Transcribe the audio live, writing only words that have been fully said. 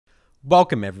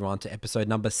Welcome, everyone, to episode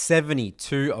number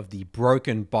 72 of the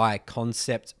Broken by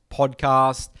Concept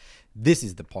podcast. This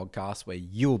is the podcast where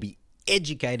you will be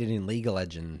educated in League of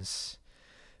Legends.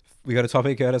 We got a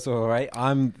topic, Curtis, all right?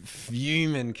 I'm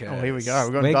fuming, Curtis. Oh, here we go.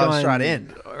 We're going to dive straight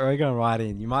in. We're going right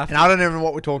in. You might. And I don't even know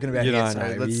what we're talking about you here. Don't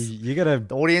So know. You got to.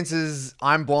 The audience is.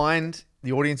 I'm blind.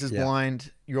 The audience is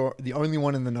blind. You're the only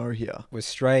one in the know here. We're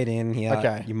straight in here.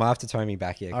 Okay. You might have to tone me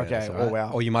back here, Curtis. Okay. Right? Oh,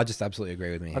 wow. Or you might just absolutely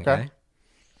agree with me. Okay.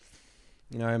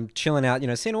 You know, I'm chilling out. You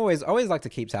know, seeing always like to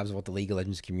keep tabs of what the League of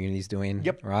Legends community is doing.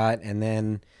 Yep. Right. And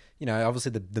then, you know,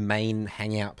 obviously the main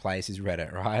hangout place is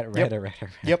Reddit, right? Reddit.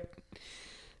 Yep.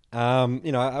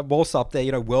 You know, whilst up there,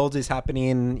 you know, Worlds is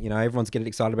happening. You know, everyone's getting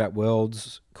excited about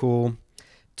Worlds. Cool.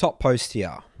 Top post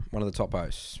here. One of the top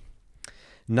posts.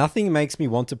 Nothing makes me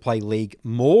want to play League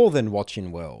more than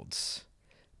watching Worlds.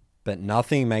 But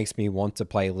nothing makes me want to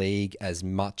play League as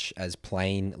much as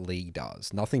playing League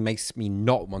does. Nothing makes me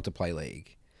not want to play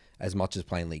League as much as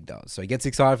playing League does. So he gets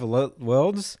excited for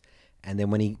Worlds, and then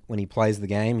when he plays the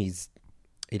game,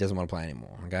 he doesn't want to play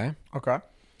anymore. Okay. Okay.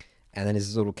 And then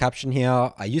his little caption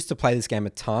here: I used to play this game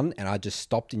a ton, and I just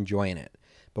stopped enjoying it.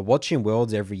 But watching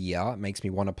Worlds every year makes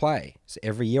me want to play. So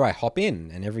every year I hop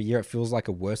in, and every year it feels like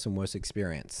a worse and worse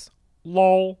experience.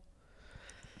 Lol.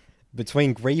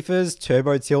 Between griefers,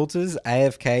 turbo tilters,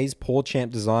 AFKs, poor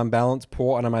champ design balance,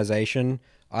 poor optimization,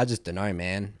 I just don't know,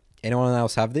 man. Anyone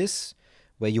else have this?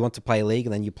 Where you want to play League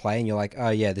and then you play and you're like, oh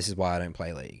yeah, this is why I don't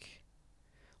play League.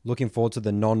 Looking forward to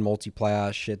the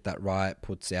non-multiplayer shit that Riot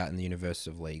puts out in the universe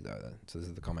of League, though. So this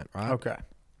is the comment, right? Okay.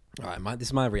 All right, this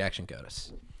is my reaction,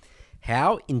 Curtis.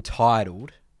 How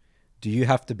entitled do you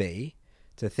have to be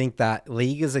to think that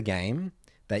League is a game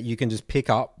that you can just pick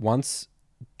up once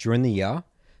during the year,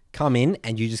 come in,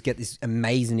 and you just get this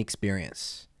amazing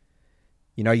experience?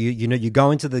 You know, you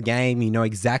go into the game, you know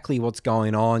exactly what's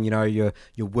going on. You know, you're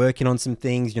working on some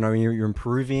things. You know, you're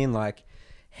improving. Like,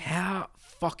 how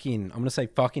fucking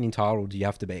entitled do you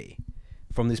have to be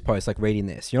from this post? Like, reading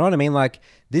this, you know what I mean? Like,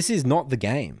 this is not the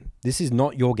game. This is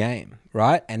not your game,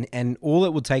 right? And all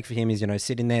it would take for him is, you know,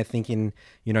 sitting there thinking,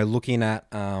 you know, looking at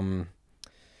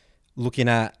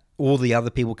all the other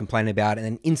people complaining about it,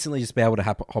 and then instantly just be able to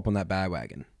hop on that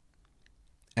bandwagon.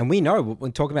 And we know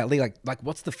when talking about League, like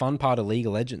what's the fun part of League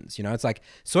of Legends? You know, it's like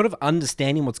sort of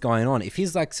understanding what's going on. If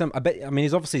he's like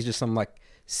he's obviously just some like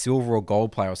silver or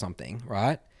gold player or something,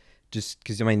 right? Just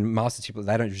because, I mean, Master Chief,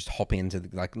 they don't just hop into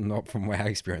like, not from our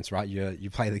experience, right? You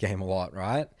play the game a lot,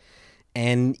 right?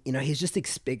 And, you know, he's just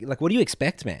what do you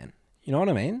expect, man? You know what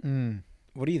I mean?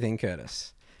 What do you think,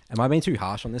 Curtis? Am I being too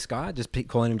harsh on this guy? Just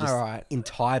calling him just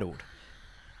entitled.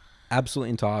 Absolutely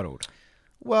entitled.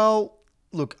 Well,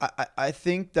 look, I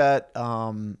think that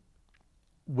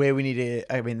where we need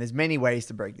to, I mean, there's many ways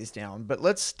to break this down, but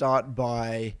let's start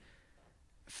by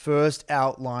first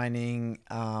outlining.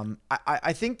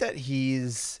 I think that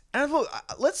he's, and look,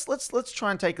 let's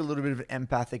try and take a little bit of an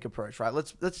empathic approach, right?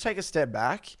 Let's take a step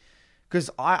back, because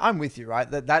I'm with you, right?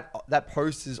 That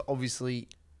post is obviously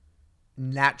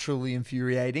naturally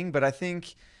infuriating, but I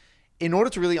think in order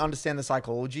to really understand the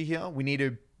psychology here, we need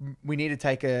to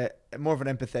take a more of an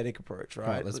empathetic approach,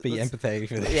 right? Let's be empathetic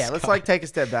for this. Yeah, let's like take a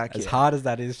step back as here. hard as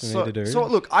that is for me to do. So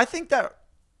look, I think that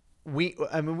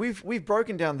we've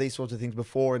broken down these sorts of things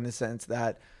before, in the sense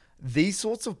that these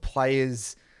sorts of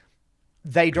players,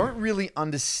 they don't really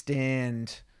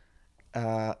understand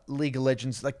League of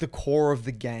Legends, like the core of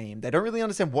the game. They don't really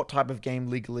understand what type of game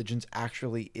League of Legends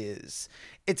actually is.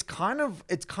 It's kind of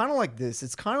like this.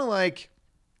 It's kind of like,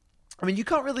 I mean, you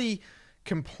can't really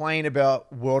complain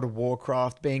about World of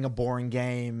Warcraft being a boring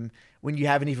game when you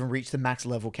haven't even reached the max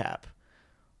level cap.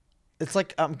 It's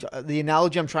like, the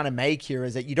analogy I'm trying to make here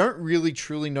is that you don't really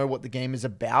truly know what the game is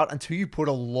about until you put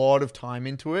a lot of time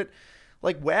into it.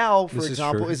 Like WoW, for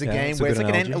example, is a game where it's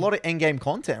like a lot of end game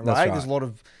content, right? There's a lot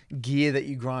of gear that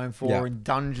you grind for and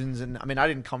dungeons. And I mean, I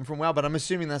didn't come from WoW, but I'm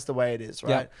assuming that's the way it is,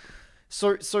 right?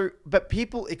 So, but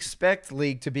people expect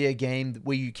League to be a game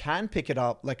where you can pick it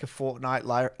up like a Fortnite,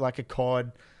 like a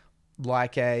COD,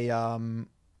 like a,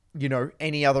 you know,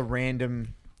 any other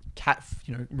random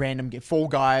random game, Fall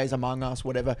Guys, Among Us,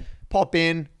 whatever. Pop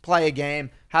in, play a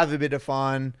game, have a bit of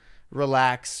fun,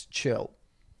 relax, chill.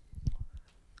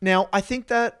 Now, I think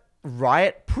that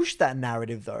Riot pushed that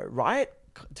narrative, though. Riot,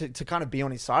 to kind of be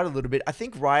on his side a little bit, I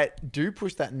think Riot do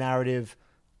push that narrative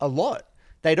a lot.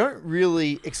 They don't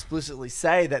really explicitly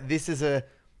say that this is a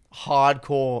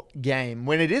hardcore game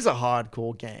when it is a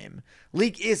hardcore game.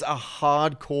 League is a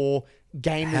hardcore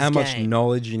game. How much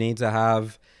knowledge you need to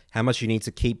have, how much you need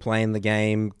to keep playing the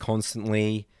game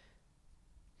constantly.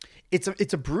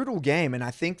 It's a brutal game, and I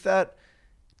think that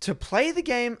to play the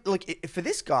game, like for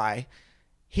this guy,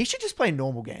 he should just play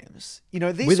normal games. You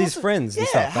know, these With sorts his friends and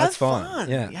stuff. That's fine.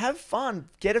 Yeah. Have fun.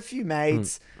 Get a few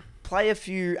mates. Play a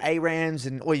few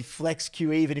ARAMs or you flex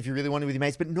Q even if you really want to with your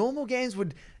mates. But normal games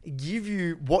would give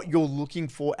you what you're looking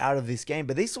for out of this game.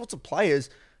 But these sorts of players,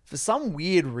 for some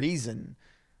weird reason,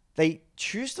 they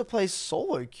choose to play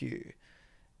solo queue.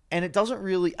 And it doesn't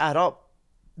really add up.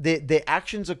 Their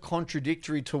actions are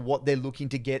contradictory to what they're looking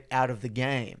to get out of the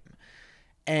game.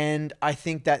 And I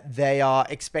think that they are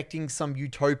expecting some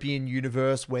utopian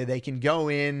universe where they can go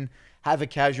in, have a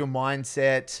casual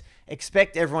mindset,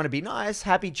 expect everyone to be nice,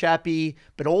 happy chappy,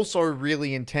 but also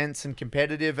really intense and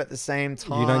competitive at the same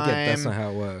time. You don't get that's not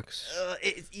how it works.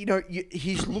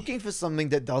 He's looking for something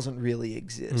that doesn't really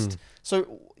exist.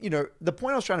 So, the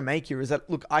point I was trying to make here is that,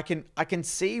 look, I can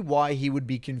see why he would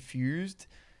be confused.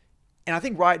 And I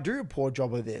think Riot do a poor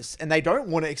job of this. And they don't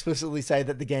want to explicitly say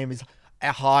that the game is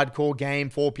a hardcore game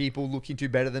for people looking to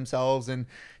better themselves and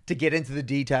to get into the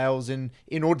details. And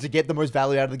in order to get the most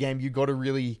value out of the game, you got to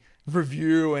really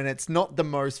review, and it's not the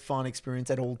most fun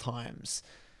experience at all times.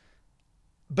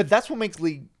 But that's what makes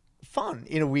League fun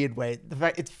in a weird way. The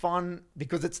fact it's fun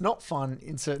because it's not fun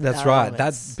in certain That's right.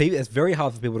 It's very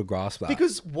hard for people to grasp that.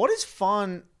 Because what is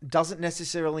fun doesn't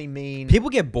necessarily mean...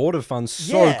 People get bored of fun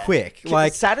so quick.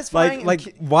 Like, satisfying.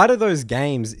 Why do those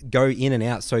games go in and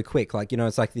out so quick? Like,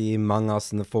 it's like the Among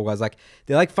Us and the Fall Guys. Like,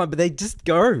 they're like fun, but they just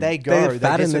go. They go. They're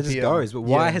fat and it just goes. But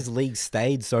why has League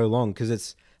stayed so long? Because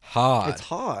it's hard. It's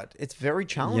hard. It's very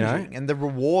challenging. And the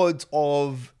rewards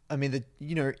of... in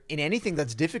anything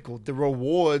that's difficult, the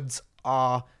rewards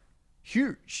are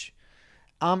huge.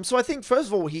 So I think, first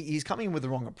of all, he's coming in with the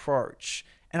wrong approach.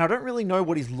 And I don't really know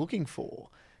what he's looking for.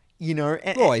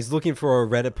 He's looking for a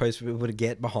Reddit post for people to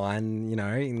get behind,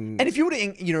 And if you were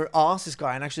to, ask this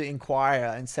guy and actually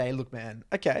inquire and say, look, man,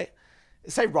 okay,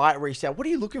 say Riot reached out, what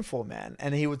are you looking for, man?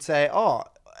 And he would say,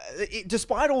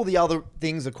 despite all the other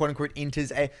things, the quote unquote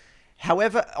inters,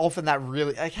 however often that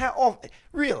really,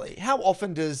 how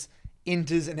often does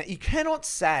inters, and you cannot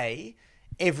say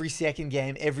every second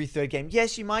game, every third game.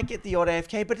 Yes, you might get the odd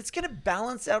AFK, but it's going to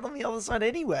balance out on the other side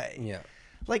anyway. Yeah.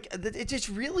 It just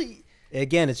really...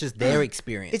 Again, it's just their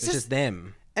experience. It's just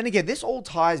them. And again, this all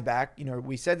ties back,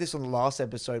 we said this on the last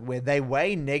episode, where they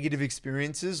weigh negative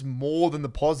experiences more than the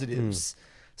positives,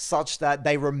 such that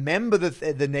they remember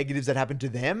the negatives that happened to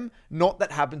them, not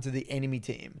that happened to the enemy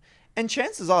team. And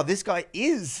chances are this guy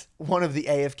is one of the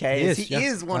AFKs. He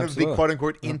is one of the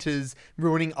quote-unquote inters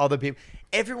ruining other people.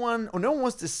 Everyone, or no one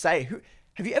wants to say,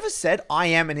 have you ever said, I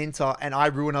am an inter and I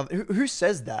ruin other... Who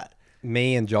says that?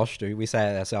 Me and Josh do. We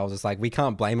say it ourselves. It's like, we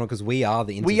can't blame them because we are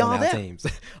the inters on our teams.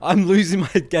 I'm losing my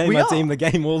team the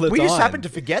game all the time. We just happen to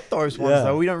forget those ones,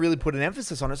 though. We don't really put an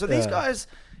emphasis on it. So these guys,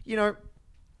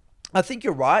 I think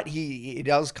you're right. He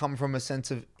does come from a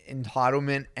sense of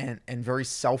entitlement and very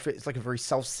it's like a very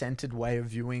self-centered way of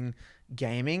viewing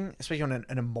gaming, especially on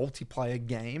a multiplayer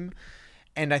game.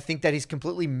 And I think that he's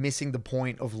completely missing the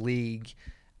point of League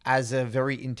as a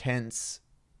very intense,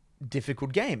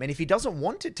 difficult game. And if he doesn't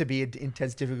want it to be an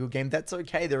intense, difficult game, that's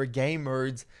okay. There are game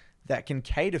modes that can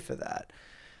cater for that.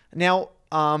 Now,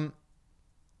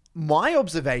 my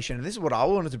observation, and this is what I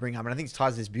wanted to bring up, and I think it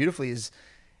ties this beautifully, is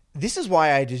this is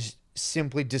why I just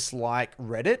simply dislike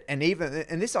Reddit, and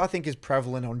this I think is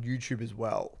prevalent on YouTube as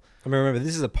well. I mean, remember,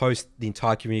 this is a post the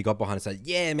entire community got behind and said,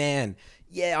 yeah, man,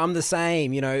 yeah, I'm the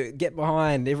same, get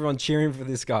behind, everyone cheering for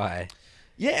this guy.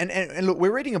 Yeah, and look,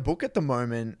 we're reading a book at the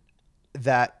moment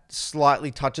that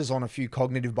slightly touches on a few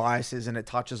cognitive biases, and it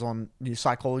touches on the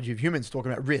psychology of humans,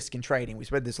 talking about risk in trading. We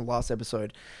read this in the last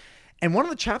episode. And one of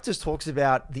the chapters talks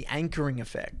about the anchoring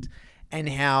effect and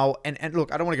how, and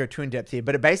look, I don't want to go too in depth here,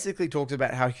 but it basically talks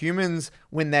about how humans,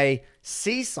 when they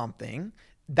see something,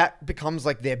 that becomes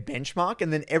like their benchmark,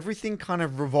 and then everything kind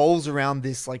of revolves around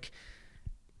this like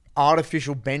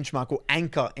artificial benchmark or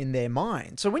anchor in their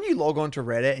mind. So when you log on to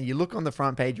Reddit and you look on the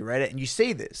front page of Reddit and you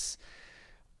see this,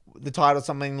 the title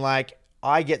something like,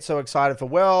 I get so excited for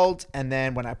World, and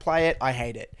then when I play it, I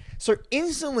hate it. So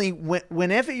instantly,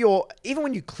 whenever even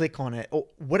when you click on it, or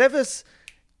whatever's,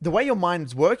 the way your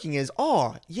mind's working is,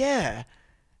 oh, yeah,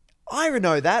 I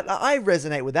know that. I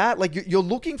resonate with that. Like, you're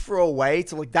looking for a way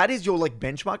to, like, that is your, like,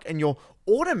 benchmark, and you're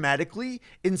automatically,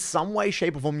 in some way,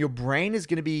 shape, or form, your brain is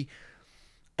going to be,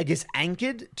 I guess,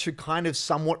 anchored to kind of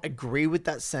somewhat agree with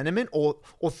that sentiment, or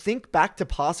think back to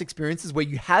past experiences where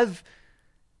you have...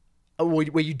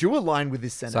 where you do align with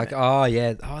this sentiment. It's like, oh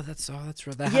yeah, that's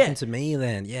right. That happened to me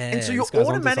then. Yeah. And so you're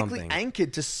automatically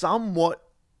anchored to somewhat,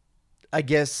 I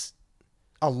guess,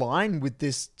 align with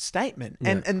this statement.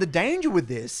 Yeah. And the danger with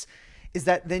this is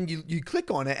that then you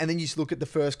click on it and then you just look at the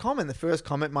first comment. The first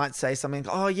comment might say something,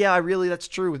 oh yeah, that's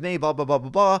true with me, blah, blah, blah, blah,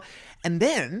 blah. And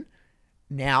then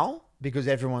now, because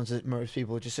most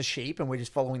people are just a sheep and we're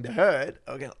just following the herd,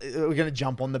 we're going to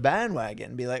jump on the bandwagon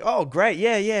and be like, oh great,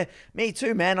 yeah, me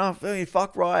too, man.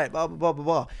 Fuck Riot, blah, blah, blah, blah,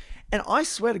 blah. And I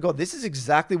swear to God, this is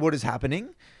exactly what is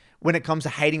happening when it comes to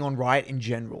hating on Riot in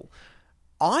general.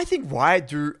 I think Riot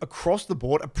do, across the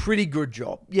board, a pretty good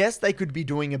job. Yes, they could be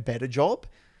doing a better job,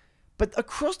 but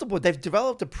across the board, they've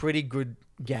developed a pretty good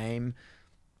game.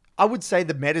 I would say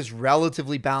the meta is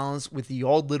relatively balanced with the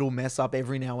odd little mess up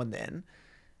every now and then.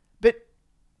 But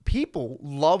people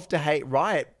love to hate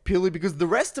Riot purely because the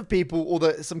rest of people,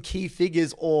 or some key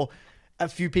figures, or a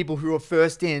few people who are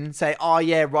first in say, oh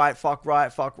yeah, Riot, fuck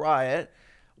Riot.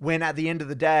 When at the end of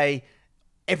the day,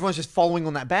 everyone's just following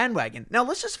on that bandwagon. Now,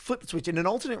 let's just flip the switch in an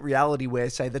alternate reality where,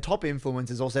 say, the top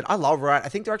influencers all said, I love Riot. I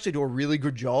think they actually do a really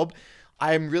good job.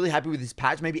 I am really happy with this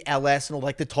patch. Maybe LS and all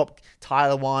like the top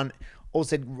Tyler one all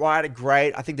said, Riot are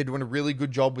great. I think they're doing a really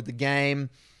good job with the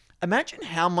game. Imagine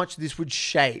how much this would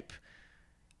shape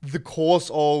the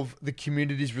course of the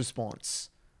community's response.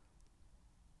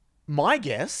 My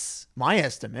guess, my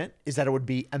estimate, is that it would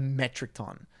be a metric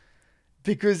ton.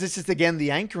 Because it's just, again, the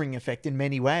anchoring effect in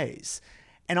many ways.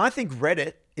 And I think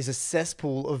Reddit is a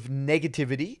cesspool of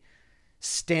negativity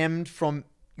stemmed from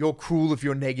you're cool if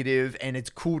you're negative and it's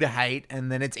cool to hate,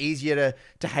 and then it's easier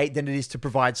to hate than it is to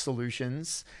provide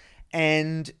solutions.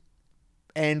 And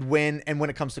when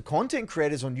it comes to content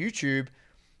creators on YouTube,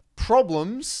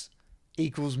 problems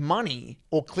equals money,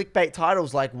 or clickbait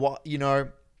titles like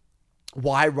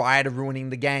why Riot are ruining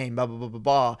the game, blah blah blah blah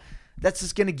blah. That's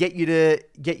just going to get you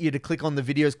to click on the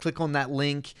videos, click on that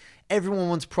link. Everyone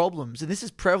wants problems, and this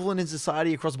is prevalent in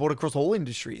society across the board, across all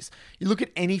industries. You look at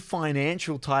any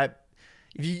financial type.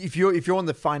 If you're on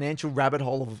the financial rabbit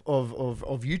hole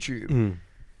of YouTube,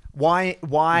 why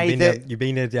you've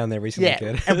been down there recently, yeah,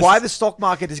 Curtis. and why the stock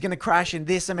market is going to crash in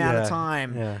this amount of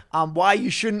time? Why you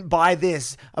shouldn't buy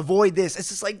this, avoid this. It's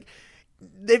just like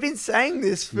they've been saying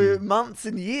this for months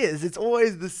and years. It's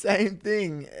always the same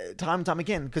thing, time and time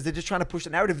again, because they're just trying to push the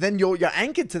narrative. Then you're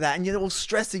anchored to that, and you're all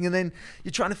stressing, and then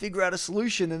you're trying to figure out a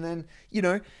solution, and then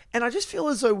And I just feel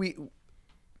as though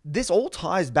this all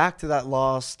ties back to our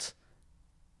last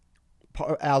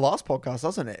podcast,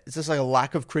 doesn't it? It's just like a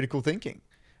lack of critical thinking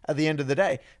at the end of the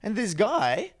day. And this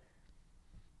guy,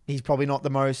 he's probably not the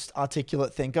most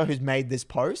articulate thinker who's made this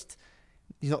post.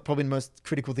 He's not probably the most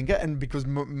critical thinker, and because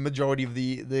majority of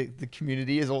the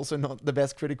community is also not the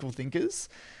best critical thinkers,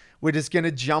 we're just going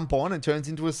to jump on and turns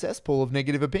into a cesspool of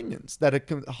negative opinions that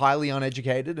are highly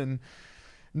uneducated and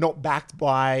not backed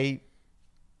by,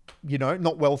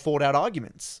 not well thought out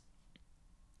arguments.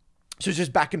 So it's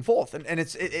just back and forth, and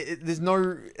there's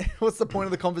no. What's the point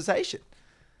of the conversation?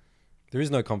 There is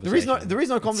no conversation. There is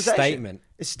no conversation.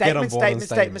 It's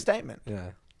statement.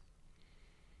 Yeah.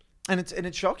 And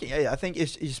it's shocking. Yeah, I think you're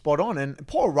spot on. And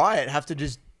poor Riot have to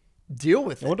just deal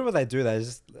with it. I wonder what they do. They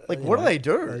just what do they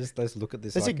do? They just look at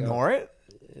this. They just ignore it.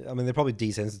 I mean, they're probably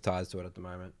desensitized to it at the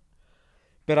moment.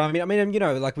 But I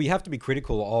mean, like we have to be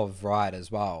critical of Riot as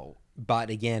well.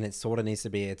 But again, it sort of needs to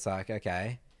be. It's like,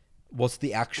 okay, what's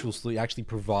the actual solution? Actually,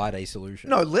 provide a solution.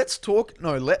 No, let's talk.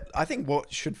 I think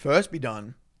what should first be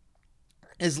done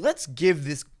is let's give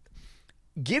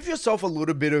yourself a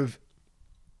little bit of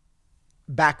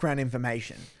background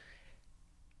information.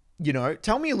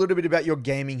 Tell me a little bit about your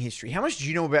gaming history. How much do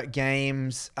you know about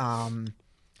games? How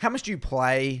much do you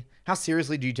play? How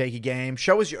seriously do you take a game?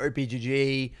 Show us your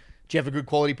OPGG. Do you have a good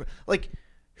quality?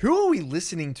 Who are we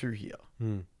listening to here?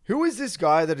 Who is this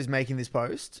guy that is making this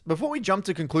post? Before we jump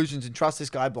to conclusions and trust this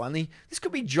guy blindly, this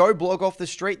could be Joe Blog off the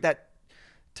street that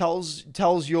tells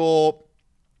your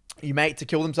mate to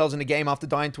kill themselves in a game after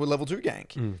dying to a level 2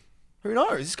 gank. Who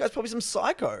knows? This guy's probably some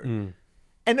psycho.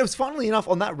 And it was, funnily enough,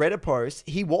 on that Reddit post,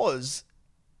 he was,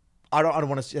 I don't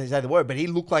want to say the word, but he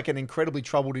looked like an incredibly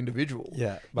troubled individual.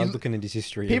 Yeah, by looking at his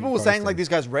history. People were saying like this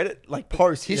guy's Reddit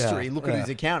post history, look at his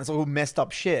account, it's all messed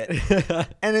up shit.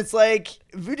 And it's like,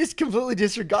 we just completely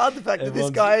disregard the fact that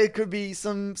this guy could be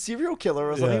some serial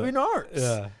killer or something. Who knows?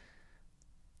 Yeah.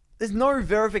 There's no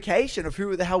verification of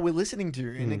who the hell we're listening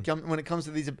to when it comes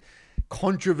to these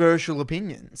controversial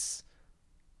opinions.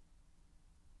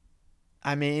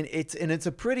 I mean, it's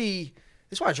a pretty.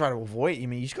 That's why I try to avoid. I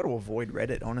mean, you just got to avoid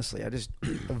Reddit. Honestly, I just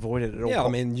avoid it at all. Yeah, I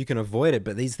mean, you can avoid it,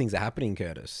 but these things are happening,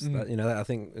 Curtis. That, I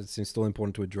think it's still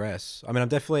important to address. I mean, I'm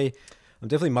definitely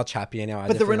much happier now.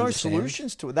 But there are no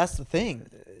solutions to it. That's the thing.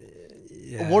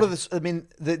 What are the? I mean,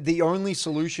 the only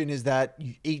solution is that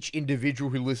each individual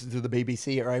who listens to the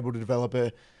BBC are able to develop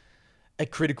a a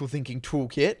critical thinking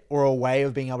toolkit or a way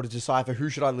of being able to decipher who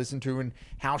should I listen to and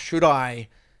how should I,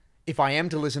 if I am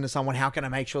to listen to someone, how can I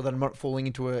make sure that I'm not falling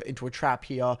into a trap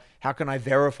here? How can I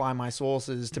verify my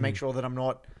sources to make sure that I'm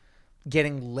not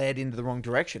getting led into the wrong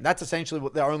direction? That's essentially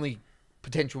what the only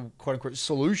potential quote unquote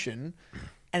solution.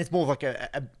 And it's more of like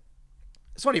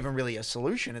it's not even really a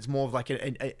solution. It's more of like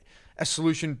a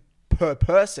solution per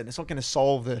person. It's not going to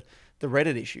solve the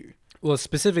Reddit issue. Well, a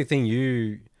specific thing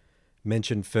you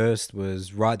mentioned first was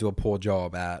Reddit do a poor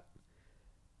job at.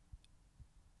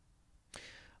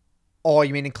 Oh,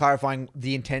 you mean in clarifying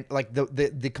the intent, like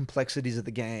the complexities of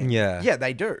the game? Yeah. Yeah,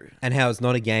 they do. And how it's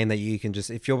not a game that you can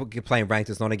just, if you're playing ranked,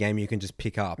 it's not a game you can just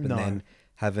pick up and then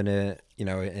having a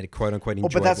quote unquote enjoyable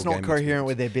game. But that's not coherent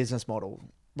with their business model,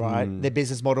 right? Their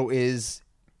business model is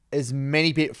as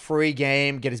many free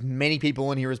game, get as many people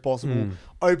in here as possible,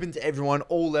 open to everyone,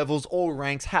 all levels, all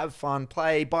ranks, have fun,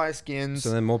 play, buy skins. So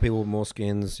then more people, more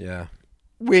skins, yeah.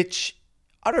 Which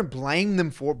I don't blame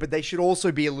them for, but they should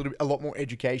also be a lot more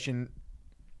education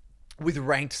with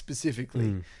ranked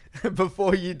specifically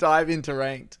before you dive into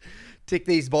ranked. Tick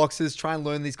these boxes, try and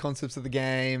learn these concepts of the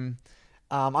game,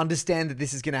 understand that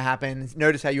this is going to happen.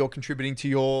 Notice how you're contributing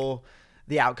to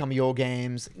the outcome of your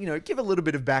games. Give a little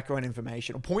bit of background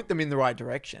information or point them in the right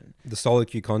direction. The solo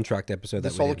queue contract episode.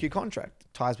 The solo queue contract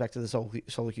ties back to the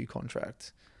solo queue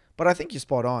contract. But I think you're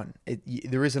spot on.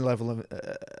 There is a level of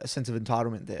a sense of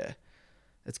entitlement there.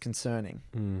 It's concerning.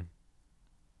 And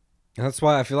that's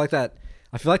why I feel like that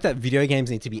video games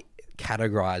need to be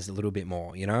categorized a little bit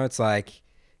more. It's like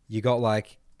you got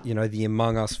the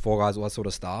Among Us, Fall Guys, all that sort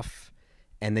of stuff,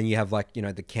 and then you have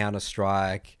the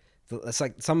Counter-Strike. It's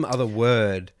like some other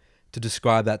word to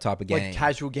describe that type of game. Like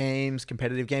casual games,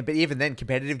 competitive game, but even then,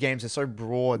 competitive games are so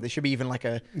broad. There should be even like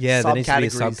a there needs to be a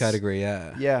subcategory.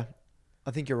 Yeah, yeah,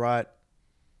 I think you're right.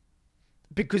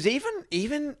 Because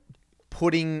even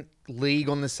putting League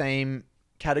on the same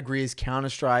category as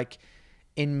Counter-Strike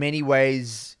in many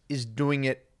ways is doing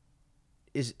it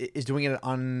what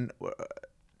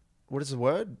is the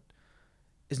word?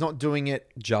 Is not doing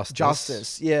it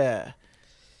justice. Yeah.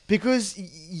 Because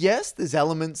yes, there's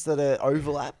elements that are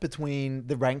overlap between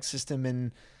the rank system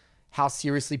and how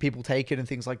seriously people take it and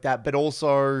things like that, but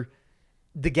also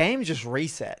the game just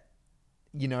reset.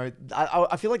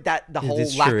 I feel like that the whole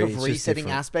lack of resetting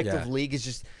aspect of League is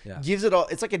just gives it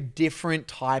it's like a different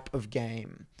type of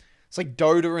game. It's like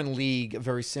Dota and League are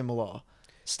very similar.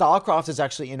 StarCraft is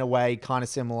actually in a way kind of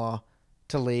similar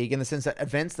to League in the sense that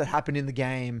events that happen in the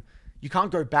game, you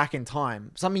can't go back in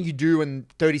time. Something you do in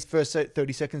 30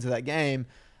 seconds of that game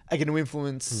are going to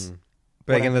influence.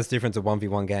 But again, that's different to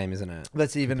 1v1 game, isn't it?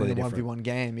 That's even in the 1v1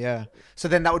 game, yeah. So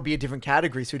then that would be a different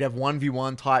category. So we'd have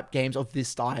 1v1 type games of this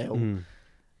style.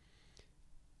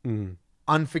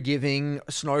 Unforgiving,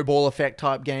 snowball effect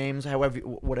type games,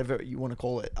 whatever you want to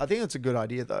call it. I think that's a good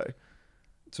idea, though.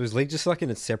 So is League just like in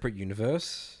a separate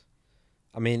universe?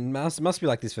 I mean, it must be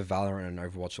like this for Valorant and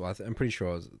Overwatch. I'm pretty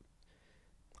sure.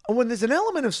 When there's an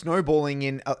element of snowballing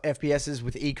in FPSs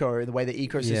with eco, the way the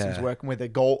ecosystems work and where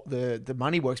the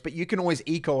money works, but you can always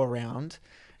eco around,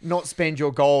 not spend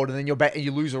your gold, and then you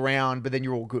lose a round, but then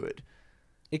you're all good.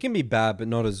 It can be bad, but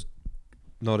not as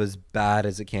bad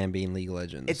as it can be in League of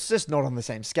Legends. It's just not on the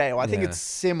same scale. I think it's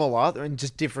similar and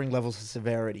just differing levels of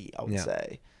severity, I would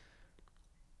say.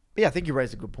 But yeah, I think you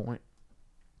raised a good point.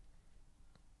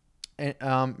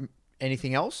 And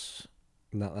anything else?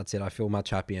 No, that's it. I feel much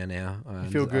happier now. You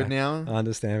feel good now? I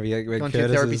understand. Gone to your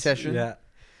therapy session? Yeah.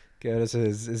 Curtis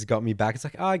has got me back. It's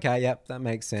like, oh, okay, yep, that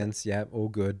makes sense. Yep, all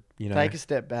good. Take a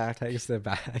step back.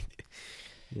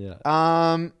 Yeah.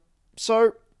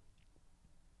 So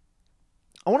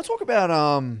I want to talk about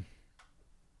I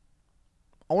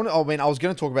was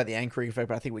going to talk about the anchoring effect,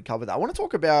 but I think we covered that. I want to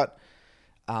talk about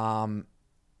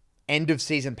end of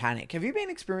season panic. Have you been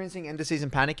experiencing end of season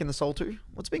panic in the Saltu?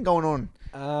 What's been going on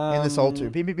in the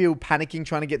Saltu? People panicking,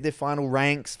 trying to get their final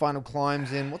ranks, final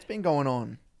climbs in. What's been going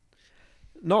on?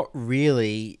 Not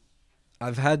really.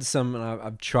 I've had some, and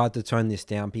I've tried to tone this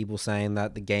down. People saying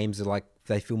that the games are like,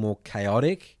 they feel more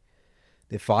chaotic.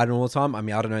 They're fighting all the time. I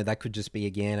mean, I don't know. That could just be,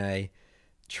 again,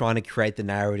 trying to create the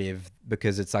narrative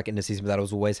because it's like in the season that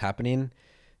was always happening.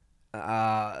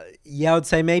 I would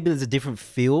say maybe there's a different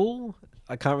feel.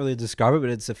 I can't really describe it, but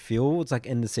it's a feel. It's like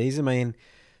in the season. I mean,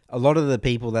 a lot of the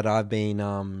people that I've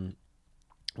been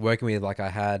working with, like I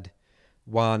had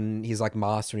one, he's like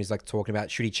master, and he's like talking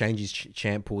about should he change his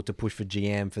champ pool to push for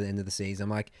GM for the end of the season. I'm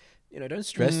like, don't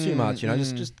stress too much.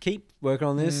 Just keep working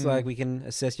on this. Like we can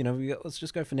assess. Let's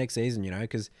just go for next season.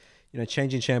 Because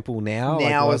changing champ pool now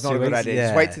is not a good idea.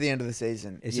 Just wait to the end of the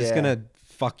season. It's just gonna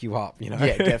fuck you up.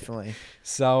 Yeah, definitely.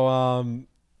 So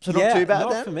So not too bad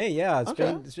not then? for me. Yeah,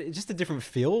 Okay. it's just a different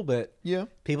feel, but Yeah.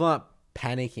 people aren't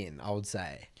panicking, I would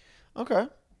say. Okay.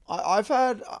 I've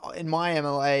had, in my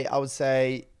MLA, I would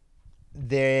say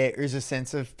there is a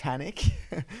sense of panic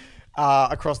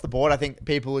across the board. I think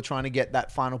people are trying to make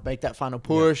that final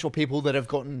push, or people that have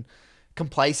gotten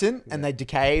complacent and they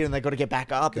decayed and they got to get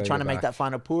back up. They're trying to make that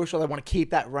final push, or they want to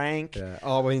keep that rank. Yeah.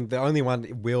 Oh, I mean, the only one,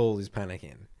 Will, is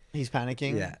panicking. He's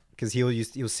panicking. Yeah, because he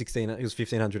was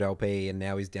 1500 LP, and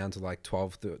now he's down to like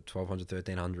 1200,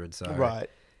 1300. So Right.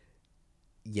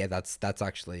 yeah, that's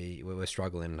actually we're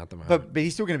struggling at the moment. But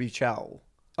he's still going to be Chow.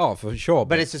 Oh, for sure.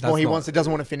 But it's just more,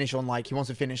 doesn't want to finish on he wants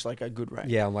to finish like a good rank.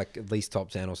 Yeah, on like at least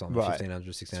top 10 or something. Right. 1500,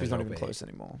 1600. So he's not even LP. close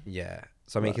anymore. Yeah.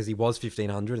 So I mean, because he was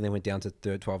 1500 and then went down to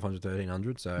 1200,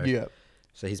 1300. So Yeah.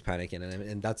 So he's panicking,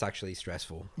 and that's actually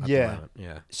stressful. At Yeah. The moment.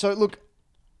 Yeah. So look,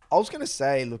 I was going to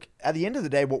say, look, at the end of the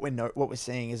day, what we're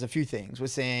seeing is a few things. We're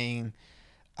seeing,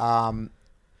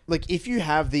 like, if you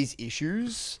have these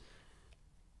issues,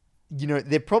 you know,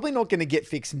 they're probably not going to get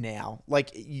fixed now.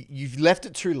 Like, you've left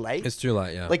it too late. It's too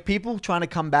late, yeah. Like, people trying to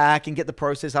come back and get the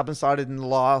process up and started in the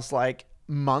last, like,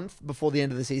 month before the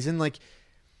end of the season. Like,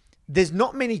 there's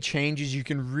not many changes you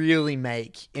can really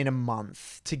make in a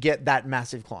month to get that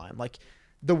massive climb. Like,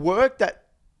 the work that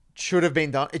should have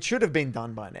been done, it should have been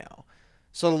done by now.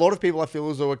 So a lot of people, I feel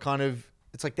as though, are kind of,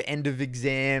 it's like the end of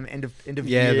exam, end of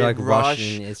year, like rush.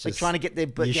 rushing. It's like just, trying to get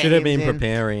their you should have been in.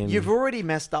 preparing. You've already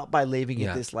messed up by leaving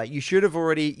it this late. You should have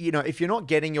already, you know, if you're not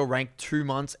getting your rank 2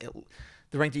 months,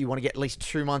 the rank that you want to get at least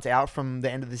 2 months out from the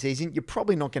end of the season, you're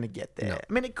probably not going to get there. No.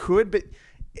 I mean, it could, but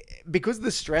because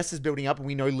the stress is building up and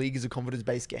we know League is a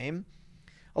confidence-based game,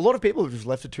 a lot of people have just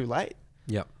left it too late.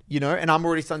 Yep. You know, and I'm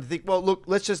already starting to think, well, look,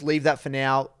 let's just leave that for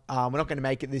now. We're not going to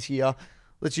make it this year.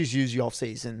 Let's just use the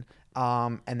off-season.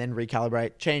 And then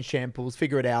recalibrate, change champ pools,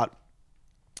 figure it out.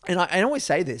 And I always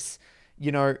say this,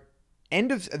 you know,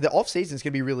 end of the off season is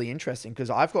going to be really interesting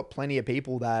because I've got plenty of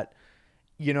people that,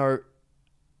 you know,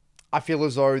 I feel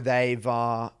as though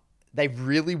they've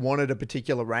really wanted a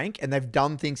particular rank and they've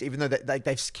done things even though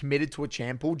they've committed to a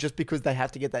champ pool just because they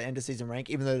have to get that end of season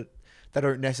rank, even though they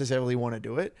don't necessarily want to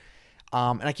do it.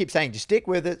 And I keep saying, just stick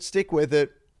with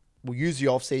it. We'll use the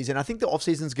off season. I think the off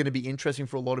season is going to be interesting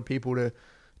for a lot of people to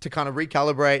kind of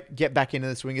recalibrate, get back into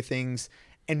the swing of things,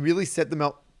 and really set them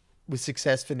up with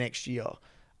success for next year.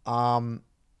 Are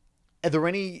there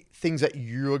any things that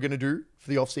you're going to do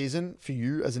for the off-season for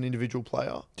you as an individual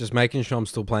player? Just making sure I'm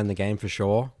still playing the game for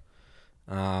sure.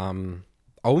 I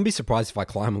wouldn't be surprised if I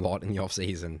climb a lot in the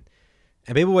off-season.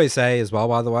 And people always say as well,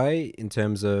 by the way, in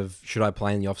terms of should I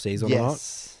play in the off-season or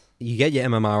not? You get your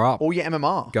MMR up. Or your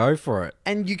MMR. Go for it.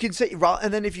 And you can see,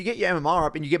 and then if you get your MMR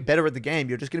up and you get better at the game,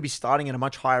 you're just going to be starting at a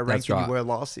much higher rank than you were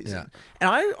last season. Yeah.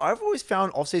 And I've always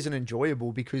found off-season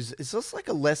enjoyable because it's just like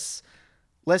a less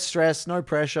stress, no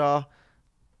pressure.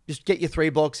 Just get your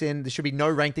 3 blocks in. There should be no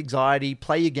ranked anxiety.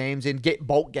 Play your games in. Get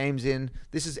bulk games in.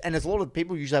 And there's a lot of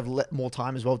people usually have more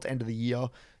time as well at the end of the year.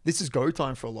 This is go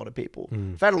time for a lot of people.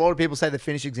 I've had a lot of people say they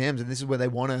finish exams and this is where they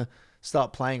want to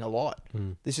start playing a lot.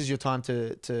 This is your time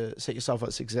to set yourself up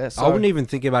for success. So, I wouldn't even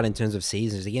think about it in terms of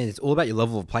seasons. Again, it's all about your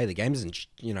level of play. The game doesn't,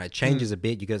 it changes a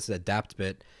bit. You got to adapt,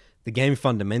 but the game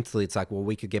fundamentally, it's like, well,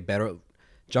 we could get better at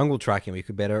jungle tracking. We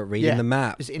could better at reading the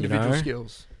map. Just individual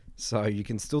skills. So you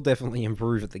can still definitely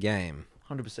improve at the game.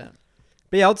 100%.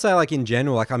 But yeah, I'd say like in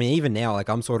general, like, I mean, even now, like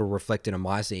I'm sort of reflecting on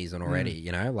my season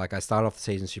already, like I started off the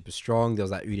season super strong. There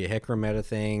was that Udia Hekra meta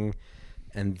thing.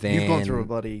 And then you've gone through a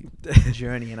bloody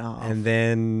journey and a half. And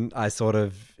then I sort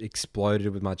of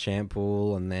exploded with my champ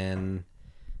pool, and then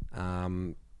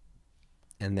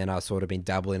I've sort of been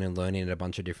dabbling and learning at a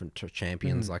bunch of different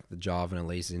champions, like the Jarvan and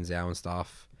Lee Sin Zhao and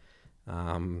stuff.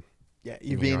 Yeah,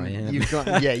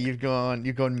 you've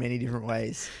gone many different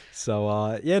ways.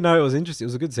 So no, it was interesting. It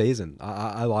was a good season.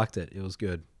 I liked it. It was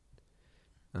good.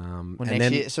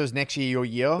 Year, so is next year your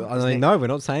year? I mean, no, we're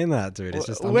not saying that, dude. It's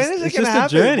just when is it going to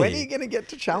happen? When are you going to get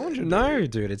to Challenger? No,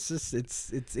 dude. It's just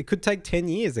it could take 10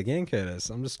 years again, Curtis.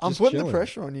 I'm putting chilling. The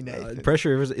pressure on you, Nathan.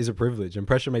 Pressure is a privilege, and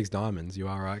pressure makes diamonds. You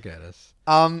are right, Curtis.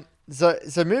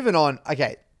 So moving on.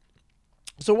 Okay.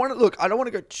 So I don't want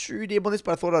to go too deep on this,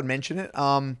 but I thought I'd mention it.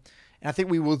 And I think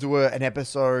we will do an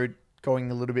episode going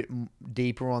a little bit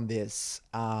deeper on this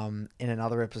in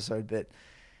another episode, but.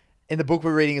 In the book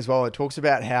we're reading as well, it talks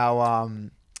about how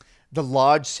the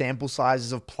large sample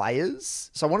sizes of players.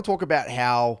 So I want to talk about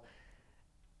how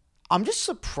I'm just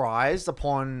surprised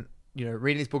upon,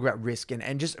 reading this book about risk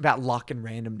and just about luck and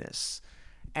randomness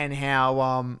and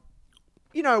how,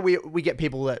 we get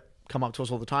people that come up to us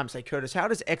all the time and say, Curtis, how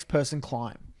does X person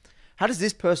climb? How does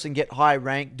this person get high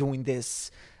rank doing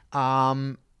this?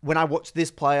 When I watch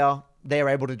this player, they are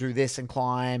able to do this and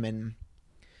climb, and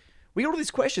we get all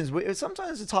these questions.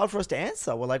 Sometimes it's hard for us to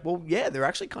answer. We're like, well, yeah, they're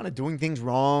actually kind of doing things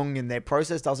wrong, and their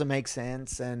process doesn't make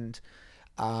sense, and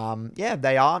yeah,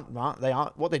 they aren't.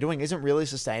 What they're doing isn't really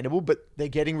sustainable, but they're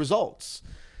getting results.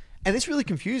 And this really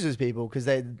confuses people because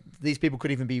these people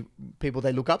could even be people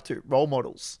they look up to, role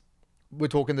models. We're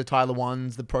talking the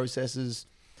TheUnwanted, the processors,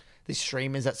 these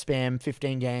streamers that spam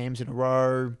 15 games in a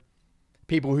row,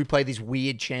 people who play these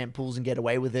weird champ pools and get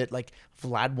away with it, like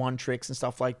Vlad One tricks and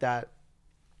stuff like that.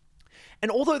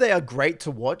 And although they are great to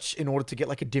watch in order to get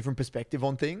like a different perspective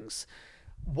on things,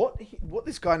 what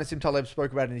this guy Nassim Taleb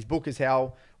spoke about in his book is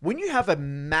how when you have a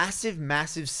massive,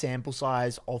 massive sample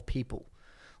size of people,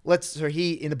 so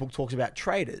he in the book talks about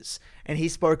traders, and he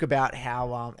spoke about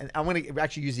how, and I'm going to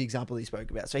actually use the example he spoke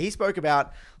about. So he spoke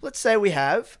about, let's say we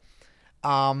have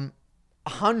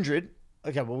 100,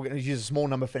 okay, well, we're going to use a small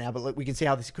number for now, but we can see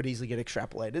how this could easily get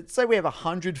extrapolated. Say we have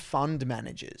 100 fund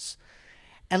managers,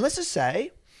 and let's just say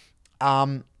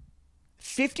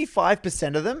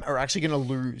 55% of them are actually going to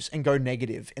lose and go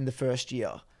negative in the first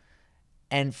year.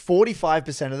 And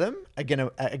 45% of them are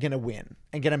gonna win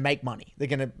and gonna make money. They're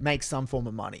gonna make some form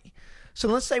of money. So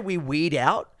let's say we weed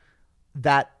out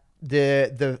that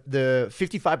the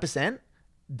 55%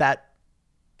 that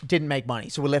didn't make money.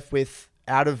 So we're left with,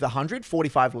 out of the 100,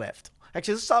 45 left.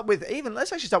 Actually, let's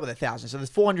actually start with 1,000. So there's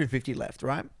 450 left,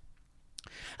 right? And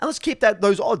let's keep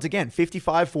those odds again,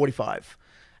 55, 45.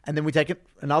 And then we take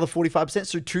another 45%.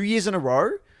 So 2 years in a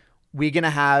row, we're going to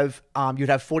have, you'd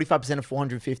have 45% of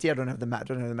 450. I don't know the math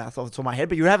off the top of my head,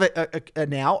 but you have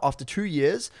now, after 2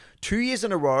 years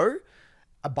in a row,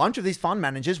 a bunch of these fund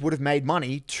managers would have made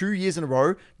money 2 years in a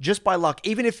row just by luck,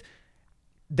 even if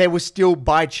they were still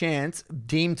by chance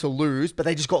deemed to lose, but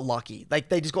they just got lucky. Like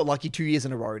they just got lucky 2 years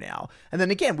in a row now. And then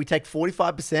again, we take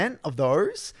 45% of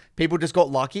those people just got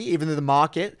lucky, even though the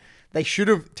market, they should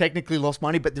have technically lost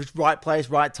money, but there's right place,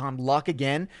 right time, luck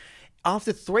again.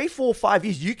 After 3, 4, 5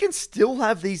 years, you can still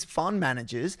have these fund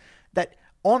managers that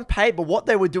on paper, what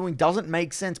they were doing doesn't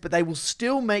make sense, but they will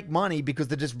still make money because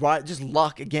they're just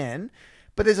luck again.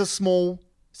 But there's a small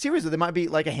series. There might be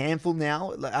like a handful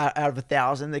now out of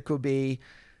 1,000. There could be,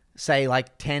 say,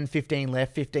 like 10, 15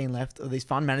 left of these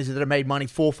fund managers that have made money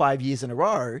 4 or 5 years in a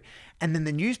row. And then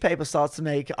the newspaper starts to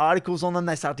make articles on them.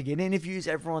 They start to get interviews.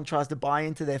 Everyone tries to buy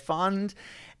into their fund.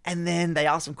 And then they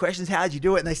ask them questions, how'd you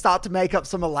do it? And they start to make up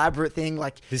some elaborate thing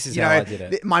like, this is how I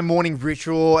did it. My morning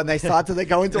ritual. And they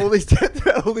go into all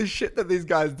this shit that these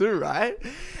guys do, right?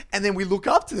 And then we look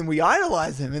up to them, we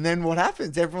idolize them. And then what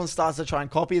happens? Everyone starts to try and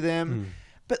copy them.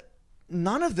 But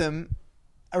none of them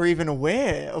are even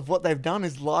aware of what they've done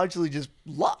is largely just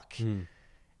luck.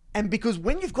 And because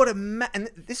when you've got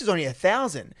and this is only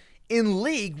 1,000, in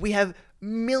League, we have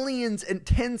millions and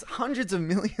hundreds of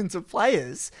millions of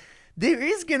players. There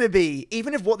is going to be,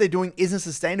 even if what they're doing isn't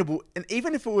sustainable, and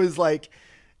even if it was like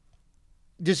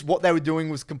just what they were doing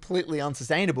was completely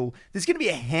unsustainable, there's going to be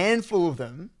a handful of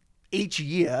them each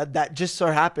year that just so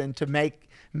happen to make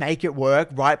it work,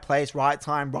 right place, right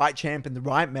time, right champ in the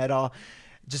right meta,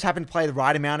 just happen to play the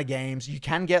right amount of games. You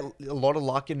can get a lot of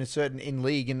luck in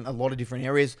League in a lot of different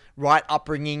areas, right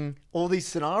upbringing, all these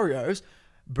scenarios,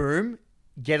 boom,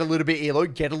 get a little bit elo,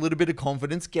 get a little bit of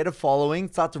confidence, get a following,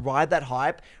 start to ride that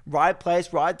hype, right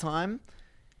place, right time.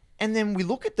 And then we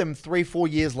look at them 3, 4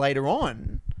 years later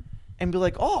on and be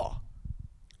like, oh,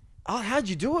 how'd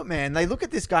you do it, man? They look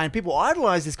at this guy and people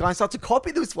idolize this guy and start to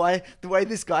copy the way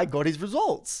this guy got his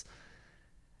results.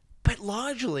 But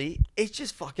largely, it's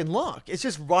just fucking luck. It's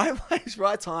just right place,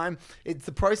 right time. It's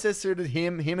the process suited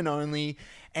him and only.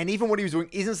 And even what he was doing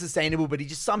isn't sustainable, but he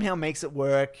just somehow makes it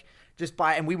work.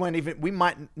 And we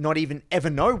might not even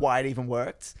ever know why it even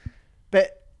worked,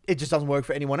 but it just doesn't work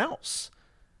for anyone else.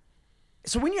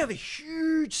 So when you have a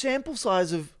huge sample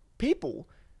size of people,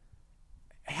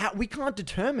 we can't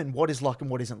determine what is luck and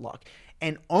what isn't luck.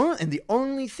 And the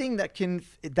only thing that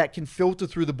can filter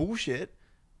through the bullshit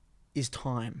is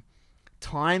time.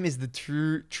 Time is the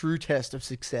true test of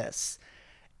success.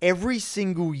 Every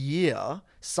single year,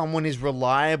 someone is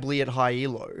reliably at high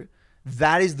elo.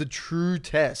 That is the true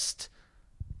test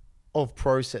of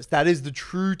process. That is the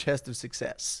true test of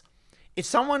success. If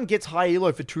someone gets high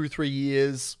elo for 2 or 3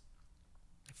 years,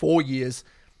 4 years,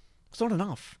 it's not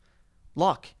enough.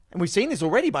 Luck. And we've seen this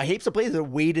already by heaps of players that are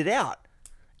weeded out.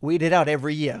 Weeded out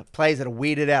every year. Players that are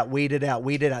weeded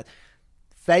out.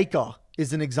 Faker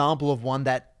is an example of one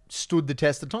that stood the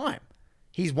test of time.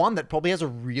 He's one that probably has a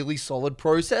really solid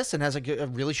process and has a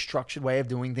really structured way of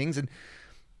doing things, and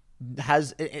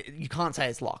you can't say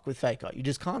it's luck with Faker. You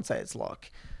just can't say it's luck.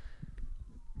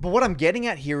 But what I'm getting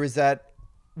at here is that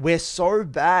we're so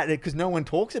bad because no one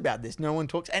talks about this. No one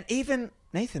talks. And even,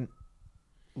 Nathan,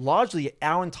 largely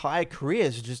our entire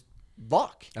careers are just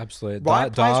luck. Absolutely.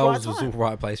 Right place, right Dials was time. all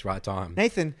right place, right time.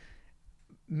 Nathan,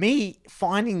 me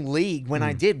finding League when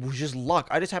I did was just luck.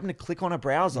 I just happened to click on a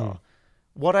browser.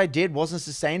 What I did wasn't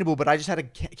sustainable, but I just had a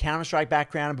Counter-Strike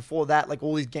background. And before that, like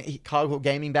all these hardcore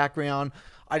gaming background.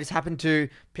 I just happened to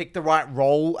pick the right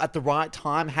role at the right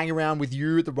time, hang around with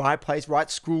you at the right place,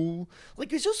 right school.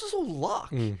 Like, it's just all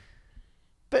luck.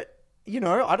 But, you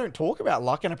know, I don't talk about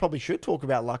luck, and I probably should talk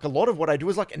about luck. A lot of what I do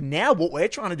is luck. And now what we're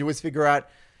trying to do is figure out,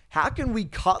 how can we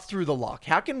cut through the luck?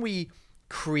 How can we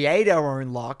create our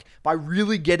own luck by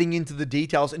really getting into the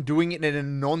details and doing it in a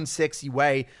non-sexy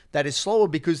way that is slower?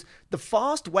 Because the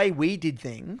fast way we did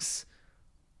things,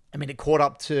 I mean, it caught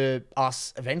up to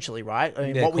us eventually, right? I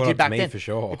mean, Yeah, what we caught did up to back me then, for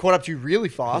sure. it caught up to you really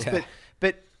fast, Yeah.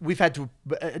 but we've had to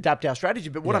adapt our strategy.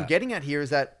 But what I'm Yeah. getting at here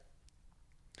is that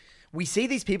we see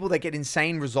these people that get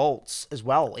insane results as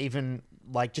well, even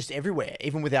like just everywhere,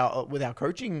 even with our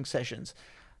coaching sessions.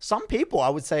 Some people, I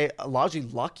would say, are largely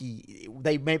lucky.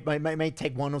 They may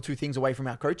take one or two things away from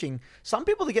our coaching. Some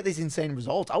people that get these insane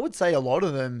results, I would say a lot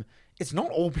of them, it's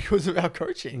not all because of our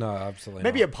coaching. No, absolutely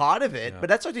Maybe not. a part of it, but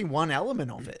that's only one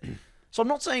element of it. So I'm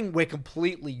not saying we're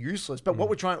completely useless, but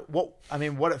what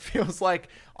it feels like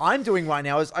I'm doing right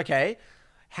now is, okay,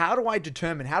 how do I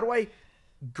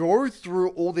go through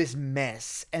all this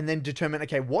mess and then determine,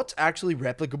 okay, what's actually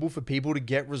replicable for people to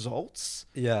get results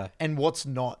Yeah. and what's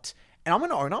not? And I'm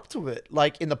going to own up to it.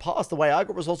 Like in the past, the way I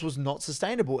got results was not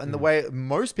sustainable. And the way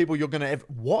most people you're going to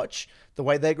watch, the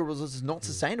way they got results is not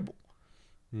sustainable.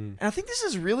 And I think this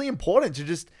is really important to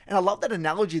just, and I love that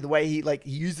analogy, the way he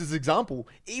used this example.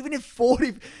 Even if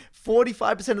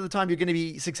 45% of the time you're going to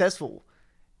be successful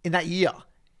in that year,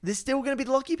 there's still going to be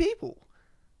the lucky people.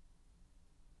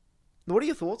 What are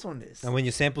your thoughts on this? And when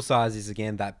your sample size is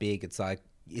again that big, it's like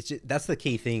that's the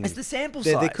key thing. It's the sample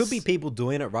There size. could be people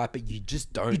doing it right, but you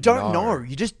just don't. You don't know.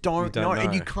 You just don't, You don't know. know.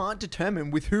 And you can't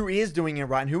determine with who is doing it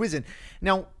right and who isn't.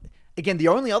 Now, again, the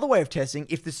only other way of testing,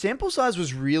 if the sample size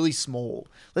was really small,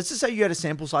 let's just say you had a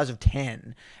sample size of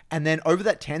 10, and then over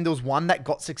that 10, there was one that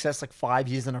got success like 5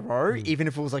 years in a row, even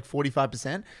if it was like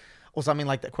 45% or something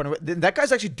like that. Then that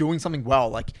guy's actually doing something well.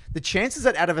 Like the chances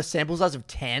that out of a sample size of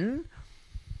 10,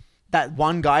 that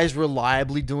one guy is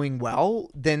reliably doing well,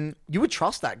 then you would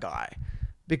trust that guy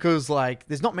because like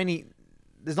there's not many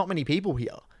people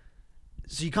here.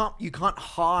 So you can't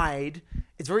hide.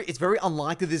 It's very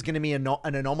unlikely there's going to be an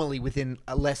anomaly within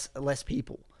less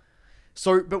people.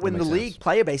 So, but when the league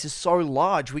player base is so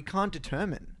large, we can't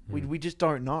determine. We just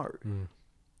don't know.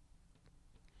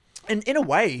 And in a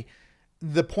way,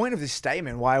 the point of this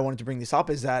statement, why I wanted to bring this up,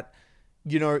 is that,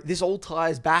 you know, this all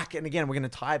ties back. And again, we're going to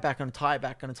tie it back, and tie it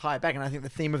back. And I think the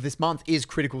theme of this month is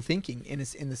critical thinking in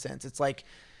the sense. It's like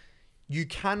you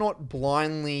cannot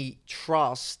blindly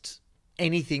trust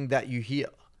anything that you hear.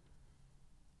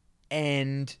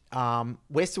 And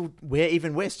we're still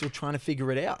trying to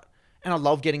figure it out. And I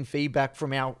love getting feedback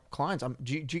from our clients.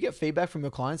 Do you get feedback from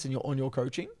your clients on your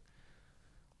coaching?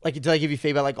 Like, do they give you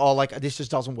feedback like, oh, like this just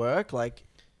doesn't work? Like,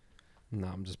 No,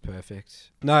 I'm just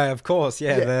perfect. No, of course,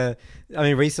 yeah. I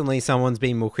mean, recently someone's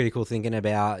been more critical thinking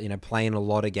about, you know, playing a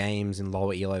lot of games in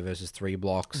lower elo versus 3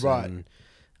 blocks. Right. And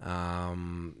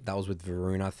that was with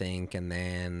Varun, I think. And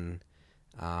then,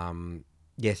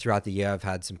 throughout the year, I've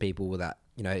had some people with that,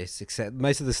 you know, success.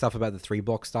 Most of the stuff about the 3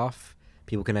 block stuff,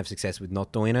 people can have success with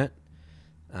not doing it.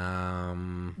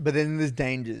 but then there's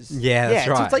dangers. Yeah, that's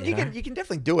So right, it's like you know? you can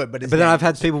definitely do it, but But then I've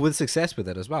had people with success with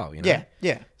it as well, you know?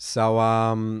 yeah.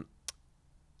 So,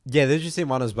 there's just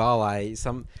one as well.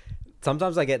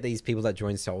 Sometimes I get these people that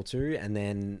join Saltu, and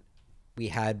then we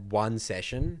had one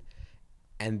session,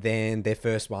 and then their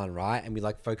first one, right? And we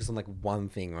like focus on like one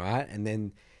thing, right? And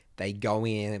then they go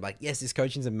in and like, yes, this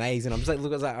coaching's amazing. I'm just like,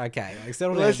 look, I was like, okay, like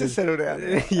settle down. Let's just settle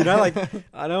down. You know, like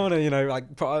I don't want to, you know,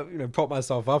 like prop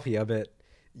myself up here, but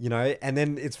you know. And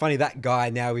then it's funny, that guy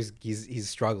now he's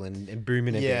struggling and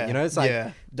booming again. You know, it's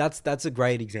like that's a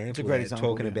great example. It's a great example,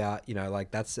 talking about, you know, like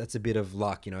that's a bit of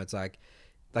luck. You know, it's like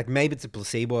maybe it's a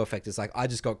placebo effect. It's like I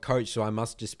just got coached, so I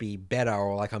must just be better,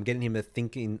 or like I'm getting him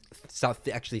to start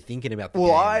actually thinking about the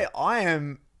game. I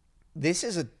am. This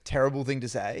is a terrible thing to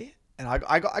say, and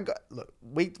I got look.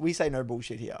 We say no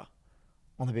bullshit here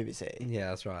on the BBC. Yeah,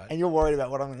 that's right. And you're worried about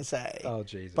what I'm going to say. Oh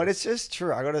Jesus! But it's just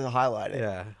true. I got to highlight it.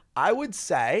 Yeah. I would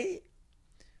say,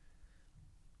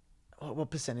 what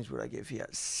percentage would I give here?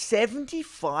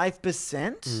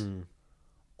 75%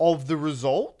 of the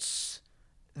results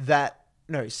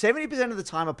 70% of the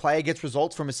time a player gets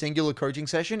results from a singular coaching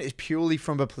session is purely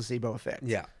from a placebo effect.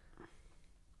 Yeah.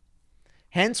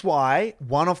 Hence why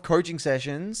one-off coaching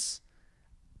sessions,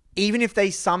 even if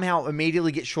they somehow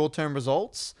immediately get short-term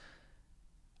results,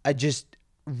 are just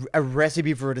a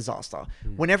recipe for a disaster.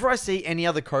 Whenever I see any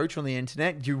other coach on the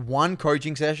internet do one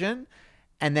coaching session,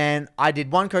 and then I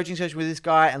did one coaching session with this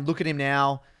guy and look at him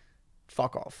now,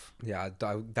 fuck off. Yeah,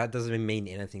 that doesn't even mean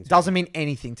anything to me. Doesn't mean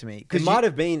anything to me.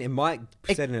 It might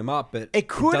set him up, but it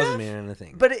could doesn't have, mean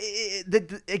anything. But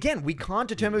again, we can't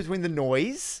determine between the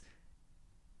noise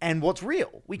and what's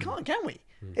real. We can't, can we?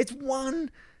 It's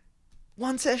one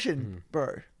session,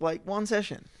 bro. Like one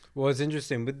session. Well, it's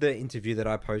interesting with the interview that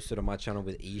I posted on my channel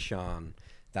with Ishan.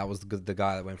 That was the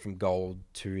guy that went from gold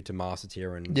to master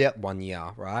tier in 1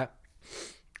 year, right?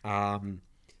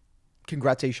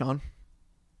 Congrats, Ishan.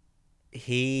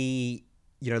 He,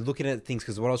 looking at things,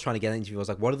 because what I was trying to get in the interview was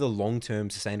like, what are the long-term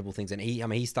sustainable things? And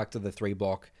he stuck to the 3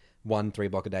 block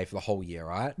a day for the whole year,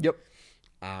 right? Yep.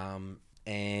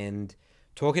 And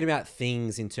talking about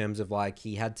things in terms of like,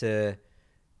 he had to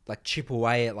like chip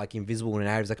away at like invisible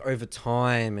narratives, like over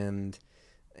time, and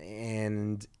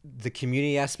the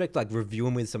community aspect, like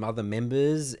reviewing with some other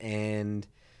members and,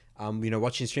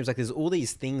 watching streams. Like there's all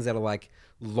these things that are like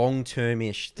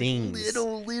long-term-ish things.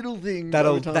 Little things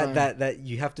that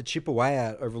you have to chip away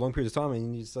at over a long period of time.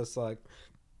 And it's just like,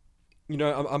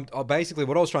 I'm basically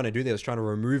what I was trying to do there was trying to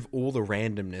remove all the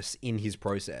randomness in his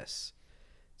process.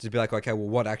 To be like, okay, well,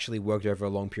 what actually worked over a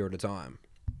long period of time?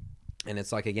 And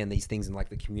it's like, again, these things in like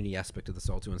the community aspect of the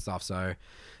Saltu and stuff. So,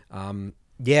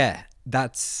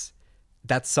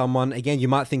 that's someone, again, you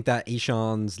might think that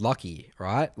Ishan's lucky,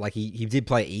 right? Like he did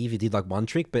play Eve, he did like one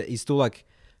trick, but he's still like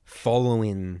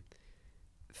following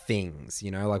things,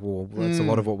 like, well, that's a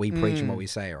lot of what we preach and what we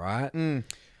say, right?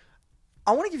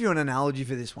 I want to give you an analogy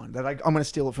for this one that I'm going to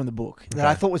steal it from the book that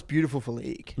I thought was beautiful for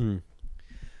League.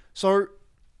 So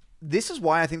this is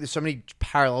why I think there's so many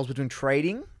parallels between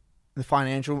trading, the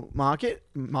financial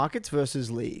markets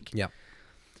versus League. Yeah.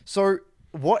 So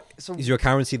is your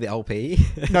currency the LP?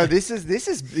 No, this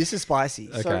is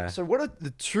spicy. Okay. So what are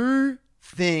the two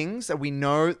things that we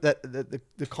know that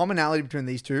the commonality between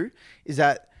these two is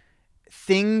that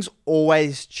things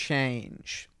always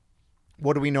change.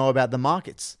 What do we know about the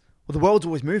markets? Well, the world's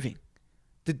always moving.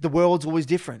 The world's always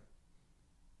different.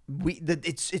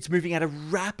 It's moving at a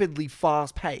rapidly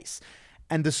fast pace,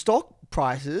 and the stock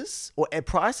prices or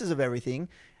prices of everything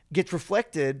gets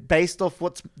reflected based off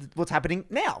what's happening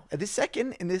now at this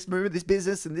second in this movement, this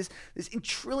business, and there's in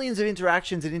trillions of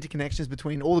interactions and interconnections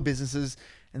between all the businesses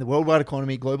and the worldwide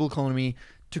economy, global economy,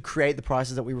 to create the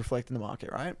prices that we reflect in the market,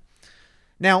 right?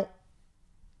 Now,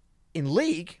 in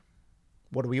League,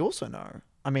 what do we also know?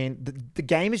 I mean, the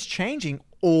game is changing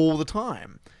all the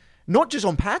time, not just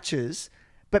on patches,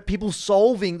 but people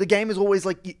solving. The game is always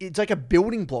like, it's like a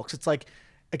building blocks. It's like,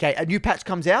 okay, a new patch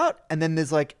comes out, and then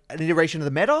there's like an iteration of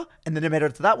the meta, and then a meta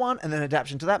to that one, and then an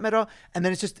adaptation to that meta, and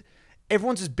then it's just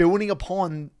everyone's just building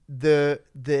upon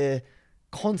the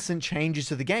constant changes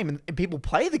to the game, and people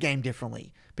play the game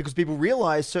differently because people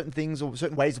realize certain things or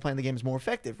certain ways of playing the game is more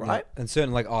effective, right? Yeah. And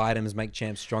certain like items make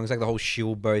champs strong. It's like the whole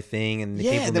shield bow thing, and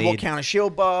and then what counter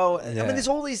shield bow. I mean, there's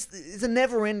all these. It's a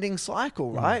never-ending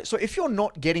cycle, right? So if you're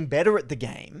not getting better at the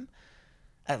game,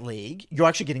 at League, you're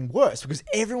actually getting worse because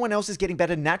everyone else is getting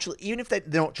better naturally, even if they're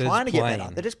not trying to get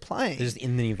better. They're just playing. They're just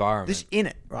in the environment. Just in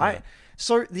it, right? Yeah.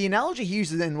 So the analogy he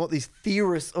uses then what these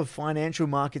theorists of financial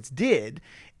markets did,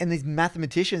 and these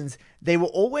mathematicians, they were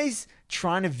always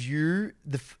trying to view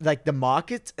the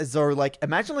markets as though like,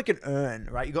 imagine like an urn,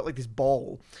 right? You got like this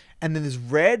bowl, and then there's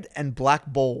red and black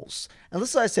balls. And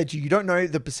let's say I said to you, you don't know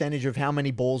the percentage of how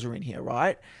many balls are in here,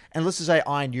 right? And let's just say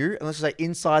I knew, and let's just say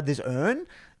inside this urn,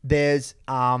 there's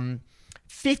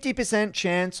 50%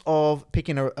 chance of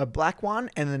picking a black one,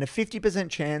 and then a 50%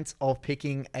 chance of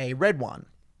picking a red one.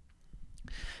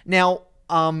 Now,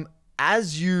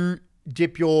 as you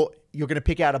dip you're going to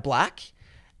pick out a black,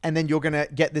 and then you're going to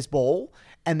get this ball,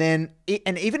 and then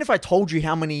and even if I told you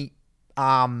how many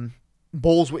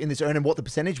balls were in this urn and what the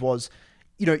percentage was,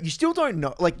 you still don't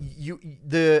know. Like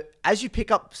as you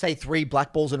pick up, say, 3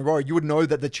 black balls in a row, you would know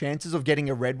that the chances of getting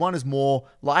a red one is more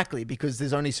likely because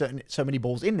there's only so many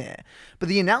balls in there. But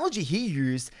the analogy he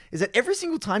used is that every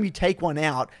single time you take one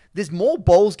out, there's more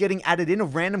balls getting added in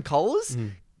of random colors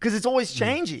because it's always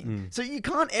changing. So you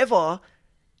can't ever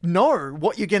know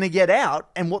what you're going to get out,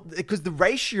 and because the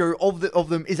ratio of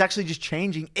them is actually just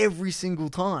changing every single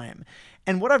time.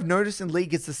 And what I've noticed in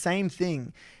League is the same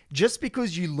thing. Just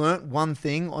because you learnt one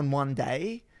thing on one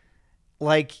day,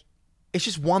 like, it's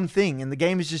just one thing, and the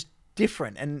game is just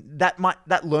different, and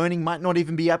that learning might not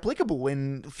even be applicable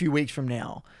in a few weeks from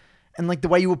now. And like the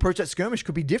way you approach that skirmish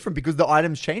could be different because the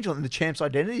items change and the champ's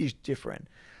identity is different.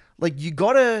 Like you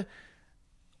got to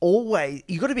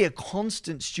be a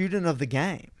constant student of the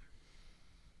game.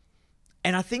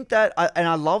 And I think that, and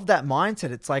I love that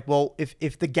mindset. It's like, well,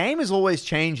 if the game is always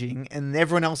changing and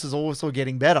everyone else is also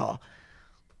getting better,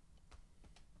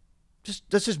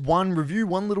 that's just one review,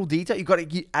 one little detail. You got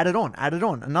to add it on,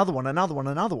 another one.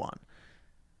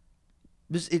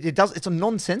 It's a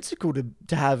nonsensical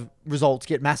to have results,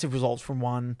 get massive results from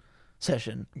one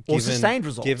session or sustained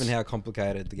results. Given how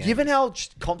complicated the game Given is. how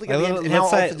complicated and how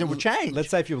often it would change. Let's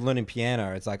say if you're learning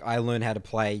piano, it's like I learned how to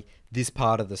play this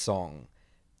part of the song.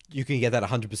 You can get that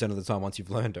 100% of the time once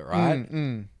you've learned it, right?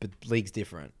 But league's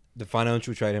different. The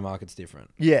financial trading market's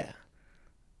different. Yeah.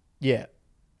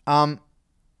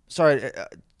 Sorry,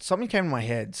 something came to my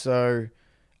head. So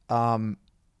I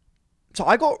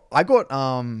got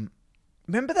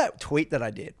remember that tweet that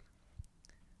I did?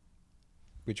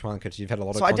 Which one? Because you've had a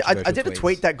lot of I controversial did a tweets.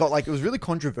 tweet that got it was really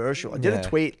controversial. I did a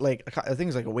tweet I think it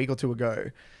was like a week or two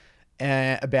ago,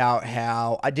 about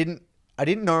how I didn't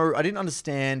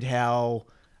understand how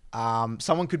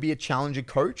someone could be a challenger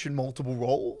coach in multiple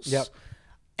roles. Yep.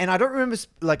 And I don't remember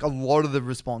a lot of the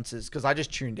responses because I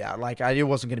just tuned out. It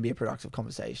wasn't going to be a productive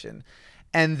conversation.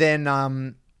 And then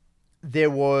and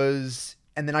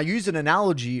then I used an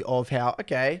analogy of how,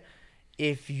 okay,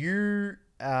 if you're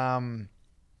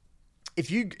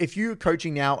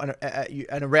coaching now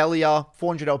an Aurelia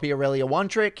 400 LP Aurelia one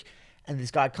trick, and this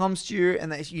guy comes to you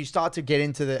and you start to get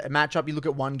into the matchup, you look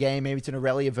at one game, maybe it's an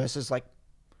Aurelia versus I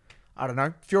don't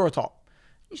know, Furatop.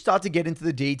 You start to get into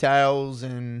the details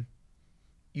and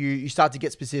you start to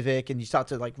get specific and you start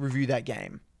to review that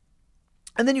game.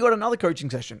 And then you got another coaching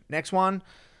session. Next one,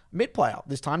 mid player.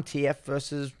 This time TF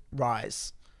versus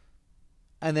Rise.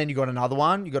 And then you got another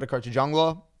one. You got to coach a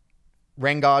jungler.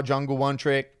 Rengar, jungle one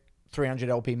trick, 300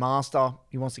 LP master.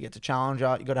 He wants to get to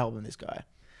challenger. You got to help him, this guy.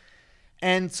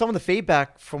 And some of the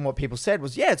feedback from what people said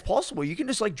was, yeah, it's possible. You can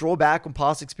just draw back on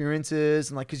past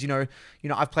experiences and because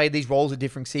I've played these roles at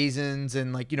different seasons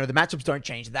and the matchups don't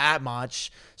change that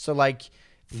much. So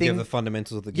you have the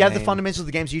fundamentals of the game. Yeah, the fundamentals of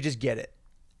the game, so you just get it.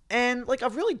 And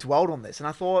I've really dwelled on this and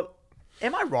I thought,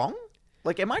 am I wrong?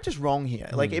 Am I just wrong here?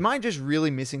 Am I just really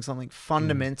missing something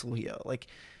fundamental here?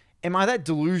 Am I that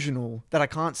delusional that I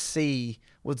can't see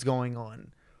what's going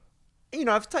on?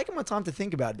 I've taken my time to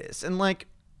think about this and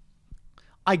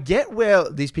I get where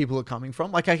these people are coming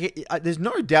from. There's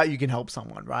no doubt you can help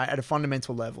someone, right? At a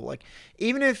fundamental level.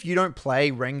 Even if you don't play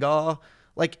Rengar,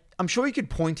 I'm sure you could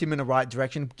point him in the right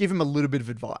direction, give him a little bit of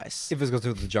advice. If it's got to do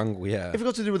with the jungle, yeah. If it's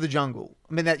got to do with the jungle.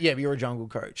 I mean, you're a jungle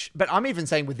coach. But I'm even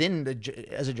saying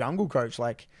as a jungle coach,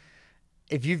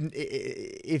 if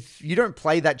you don't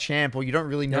play that champ or you don't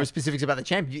really know specifics about the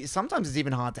champ, sometimes it's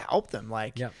even hard to help them.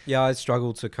 Yeah, I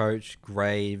struggle to coach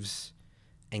Graves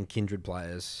and Kindred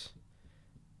players.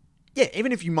 Yeah,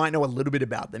 even if you might know a little bit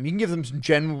about them, you can give them some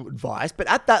general advice. But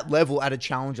at that level, at a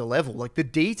challenger level, the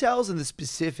details and the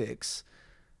specifics,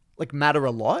 matter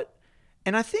a lot.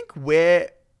 And I think and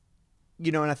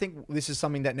I think this is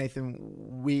something that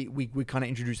Nathan, we kind of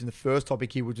introduced in the first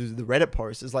topic here, which is the Reddit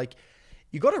post, is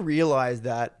you got to realize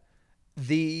that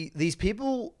these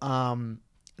people,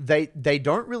 they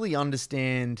don't really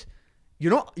understand.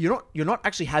 You're not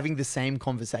actually having the same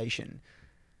conversation.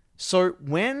 So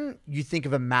when you think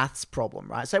of a maths problem,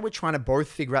 right? Say we're trying to both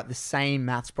figure out the same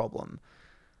maths problem.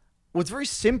 Well, it's very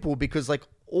simple because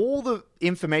all the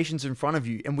information's in front of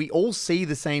you and we all see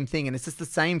the same thing and it's just the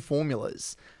same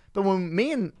formulas. But when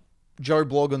me and Joe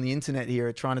blog on the internet here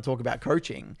are trying to talk about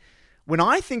coaching, when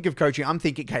I think of coaching, I'm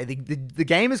thinking, okay, the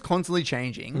game is constantly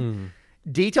changing.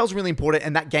 Details are really important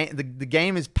and that game, the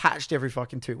game is patched every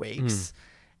fucking 2 weeks.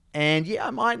 And yeah, I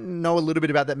might know a little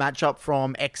bit about that matchup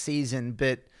from X season,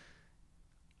 but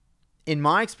in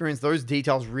my experience, those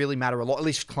details really matter a lot, at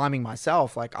least climbing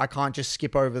myself. I can't just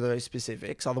skip over those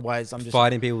specifics. Otherwise, I'm just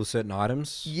fighting people with certain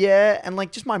items. Yeah. And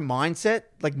just my mindset,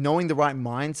 knowing the right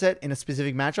mindset in a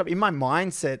specific matchup. In my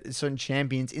mindset, certain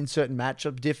champions in certain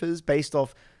matchup differs based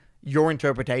off your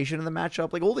interpretation of the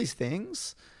matchup. All these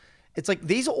things. It's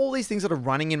these are all these things that are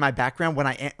running in my background when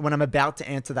I'm about to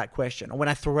answer that question or when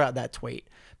I throw out that tweet.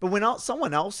 But when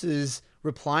someone else is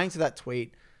replying to that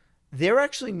tweet, they're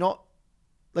actually not,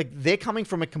 they're coming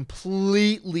from a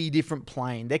completely different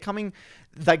plane. They're coming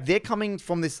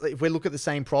from this, if we look at the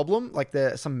same problem,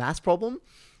 some maths problem,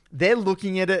 they're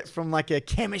looking at it from a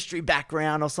chemistry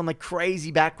background or some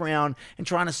crazy background and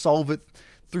trying to solve it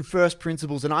through first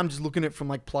principles. And I'm just looking at it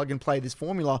from plug and play this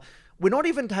formula. We're not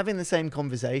even having the same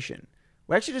conversation.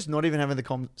 We're actually just not even having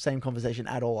the same conversation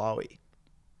at all, are we?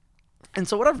 And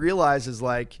so what I've realized is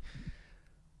I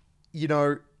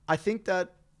think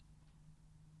that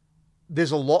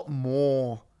there's a lot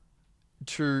more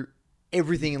to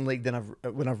everything in League than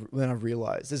I've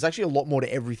realized. There's actually a lot more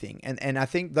to everything, and I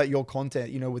think that your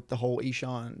content, with the whole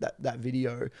Ishan that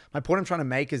video, my point I'm trying to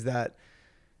make is that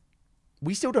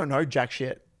we still don't know jack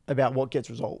shit about what gets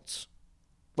results.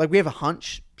 Like, we have a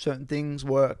hunch certain things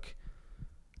work,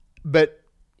 but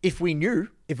if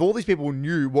all these people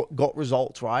knew what got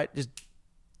results, right? Just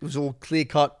it was all clear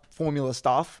cut formula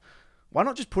stuff. Why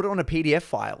not just put it on a PDF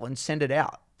file and send it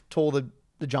out to all the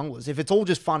junglers? If it's all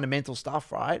just fundamental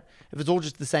stuff, right? If it's all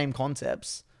just the same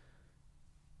concepts,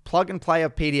 plug and play a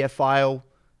PDF file,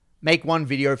 make one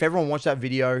video. If everyone watched that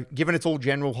video, given it's all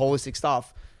general holistic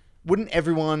stuff, wouldn't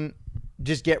everyone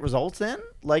just get results then?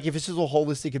 Like, if it's just all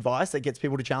holistic advice that gets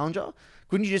people to Challenger,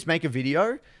 couldn't you just make a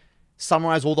video,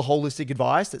 summarize all the holistic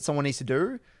advice that someone needs to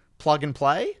do, plug and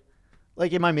play?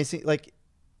 Like, am I missing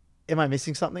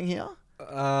something here?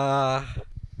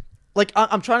 Like,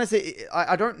 I'm trying to say,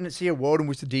 I don't see a world in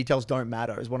which the details don't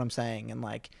matter, is what I'm saying. And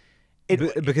like,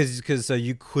 because so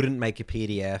you couldn't make a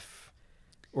PDF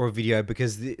or a video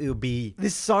because it would be,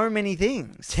 there's so many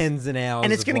things, tens and hours,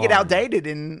 and it's going to get outdated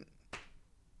in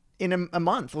a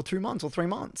month or 2 months or 3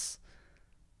 months.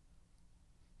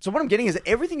 So what I'm getting is that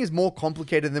everything is more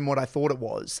complicated than what I thought it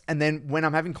was. And then when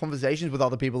I'm having conversations with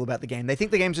other people about the game, they think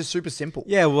the game's just super simple.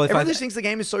 Yeah, well, everyone just thinks the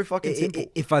game is so fucking simple.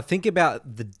 If I think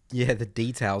about the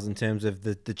details in terms of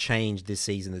the change this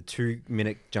season, the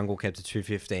 2-minute jungle kept to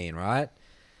 2:15, right?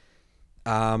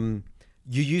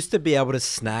 You used to be able to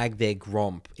snag their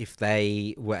Gromp if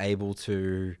they were able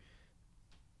to,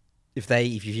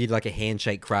 if you did like a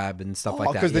handshake crab and stuff like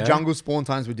that. Because the jungle spawn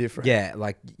times were different. Yeah,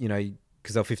 like,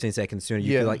 because they're 15 seconds sooner.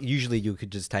 You could, like, usually you could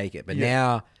just take it, but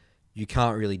now you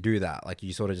can't really do that. Like,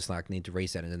 you sort of just like need to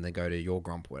reset it and then go to your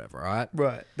Gromp or whatever, right?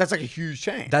 Right. That's like a huge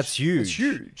change. That's huge. It's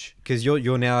huge. Because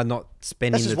you're now not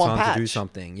spending the time patch to do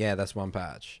something. Yeah, that's one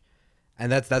patch.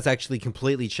 And that's actually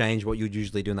completely changed what you'd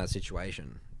usually do in that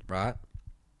situation, right?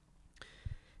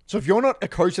 So if you're not a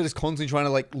coach that is constantly trying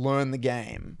to like learn the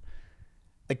game,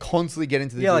 like constantly get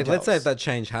into the details. Like, let's say if that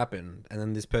change happened and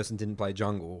then this person didn't play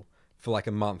jungle for like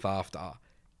a month after,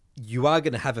 you are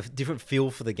going to have a different feel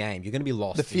for the game. You're going to be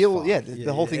lost. The feel,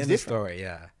 the whole thing's different. Story,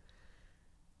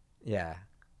 yeah.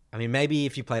 I mean, maybe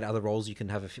if you played other roles, you can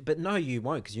have but no, you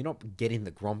won't, because you're not getting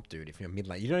the Gromp, dude. If you're mid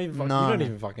lane, you don't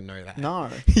even fucking know that. No,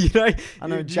 I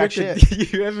know jack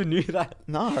shit. You ever knew that?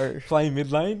 No, playing mid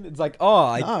lane, it's like,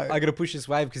 I got to push this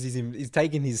wave because he's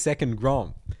taking his second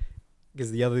Gromp. Because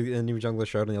the new jungler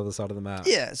showed on the other side of the map.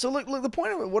 Yeah. So look. The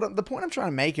point I'm trying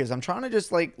to make is I'm trying to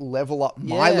just like level up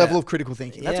my level of critical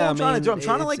thinking. That's what I'm trying to do. I'm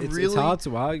trying to like really. It's hard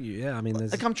to argue. Yeah. I mean,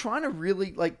 like I'm trying to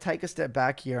really like take a step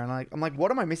back here, and I'm like,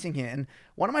 what am I missing here? And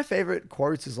one of my favorite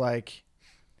quotes is like,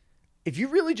 if you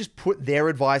really just put their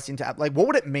advice into like, what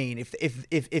would it mean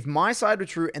if my side were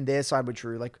true and their side were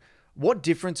true? Like, what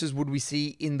differences would we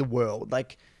see in the world?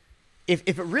 Like, if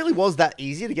it really was that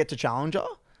easy to get to Challenger,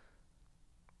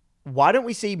 why don't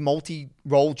we see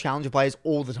multi-role Challenger players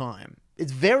all the time?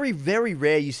 It's very, very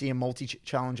rare you see a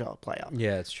multi-Challenger player.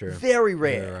 Yeah, it's true. Very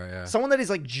rare. Very rare, yeah. Someone that is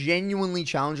like genuinely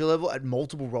Challenger level at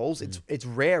multiple roles, it's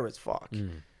rare as fuck.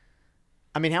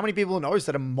 I mean, how many people know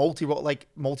that a multi-role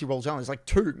Challenger? Like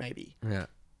 2, maybe. Yeah.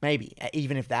 Maybe,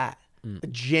 even if that. A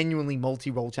genuinely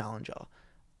multi-role Challenger.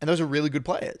 And those are really good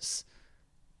players.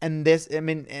 And there's, I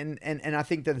mean, and I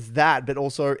think there's that, but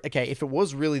also, okay, if it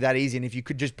was really that easy and if you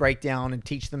could just break down and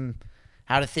teach them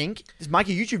how to think, just make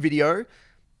a YouTube video,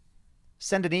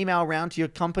 send an email around to your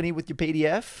company with your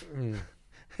PDF.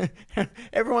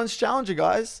 Everyone's Challenger,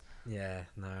 guys. Yeah,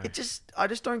 no. I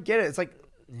just don't get it. It's like,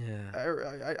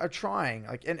 yeah, I'm trying.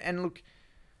 Like, and look,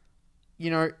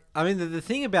 I mean, the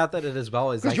thing about that as well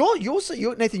is because like,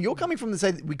 you're Nathan, you're coming from the say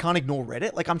that we can't ignore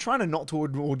Reddit. Like, I'm trying to not to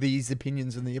ignore these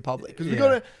opinions in the public because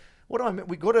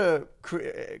we gotta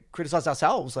criticize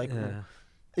ourselves. Like,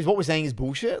 is what we're saying is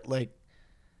bullshit? Like,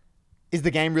 is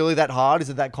the game really that hard? Is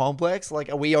it that complex? Like,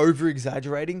 are we over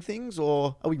exaggerating things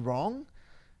or are we wrong?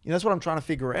 That's what I'm trying to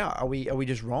figure out. Are we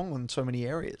just wrong on so many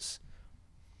areas?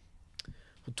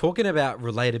 Talking about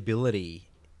relatability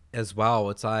as well,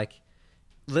 it's like,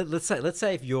 let's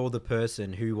say if you're the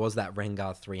person who was that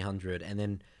Rengar 300 and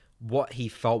then what he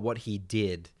felt, what he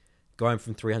did, going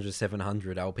from 300 to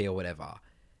 700 LP or whatever,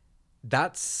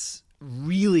 that's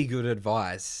really good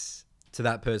advice to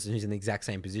that person who's in the exact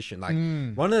same position. Like,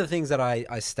 one of the things that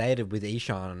I stated with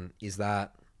Ishan is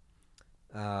that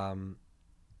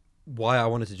why I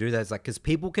wanted to do that is like, because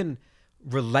people can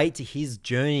relate to his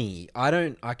journey. I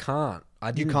can't. I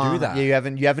didn't do that. Yeah, you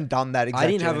haven't done that exact I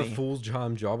didn't journey. have a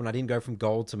full-time job and I didn't go from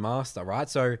gold to master, right?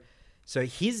 So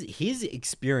his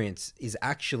experience is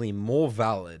actually more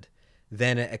valid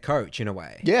than a coach in a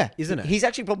way. Yeah. Isn't it? He's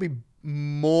actually probably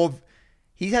more...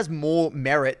 he has more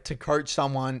merit to coach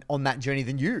someone on that journey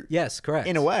than you. Yes, correct.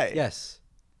 In a way. Yes.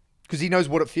 Because he knows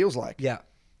what it feels like. Yeah.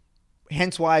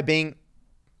 Hence why being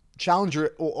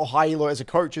challenger or high elo as a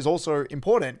coach is also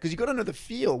important, because you got to know the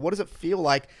feel. What does it feel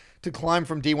like to climb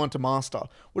from D1 to master?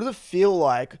 What does it feel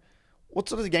like? What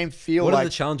sort of the game feel like? What are the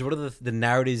challenges? What are the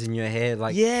narratives in your head?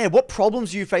 Like, yeah, what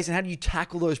problems do you face and how do you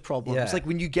tackle those problems? Yeah. Like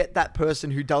when you get that person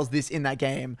who does this in that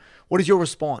game, what is your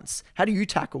response? How do you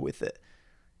tackle with it?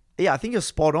 Yeah, I think you're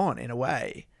spot on in a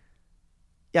way.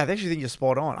 Yeah, I actually think you're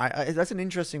spot on. That's an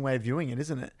interesting way of viewing it,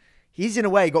 isn't it? He's in a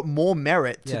way got more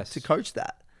merit to coach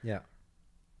that. Yeah.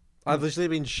 I've literally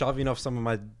been shoving off some of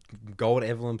my gold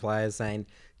Evelyn players saying,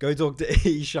 go talk to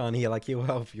Ishan here, like he'll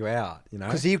help you out, you know?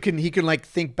 Because he can like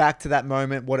think back to that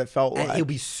moment, what it felt and like. he'll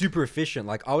be super efficient.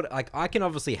 Like I can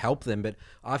obviously help them, but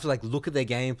I have to like look at their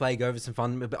gameplay, go over some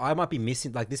fun, but I might be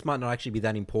missing, like this might not actually be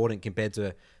that important compared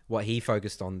to what he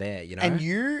focused on there, you know? And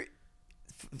you,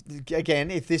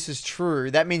 again, if this is true,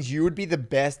 that means you would be the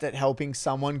best at helping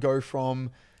someone go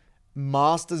from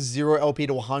Master 0 LP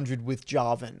to 100 with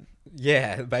Jarvan.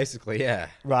 Yeah, basically, yeah.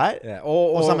 Right? Yeah.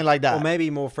 Or something like that. Or maybe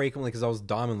more frequently because I was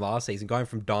Diamond last season, going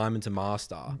from Diamond to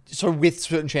Master. So with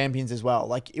certain champions as well.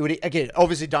 Like, it would, again,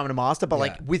 obviously Diamond to Master, but Yeah.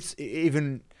 like with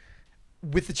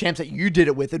the champs that you did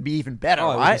it with, it'd be even better,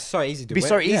 Oh, right? it'd be so easy to It'd be win.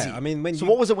 so easy. Yeah, I mean,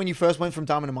 what was it when you first went from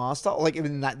Diamond to Master? Like,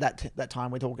 in that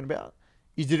time we're talking about?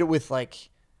 You did it with, like,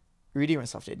 Rudy and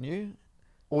stuff, didn't you?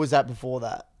 Or was that before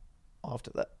that?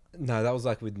 After that? No, that was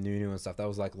like with Nunu and stuff. That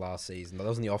was like last season. That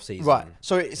was in the off season. Right.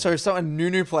 So if someone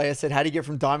Nunu player said, how do you get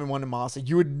from Diamond 1 to Master?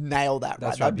 You would nail that, right?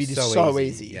 That's right. That'd be It'd just be so so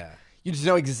easy. easy. Yeah. You just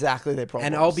know exactly their problems.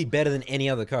 And I'll be better than any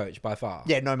other coach by far.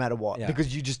 Yeah, no matter what. Yeah.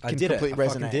 Because you just I can did it. completely I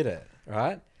resonate. fucking did it.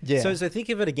 Right? Yeah. So think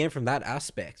of it again from that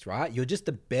aspect, right? You're just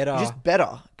a better. You're just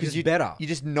better. Because Just better. You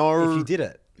just know. if you did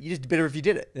it. You're just better if you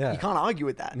did it. Yeah. You can't argue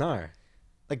with that. No.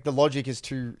 Like, the logic is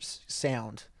too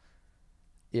sound.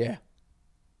 Yeah.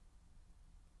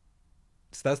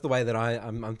 So that's the way that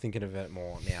I'm thinking of it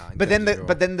more now. But then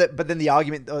the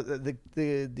argument,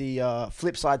 the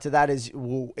flip side to that is,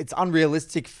 well, it's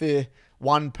unrealistic for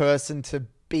one person to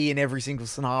be in every single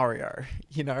scenario.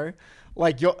 You know,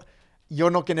 like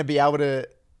you're not going to be able to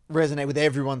resonate with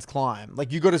everyone's climb.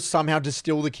 Like, you got to somehow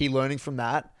distill the key learnings from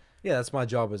that. Yeah, that's my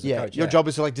job as a coach. Your job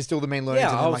is to like distill the main learnings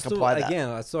and then like apply that. Again,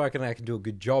 I still reckon I can do a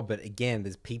good job, but again,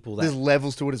 there's people that There's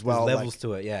levels to it as well. There's levels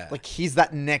to it, yeah. Like, he's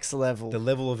that next level. The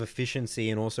level of efficiency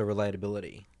and also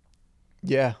relatability.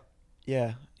 Yeah,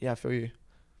 I feel you.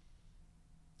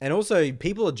 And also,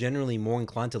 people are generally more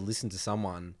inclined to listen to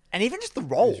someone And even just the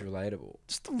role. who's relatable.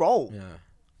 Just the role. Yeah.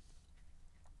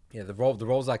 Yeah, the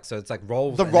role's like, so it's like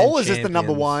roles. The and role then is just the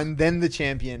number champions. one, then the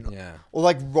champion. Yeah. Or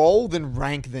like role, then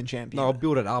rank, then champion. No, I'll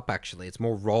build it up actually. It's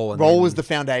more role. And Role then is the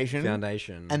foundation.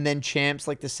 And then champs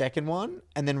like the second one,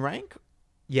 and then rank.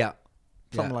 Yeah.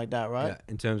 Something like that, right? Yeah.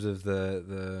 In terms of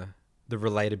the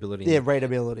relatability. Yeah,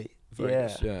 rateability.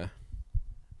 Focus, yeah.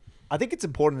 I think it's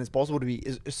important as possible to be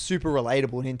is super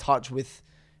relatable and in touch with.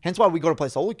 Hence why we got to play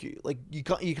solo queue. Like, you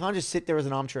can't just sit there as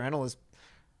an armchair analyst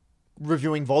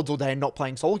reviewing VODs all day and not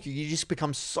playing solo queue. You just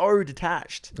become so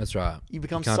detached. That's right. You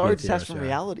become can't so be a detached theorist, from yeah.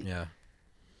 reality. Yeah.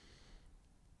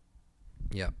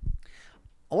 Yeah.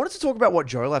 I wanted to talk about what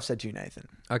Jolaf said to you, Nathan.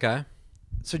 Okay.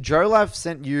 So Jolaf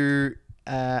sent you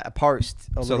a post.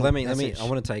 So let me. Message. I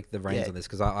want to take the reins Yeah. on this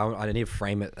because I need to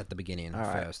frame it at the beginning All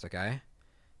right. first. Okay.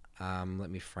 Let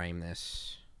me frame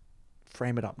this.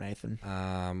 Frame it up, Nathan.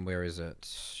 Where is it?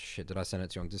 Shit, did I send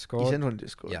it to you on Discord? You sent it on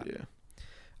Discord. Yeah. Yeah.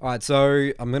 All right,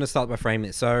 so I'm going to start by framing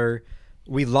it. So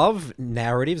we love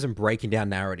narratives and breaking down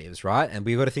narratives, right? And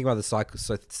we've got to think about the cycle.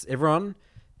 So everyone,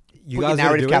 you Put guys your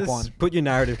narrative gotta do cap this. on. Put your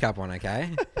narrative cap on,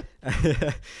 okay?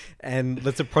 And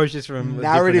let's approach this from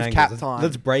Narrative different cap angles. time.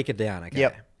 Let's break it down, okay?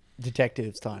 Yep.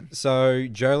 Detectives time. So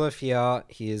Jolaf here,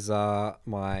 he's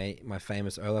my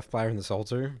famous Olaf player in the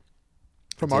Saltu.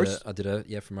 From most? From most. I did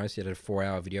a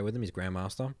 4-hour video with him. He's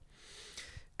Grandmaster.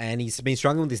 And he's been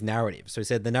struggling with this narrative. So he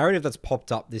said the narrative that's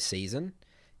popped up this season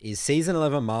is Season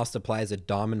 11 Master players are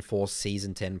Diamond Force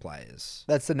Season 10 players.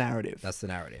 That's the narrative. That's the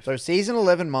narrative. So Season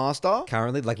 11 Master.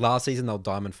 Currently, like last season, they were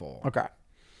Diamond 4. Okay.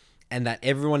 And that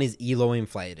everyone is ELO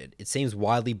inflated. It seems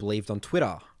widely believed on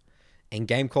Twitter. And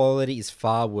game quality is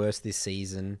far worse this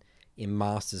season in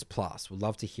Masters Plus. Would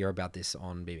love to hear about this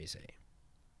on BBC.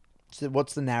 So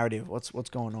what's the narrative? What's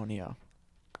going on here?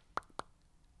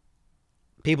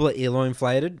 People are ELO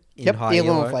inflated in Yep, high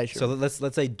ELO ELO. inflation. So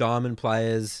let's say Diamond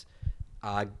players.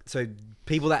 So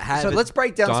people that have. So let's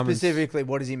break down diamonds- specifically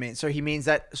what does he mean. So he means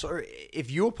that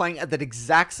if you were playing at that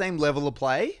exact same level of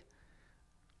play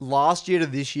last year to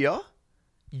this year,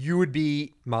 you would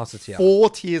be Master tier. 4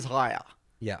 tiers higher.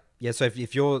 Yeah. Yeah, so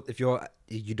if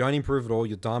you don't improve at all,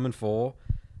 you're Diamond 4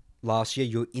 last year,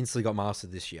 you instantly got Master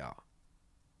this year.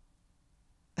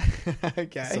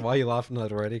 Okay. So why are you laughing at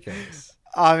that already, Case?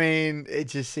 I mean, it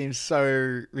just seems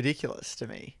so ridiculous to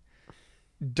me.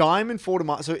 Diamond 4 to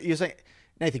Master. So you're saying,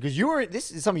 Nathan, because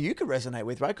this is something you could resonate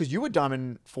with, right? Because you were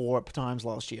Diamond 4 times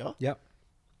last year. Yep.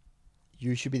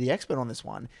 You should be the expert on this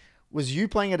one. Was you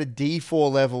playing at a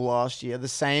D4 level last year, the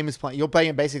same as playing? You're playing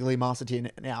at basically Master Tier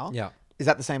now. Yeah. Is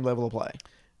that the same level of play?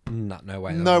 No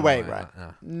way. No way, right?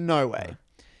 No way.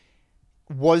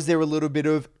 Was there a little bit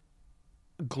of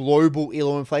global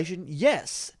elo inflation?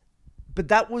 Yes. But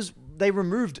they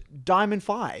removed Diamond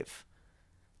 5.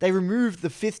 They removed the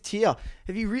 5th tier.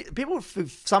 People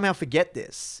somehow forget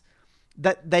this,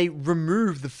 that they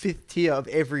removed the 5th tier of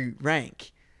every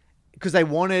rank because they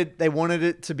wanted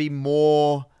it to be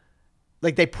more,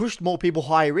 like they pushed more people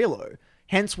higher elo.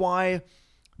 Hence why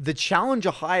the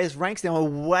Challenger highest ranks now are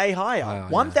way higher.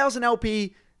 1000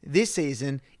 LP this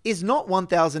season is not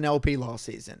 1000 LP last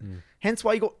season. Hence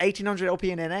why you got 1800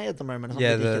 LP in NA at the moment.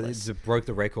 Yeah, it broke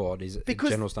the record.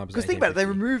 General Snipers. Because think about it, they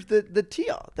removed the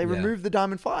tier. They removed the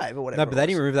Diamond 5 or whatever. No, but they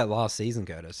didn't remove that last season,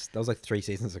 Curtis. That was like 3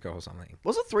 seasons ago or something.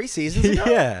 Was it 3 seasons ago?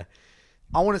 Yeah.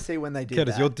 I want to see when they did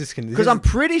Curtis, that. you're disconnected. Because I'm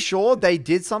pretty sure they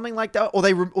did something like that, or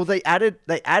they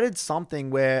added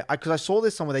something where, because I saw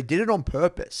this somewhere, they did it on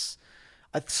purpose.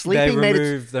 Sleeping they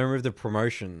removed the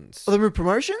promotions. Oh, they removed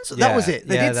promotions? Yeah. That was it.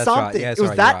 They did that's something. right. Yeah, it was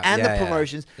sorry, that right. and the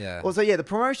promotions. Yeah. Also, the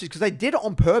promotions, because they did it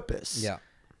on purpose. Yeah.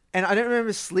 And I don't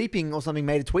remember Sleeping or something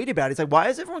made a tweet about it. It's like, why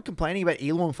is everyone complaining about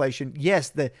elo inflation? Yes,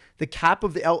 the cap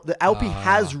of the LP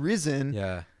has risen.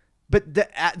 Yeah. But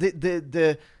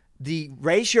the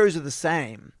ratios are the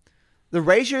same. The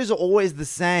ratios are always the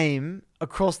same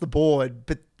across the board,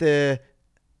 but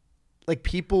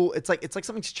people, it's like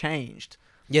something's changed.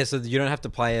 Yeah, so you don't have to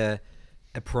play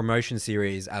a promotion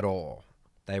series at all.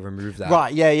 They removed that.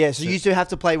 Right, yeah. So you used to have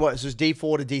to play what? So it's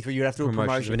D4 to D3, you'd have to do a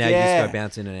promotion. But now you just go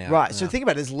bounce in and out. Right, so think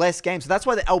about it, there's less games. So that's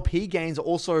why the LP gains are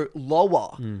also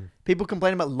lower. People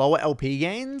complain about lower LP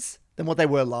gains than what they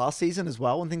were last season as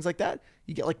well and things like that.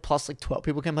 You get like plus 12.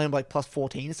 People complain about like plus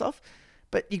 14 and stuff.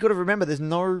 But you got to remember, there's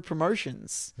no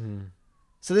promotions.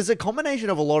 So there's a combination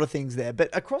of a lot of things there. But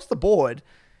across the board,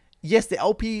 yes, the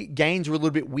LP gains are a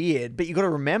little bit weird, but you got to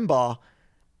remember,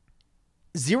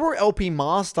 0 LP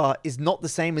Master is not the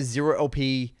same as 0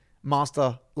 LP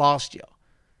Master last year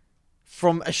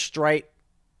from a straight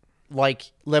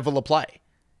level of play.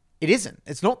 It isn't.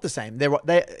 It's not the same.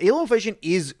 Elo inflation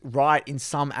is right in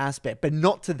some aspect, but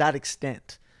not to that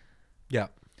extent. Yeah.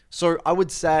 So I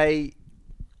would say,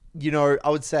 because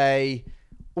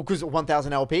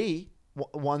 1000 LP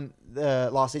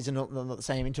last season, not the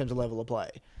same in terms of level of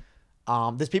play.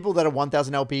 There's people that are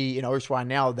 1000 LP in Osh right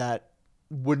now that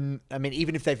wouldn't,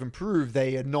 even if they've improved,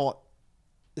 it's not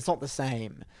the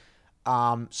same.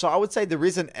 So I would say there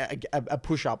isn't a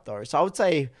push up though. So I would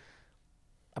say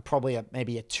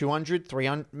maybe a 200,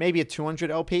 300, maybe a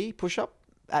 200 LP push up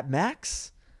at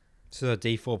max. So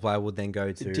the D4 player would then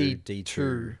go to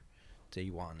D2,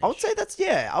 D1. I would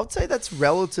say that's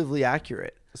relatively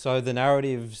accurate. So the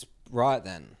narrative's right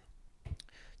then.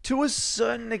 To a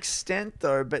certain extent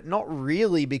though, but not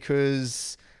really,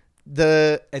 because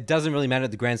it doesn't really matter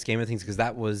at the grand scheme of things, because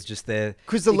that was just level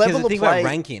of thing play. About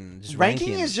ranking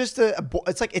Is just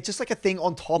it's just like a thing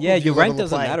on top. Yeah, of your rank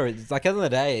doesn't play. matter. It's like, at the end of the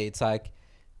day, it's like,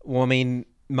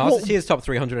 Master Tier is top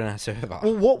 300 in our server.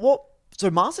 Well, so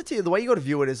Master Tier, the way you got to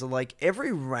view it is like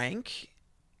every rank.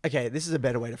 Okay, this is a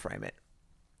better way to frame it.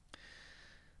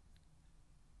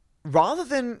 Rather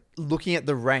than looking at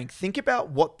the rank, think about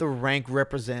what the rank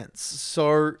represents.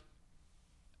 So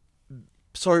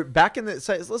back in let's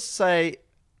say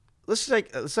a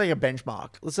benchmark.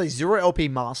 Let's say 0 LP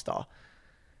Master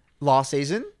last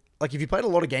season. Like if you played a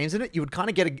lot of games in it, you would kind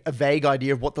of get a vague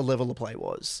idea of what the level of play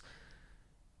was.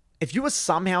 If you were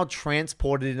somehow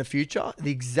transported in the future,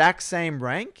 the exact same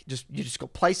rank, you just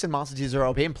got placed in Master Tier 0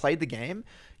 LP and played the game,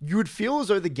 you would feel as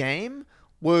though the game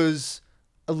was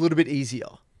a little bit easier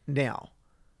now.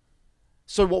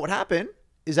 So what would happen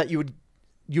is that you would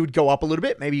go up a little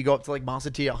bit. Maybe you go up to like Master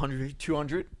Tier 100,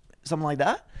 200, something like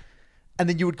that. And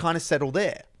then you would kind of settle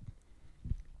there.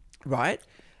 Right?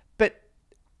 But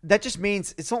that just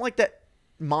means it's not like that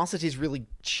Master Tier's really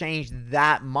changed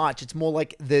that much. It's more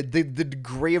like the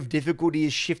degree of difficulty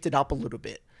is shifted up a little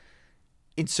bit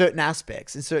in certain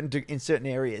aspects, in certain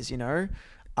areas, So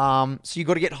you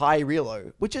got to get high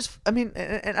relo, which is, and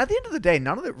at the end of the day,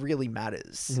 none of it really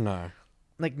matters. No.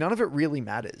 Like, none of it really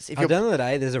matters. If At you're the end of the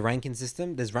day, there's a ranking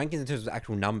system. There's rankings in terms of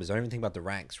actual numbers. Don't even think about the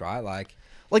ranks, right? Like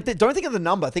don't think of the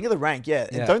number, think of the rank, yeah.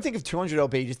 And Yeah. don't think of 200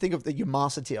 LP, just think of your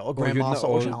master tier or grandmaster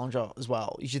or or- challenger as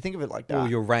well. You should think of it like that. or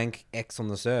your rank X on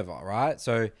the server, right?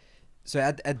 So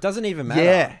it doesn't even matter.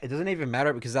 Yeah. It doesn't even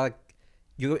matter because like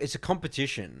it's a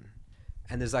competition,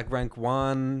 and there's like rank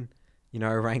 1,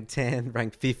 rank 10,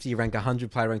 rank 50, rank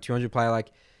 100 player, rank 200 player.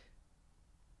 Like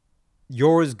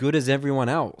you're as good as everyone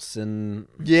else, and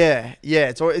Yeah,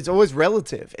 it's always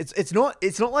relative. It's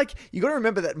not like, you got to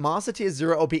remember that master tier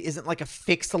 0 LP isn't like a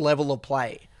fixed level of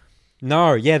play.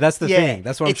 no, yeah, that's the thing.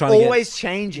 That's what I'm trying to It's get. always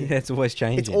changing. Yeah, it's always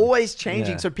changing. It's always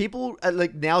changing. Yeah. So people are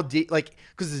like now,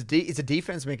 because it's a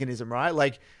defense mechanism, right?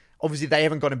 Like, obviously they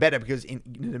haven't gotten better because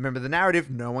remember the narrative: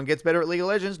 no one gets better at League of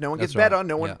Legends. No one gets That's right. better.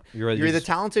 No one. Yeah. You're either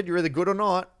talented, you're either good or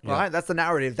not. Yeah. Right? That's the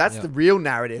narrative. That's Yeah. the real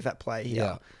narrative at play here.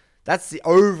 Yeah. That's the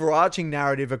overarching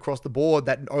narrative across the board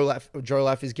that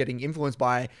Jolaf is getting influenced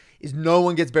by. Is no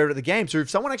one gets better at the game. So if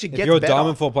someone actually If gets you're a better,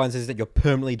 Diamond 4 player and says that you're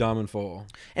permanently Diamond 4,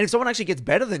 and if someone actually gets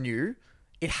better than you,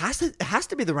 it has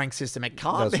to be the rank system. It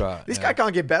can't. That's be. right, This yeah. guy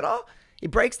can't get better.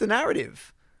 It breaks the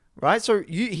narrative, right? So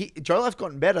Jolaf's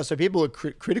gotten better, so people are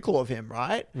critical of him,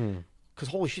 right? Because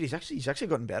holy shit, he's actually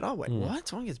gotten better. Wait, what?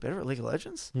 Someone gets better at League of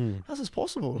Legends? How's this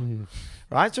possible?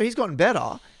 Right? So he's gotten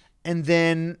better, and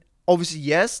then obviously,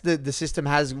 yes, the system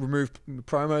has removed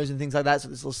promos and things like that, so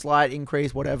there's a slight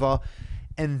increase, whatever,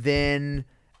 and then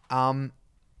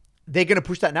they're going to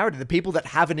push that narrative. The people that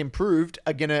haven't improved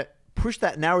are going to push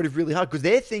that narrative really hard because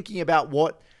they're thinking about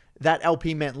what that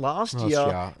LP meant last year.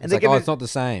 and And it's they're like, it's not the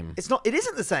same. it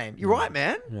isn't the same. You're right,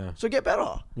 man. Yeah. So get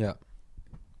better. Yeah.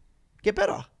 Get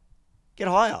better. Get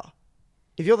higher.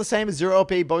 If you're the same as 0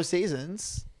 LP both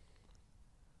seasons,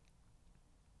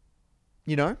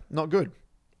 not good.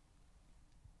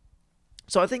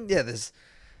 So I think,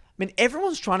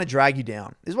 everyone's trying to drag you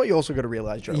down. This is what you also got to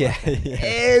realize, Joe. Yeah.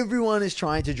 Everyone is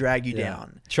trying to drag you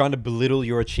down. Trying to belittle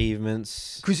your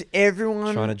achievements. Because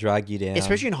everyone, Trying to drag you down.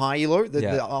 especially in high elo, the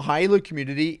Yeah. high elo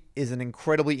community is an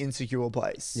incredibly insecure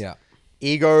place. Yeah.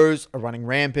 Egos are running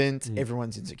rampant.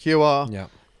 Everyone's insecure. Yeah.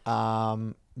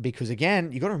 Because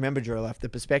again, you got to remember, Joe Left, the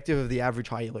perspective of the average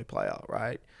high elo player,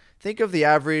 right? Think of the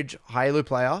average high elo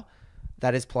player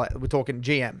that is we're talking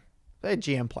GM. They're a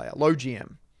GM player, low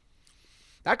GM.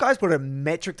 That guy's put a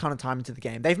metric ton of time into the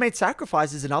game. They've made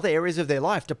sacrifices in other areas of their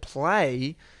life to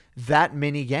play that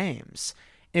many games.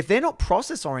 And if they're not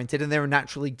process oriented and they're a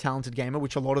naturally talented gamer,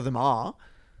 which a lot of them are,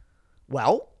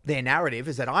 well, their narrative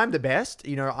is that I'm the best.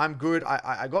 I'm good.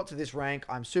 I got to this rank.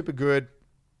 I'm super good.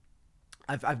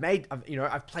 I've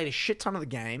played a shit ton of the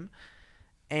game.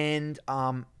 And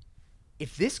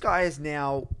if this guy is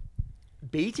now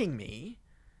beating me,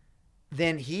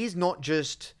 then he's not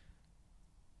just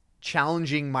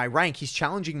challenging my rank, he's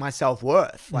challenging my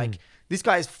self-worth. Like, this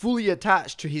guy is fully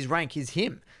attached to his rank. He's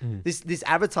him. This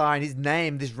avatar and his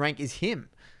name, this rank is him.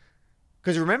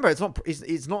 Because remember,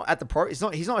 he's not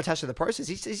attached to the process.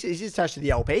 He's attached to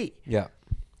the LP. Yeah.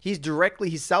 His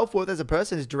self-worth as a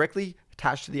person is directly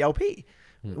attached to the LP.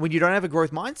 When you don't have a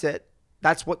growth mindset,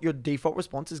 that's what your default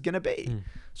response is going to be.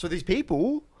 So these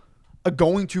people are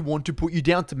going to want to put you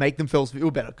down to make themselves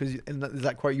feel better. Because there's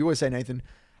that quote you always say, Nathan,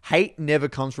 hate never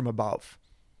comes from above.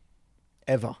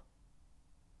 Ever.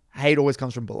 Hate always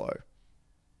comes from below.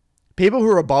 People who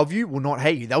are above you will not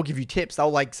hate you. They'll give you tips.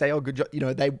 They'll say, oh, good job.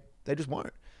 They just won't.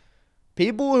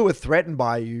 People who are threatened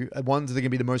by you are ones that are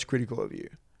going to be the most critical of you.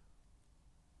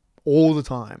 All the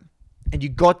time. And you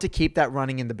got to keep that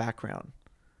running in the background.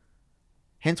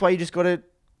 Hence why you just got to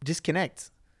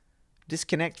disconnect.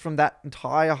 Disconnect from that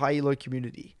entire high elo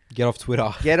community. Get off Twitter.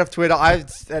 Get off Twitter. I've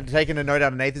taken a note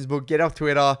out of Nathan's book. Get off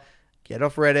Twitter. Get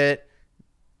off Reddit.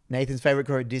 Nathan's favorite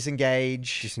quote,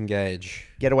 disengage. Disengage.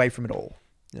 Get away from it all.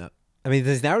 Yeah. I mean,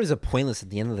 these narratives are pointless at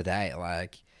the end of the day.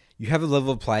 Like, you have a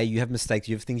level of play, you have mistakes,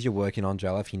 you have things you're working on,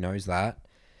 Joel, if he knows that.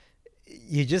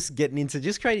 You're just getting into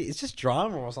it's just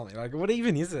drama or something. Like, what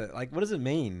even is it? Like, what does it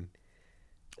mean?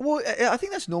 Well, I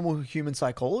think that's normal human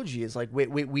psychology. Is like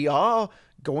we are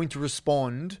going to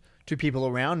respond to people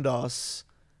around us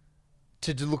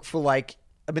to look for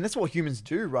that's what humans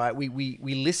do, right? We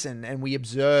listen and we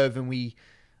observe and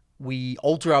we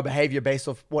alter our behavior based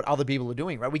off what other people are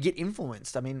doing, right? We get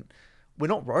influenced. I mean, we're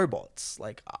not robots.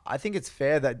 Like, I think it's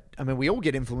fair that, we all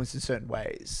get influenced in certain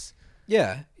ways.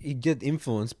 Yeah, you get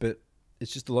influenced, but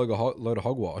it's just a load of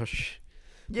hogwash.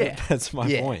 Yeah. That's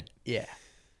my point. Yeah.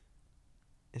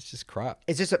 It's just crap.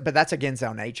 But that's against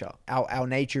our nature. Our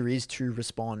nature is to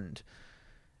respond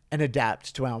and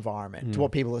adapt to our environment, to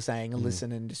what people are saying and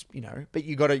listen and just, but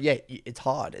you got to, it's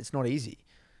hard. It's not easy.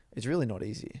 It's really not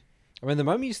easy. I mean, the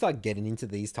moment you start getting into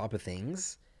these type of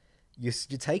things, you're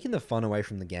taking the fun away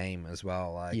from the game as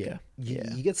well. Like,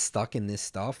 you get stuck in this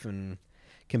stuff and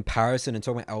comparison and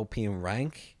talking about LP and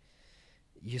rank.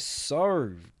 You're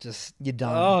so just you're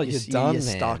done. Oh, you're done, You're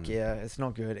man. stuck. Yeah, it's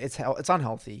not good. It's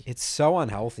unhealthy. It's so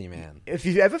unhealthy, man. If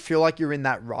you ever feel like you're in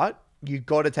that rut, you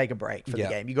got to take a break from the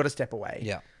game. You got to step away.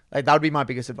 Yeah, like that would be my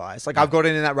biggest advice. Like I've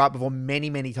gotten in that rut before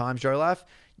many times, Jolaf.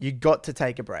 You got to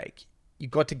take a break. You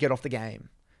got to get off the game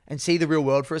and see the real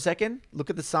world for a second.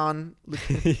 Look at the sun.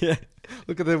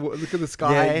 Look at the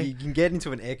sky. Yeah, you can get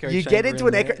into an echo. You get into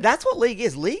an echo. That's what League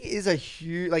is. League is a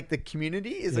huge, like the community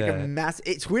is like a mass.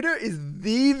 Twitter is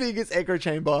the biggest echo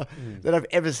chamber that I've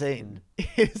ever seen.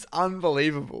 It's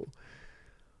unbelievable.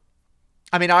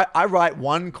 I mean, I write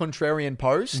one contrarian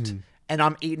post and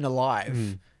I'm eaten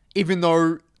alive, even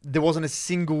though there wasn't a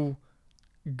single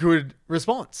good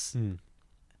response.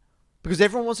 Because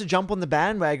everyone wants to jump on the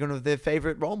bandwagon of their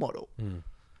favorite role model.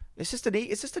 It's just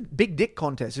a big dick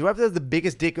contest. Whoever has the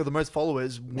biggest dick or the most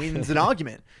followers wins an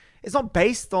argument. It's not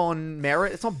based on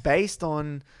merit. It's not based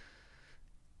on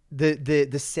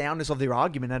the soundness of their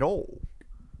argument at all.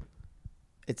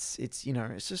 It's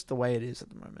just the way it is at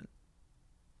the moment.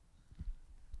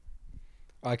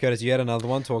 All right, Curtis, you had another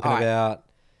one talking about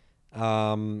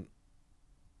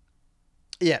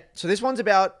yeah, so this one's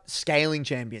about scaling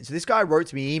champions. So this guy wrote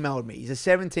to me, emailed me. He's a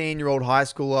 17-year-old high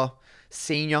schooler,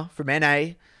 senior from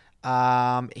NA.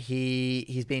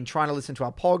 He's been trying to listen to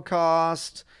our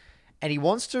podcast, and he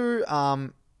wants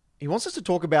us to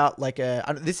talk about like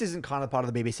this isn't kind of part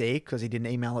of the BBC because he didn't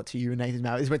email it to you and Nathan's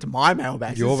mail. This went to my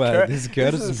mailbag. This is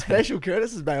Curtis's. This is a special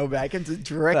Curtis's mailbag. It's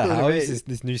directly how to me. is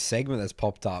this new segment that's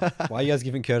popped up? Why are you guys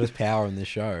giving Curtis power in this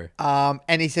show?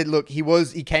 And he said, look,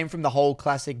 he came from the whole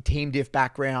classic team diff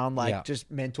background, like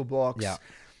just mental blocks. Yeah.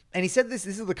 And he said this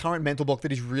is the current mental block that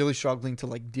he's really struggling to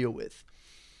like deal with.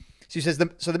 So he says,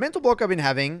 the mental block I've been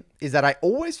having is that I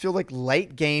always feel like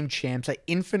late game champs are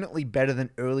infinitely better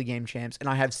than early game champs, and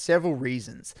I have several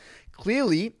reasons.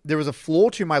 Clearly, there is a flaw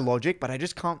to my logic, but I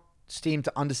just can't seem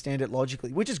to understand it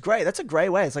logically, which is great. That's a great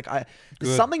way. It's like,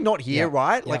 there's something not here,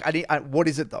 right? Like, what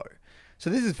is it though? So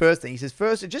this is the first thing. He says,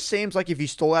 first, it just seems like if you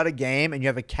stall out a game and you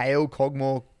have a KO,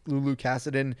 Kog'Maw, Lulu,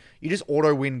 Kassadin, you just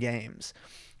auto-win games.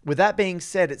 With that being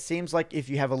said, it seems like if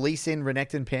you have a Lee Sin,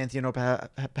 Renekton, Pantheon, or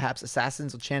perhaps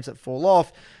Assassins or champs that fall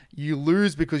off, you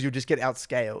lose because you'll just get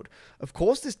outscaled. Of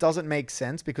course, this doesn't make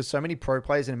sense because so many pro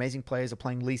players and amazing players are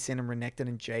playing Lee Sin and Renekton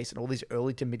and Jace, and all these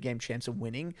early to mid-game champs are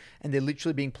winning, and they're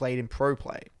literally being played in pro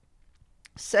play.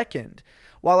 Second,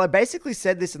 while I basically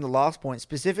said this in the last point,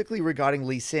 specifically regarding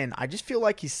Lee Sin, I just feel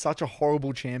like he's such a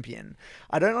horrible champion.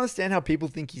 I don't understand how people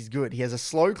think he's good. He has a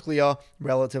slow clear,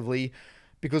 relatively,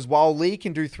 because while Lee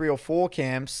can do 3 or 4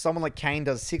 camps, someone like Kayn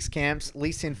does 6 camps.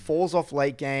 Lee Sin falls off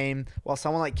late game, while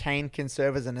someone like Kayn can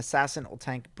serve as an assassin or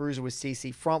tank bruiser with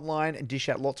CC frontline and dish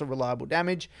out lots of reliable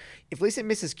damage. If Lee Sin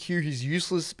misses Q, he's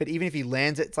useless, but even if he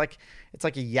lands it, it's like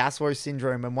a Yasuo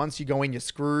syndrome, and once you go in, you're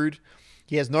screwed.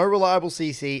 He has no reliable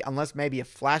CC unless maybe a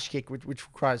flash kick, which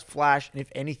requires flash. And if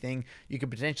anything, you could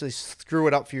potentially screw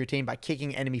it up for your team by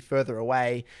kicking enemy further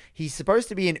away. He's supposed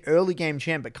to be an early game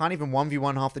champ, but can't even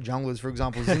 1v1 half the junglers. For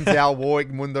example, Xin Zhao,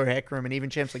 Warwick, Mundo, Hecarim, and even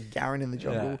champs like Garen in the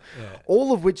jungle.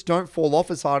 All of which don't fall off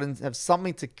as hard and have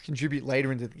something to contribute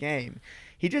later into the game.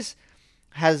 He just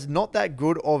has not that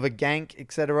good of a gank,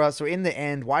 etc. So in the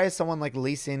end, why is someone like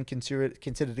Lee Sin considered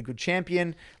a good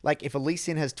champion? Like if a Lee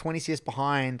Sin has 20 CS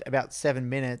behind about 7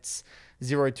 minutes,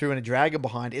 0-2 and a Dragon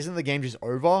behind, isn't the game just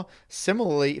over?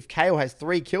 Similarly, if KO has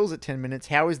 3 kills at 10 minutes,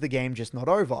 how is the game just not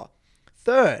over?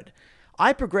 Third,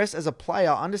 I progress as a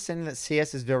player understanding that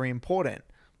CS is very important.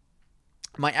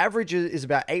 My average is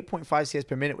about 8.5 CS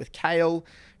per minute with Kale,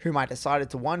 whom I decided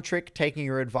to one trick, taking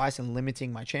your advice and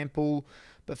limiting my champ pool.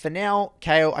 But for now,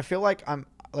 Kale, I feel like I'm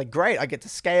like, great, I get to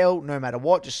scale no matter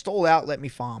what, just stall out, let me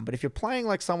farm. But if you're playing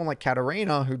like someone like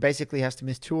Katarina, who basically has to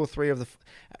miss 2 out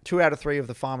of 3 of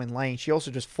the farm in lane, she also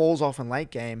just falls off in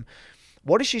late game.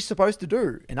 What is she supposed to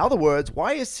do? In other words,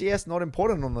 why is CS not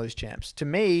important on those champs? To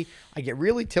me, I get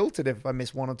really tilted if I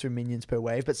miss 1 or 2 minions per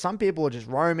wave, but some people are just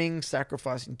roaming,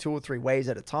 sacrificing 2 or 3 waves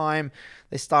at a time.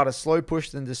 They start a slow push,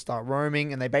 then just start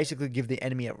roaming, and they basically give the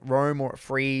enemy a roam or a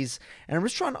freeze. And I'm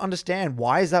just trying to understand,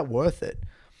 why is that worth it?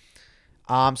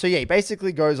 So yeah, he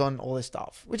basically goes on all this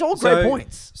stuff, which are all great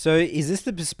points. So is this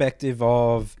the perspective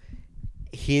of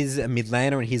he's a mid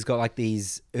laner and he's got like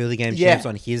these early game champs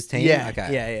on his team? Yeah,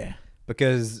 okay. yeah.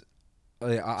 Because so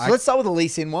let's start with the Lee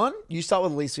Sin one. You start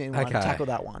with the Lee Sin one. Okay. Tackle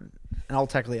that one, and I'll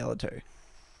tackle the other 2.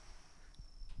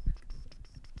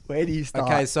 Where do you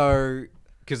start? Okay, so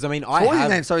because I mean, What's his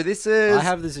name? So this is I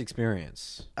have this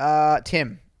experience.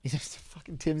 Tim.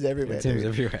 Fucking Tim's everywhere. Tim's dude.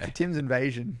 everywhere. Tim's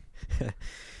invasion.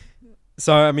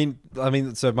 So I mean,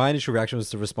 so my initial reaction was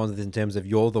to respond to this in terms of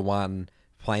you're the one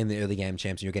playing the early game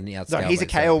champs and you're getting outscaled. No, he's a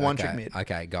KO one trick mid.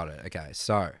 Okay, got it. Okay,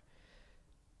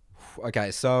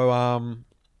 so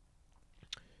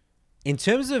in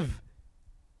terms of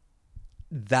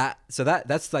that, so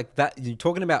that's like that you're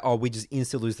talking about. Oh, we just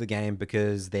insta lose the game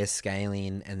because they're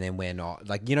scaling and then we're not.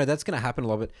 Like, you know, that's going to happen a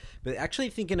lot. But actually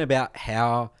thinking about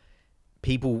how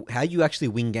you actually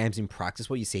win games in practice,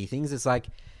 what you see things, it's like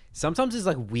sometimes there's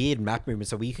like weird map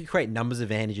movements. So you could create numbers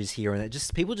advantages here and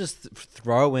it people just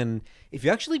throw in. If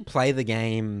you actually play the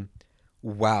game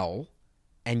well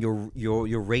and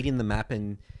you're reading the map,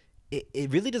 and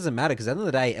it really doesn't matter, because at the end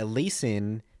of the day, a Lee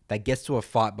Sin that gets to a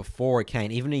fight before a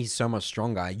Kane, even if he's so much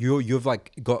stronger,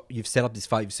 you've set up this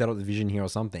fight, you've set up the vision here or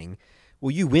something.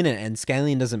 Well, you win it, and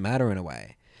scaling doesn't matter in a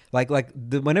way.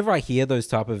 Whenever I hear those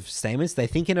type of statements, they're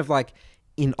thinking of like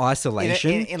in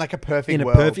isolation, in like a perfect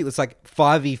world. It's like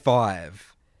 5v5,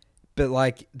 but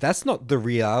like that's not the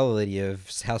reality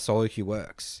of how solo queue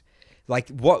works. Like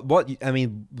I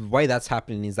mean, the way that's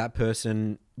happening is that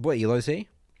person. What Elo see?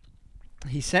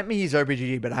 He sent me his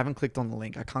OBGG, but I haven't clicked on the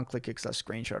link. I can't click it because I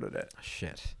screenshotted it.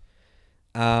 Shit.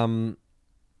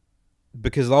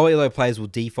 Because lower elo players will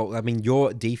default. I mean,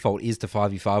 your default is to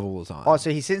 5v5 all the time. Oh,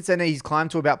 so since then he's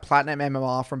climbed to about platinum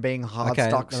MMR from being hard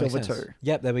stuck silver 2.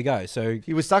 Yep, there we go. So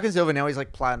he was stuck in silver, now he's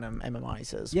like platinum MMR, he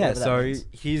says. Yeah, so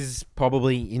he's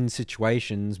probably in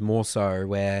situations more so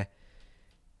where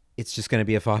it's just going to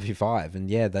be a 5v5, and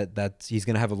yeah, that he's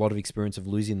going to have a lot of experience of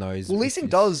losing those. Well, Lee Sin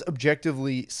does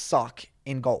objectively suck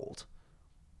in gold.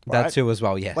 Right? That too as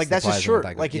well, yes. Like that's just true.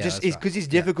 Like it just is because he's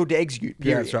difficult to execute.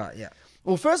 Period. Yeah, that's right. Yeah.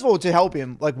 Well, first of all, to help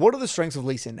him, like, what are the strengths of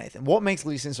Lee Sin, Nathan? What makes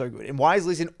Lee Sin so good? And why is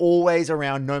Lee Sin always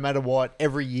around no matter what,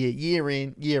 every year, year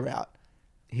in, year out?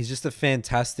 He's just a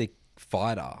fantastic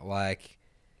fighter. Like,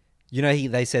 you know,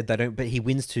 they said they don't, but he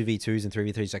wins 2v2s and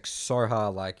 3v3s like so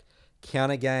hard. Like,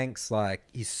 counter ganks, like,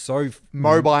 he's so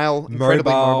mobile.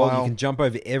 Incredibly mobile. You can jump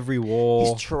over every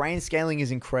wall. His terrain scaling is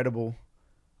incredible.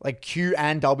 Like, Q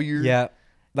and W. Yeah.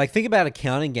 Like, think about a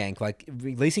counter gank. Like,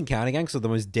 releasing counter ganks are the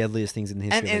most deadliest things in the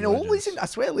history and of all Lee Sin, I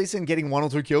swear, Lee Sin getting 1 or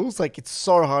 2 kills, like, it's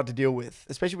so hard to deal with,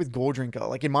 especially with Gore Drinker.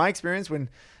 Like, in my experience, when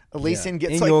a Lee Sin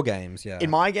gets in your games, yeah. In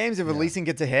my games, if a Lee Sin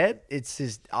gets ahead, it's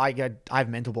just I have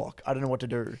mental block. I don't know what to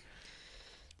do.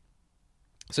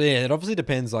 So yeah, it obviously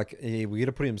depends. Like, we got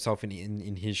to put himself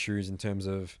in his shoes in terms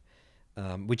of,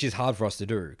 which is hard for us to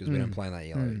do because we don't play in that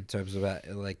yellow in terms of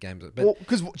like games. But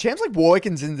because champs like Warwick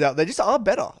and Zinzao, they just are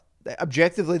better.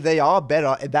 Objectively, they are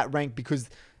better at that rank because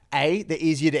A, they're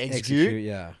easier to execute.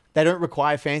 Yeah. They don't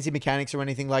require fancy mechanics or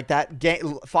anything like that.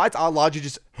 Fights are largely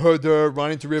just herder,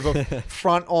 run into river,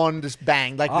 front on, just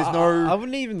bang. Like there's no. I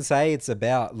wouldn't even say it's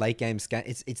about late game scan.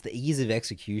 It's the ease of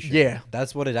execution. Yeah,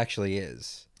 that's what it actually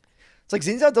is. It's like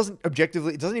Zinzao doesn't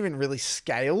objectively. It doesn't even really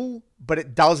scale, but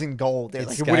it does in gold. It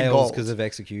scales because of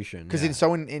execution. Because in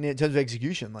terms of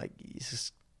execution, like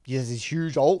he has this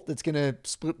huge ult that's gonna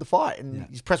split the fight, and you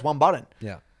just press one button.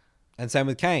 Yeah. And same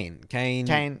with Kane.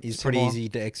 Kane is pretty easy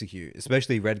to execute,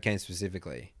 especially Red Kane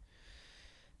specifically.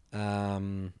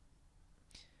 But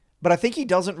I think he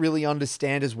doesn't really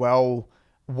understand as well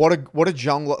what a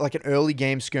jungler, like an early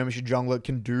game skirmisher jungler,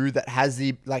 can do that has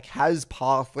has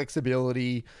path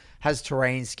flexibility, has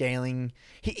terrain scaling.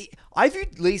 I view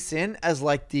Lee Sin as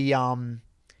like the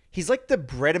he's like the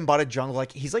bread and butter jungler.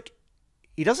 Like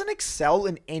he doesn't excel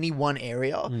in any one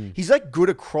area. He's like good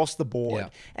across the board. Yeah.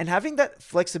 And having that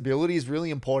flexibility is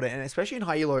really important, and especially in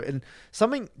high elo. And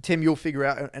something, Tim, you'll figure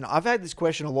out, and I've had this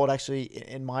question a lot actually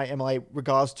in my MLA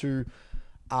regards to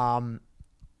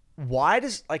why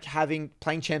does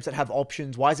playing champs that have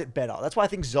options, why is it better? That's why I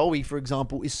think Zoe, for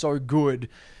example, is so good,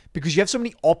 because you have so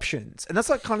many options. And that's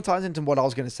like kind of ties into what I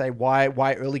was going to say, why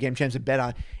early game champs are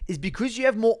better, is because you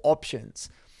have more options.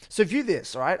 So view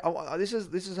this, all right? This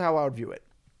is how I would view it.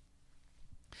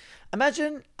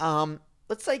 Imagine,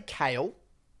 let's say Kale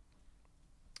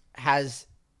has,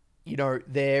 you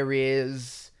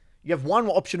have one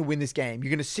option to win this game.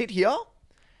 You're going to sit here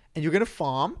and you're going to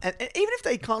farm. And even if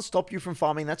they can't stop you from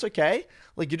farming, that's okay.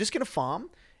 Like, you're just going to farm.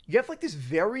 You have like this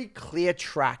very clear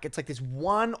track. It's like this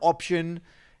one option,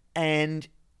 and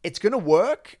it's going to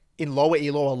work in lower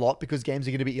elo a lot because games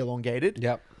are going to be elongated.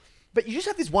 Yep. But you just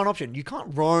have this one option. You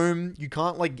can't roam. You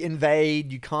can't like invade.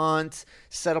 You can't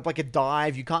set up like a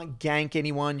dive. You can't gank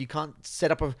anyone. You can't set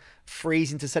up a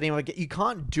freeze into setting up. You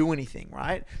can't do anything,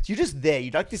 right? So you're just there.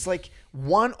 You like this like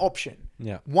one option.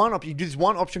 Yeah. One option. You do this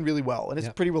one option really well, and it's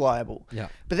pretty reliable. Yeah.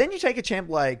 But then you take a champ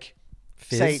like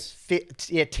Fizz.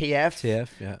 TF. TF.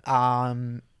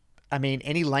 Yeah. I mean,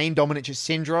 any lane dominant, just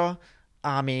Syndra.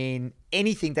 I mean,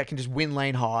 anything that can just win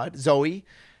lane hard, Zoe.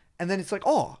 And then it's like,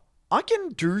 oh, I can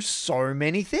do so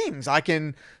many things. I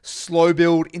can slow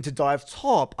build into dive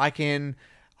top. I can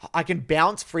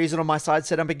bounce, freeze it on my side,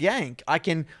 set up a gank. I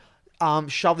can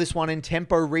shove this one in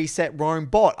tempo, reset, roam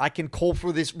bot. I can call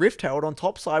for this Rift Herald on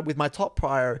top side with my top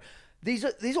prio. These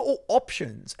are all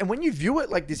options. And when you view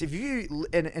it like this, if you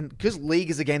and because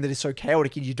League is a game that is so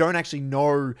chaotic and you don't actually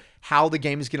know how the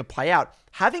game is going to play out,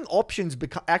 having options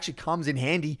actually comes in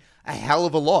handy a hell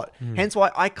of a lot. Hence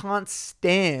why I can't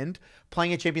stand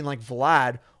playing a champion like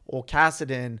Vlad or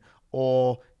Kassadin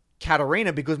or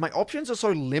Katarina, because my options are so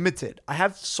limited. I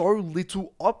have so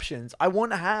little options. I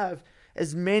want to have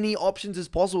as many options as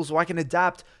possible so I can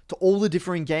adapt to all the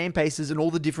different game paces and all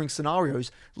the different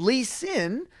scenarios. Lee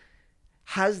Sin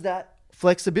has that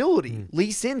flexibility.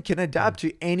 Lee Sin can adapt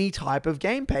to any type of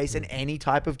game pace and any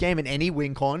type of game and any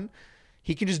win con.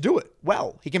 He can just do it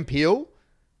well. He can peel,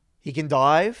 he can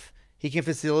dive, he can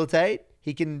facilitate,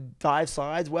 he can dive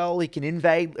sides well, he can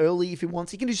invade early if he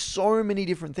wants. He can do so many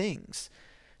different things.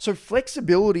 So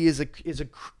flexibility is a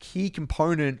key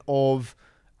component of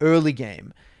early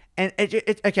game. And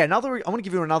okay, I want to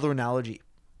give you another analogy.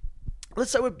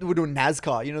 Let's say we're doing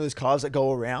NASCAR, you know, those cars that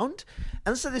go around.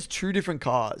 And let's say there's two different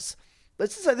cars.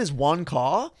 Let's just say there's one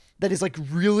car that is like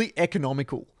really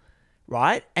economical,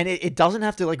 right? And it doesn't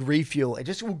have to like refuel. It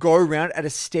just will go around at a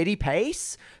steady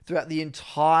pace throughout the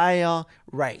entire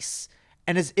race.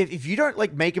 And if you don't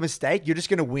like make a mistake, you're just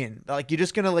going to win. Like you're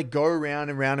just going to like go around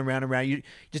and round and round and round. You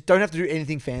just don't have to do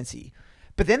anything fancy.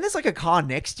 But then there's like a car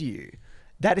next to you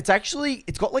that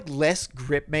it's got like less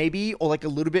grip maybe, or like a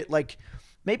little bit like,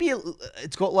 maybe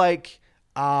it's got like,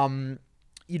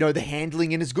 you know, the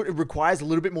handling and it's good. It requires a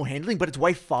little bit more handling, but it's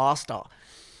way faster.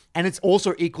 And it's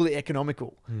also equally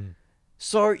economical.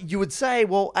 So you would say,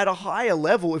 well, at a higher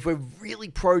level, if we're really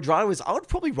pro drivers, I would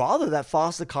probably rather that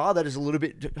faster car that is a little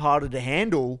bit harder to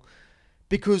handle,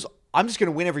 because I'm just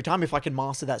going to win every time if I can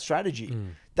master that strategy.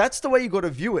 That's the way you got to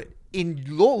view it. In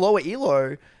lower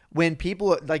elo, when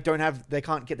people like they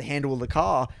can't get the handle of the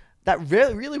car, that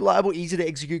really reliable, easy to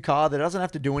execute car that doesn't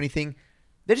have to do anything,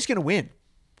 they're just going to win.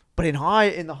 But in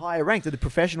the higher rank, the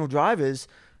professional drivers,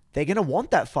 they're going to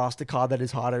want that faster car that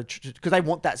is harder because they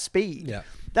want that speed. Yeah.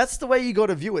 That's the way you got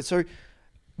to view it. So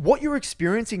what you're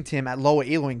experiencing, Tim, at lower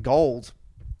elo in gold,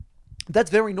 that's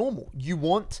very normal. You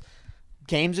want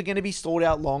games are going to be stalled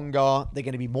out longer. They're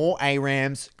going to be more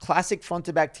ARAMs, classic front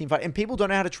to back team fight. And people don't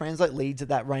know how to translate leads at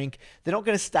that rank. They're not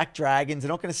going to stack dragons. They're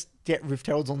not going to get Rift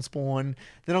Heralds on spawn.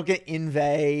 They're not going to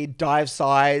invade, dive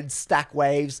sides, stack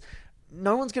waves.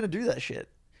 No one's going to do that shit.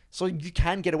 So you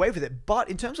can get away with it. But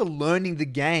in terms of learning the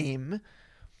game,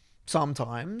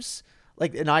 sometimes,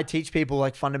 like, and I teach people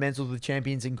like fundamentals with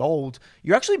champions in gold,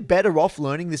 you're actually better off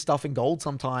learning this stuff in gold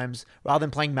sometimes rather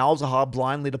than playing Malzahar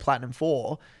blindly to Platinum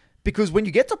 4. Because when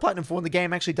you get to Platinum 4 and the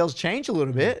game actually does change a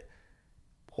little bit,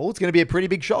 well, it's going to be a pretty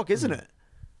big shock, isn't it?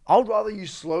 I'd rather you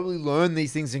slowly learn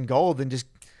these things in gold than just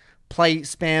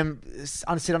spam,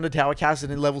 sit under tower cast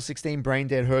and level 16 brain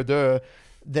dead herder.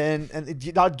 Then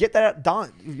I'd get that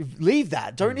done. Leave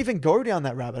that. Don't even go down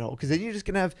that rabbit hole, because then you're just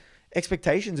going to have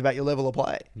expectations about your level of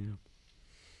play.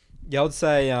 Yeah, I would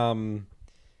say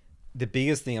the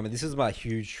biggest thing, I mean, this is a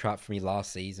huge trap for me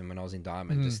last season when I was in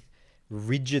Diamond. Just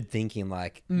rigid thinking,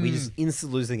 like we just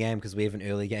instantly lose the game because we have an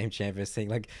early game champion thing.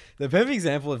 Like the perfect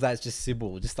example of that is just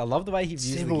Sybil. Just I love the way he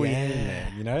views the game,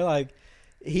 man. You know, like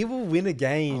he will win a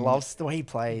game. I love the way he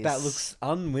plays. That looks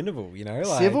unwinnable, you know?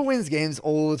 Like, Sybil wins games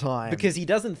all the time. Because he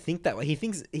doesn't think that way.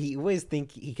 He always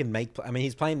think he can make... I mean,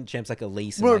 he's playing champs like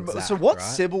Elise and well, like Zach, so what right?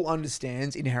 Sybil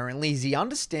understands inherently is he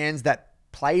understands that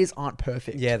players aren't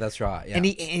perfect. Yeah, that's right. Yeah. And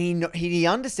he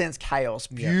understands chaos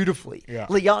beautifully. Yeah.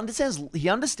 Like he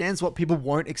understands what people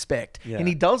won't expect. Yeah. And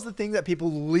he does the thing that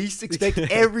people least expect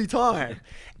every time.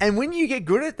 And when you get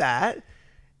good at that,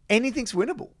 anything's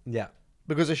winnable. Yeah.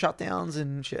 Because of shutdowns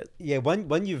and shit. Yeah,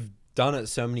 when you've done it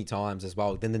so many times as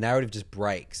well, then the narrative just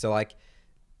breaks. So like,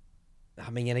 I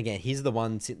mean, and again, he's the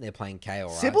one sitting there playing KO,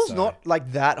 right? Sybil's not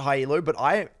like that high elo, but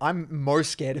I'm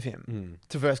most scared of him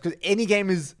to verse, because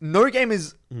no game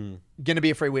is going to be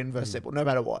a free win versus Sybil, no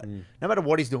matter what. No matter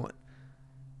what he's doing.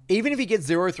 Even if he gets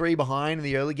 0-3 behind in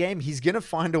the early game, he's going to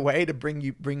find a way to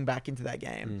bring back into that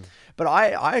game. But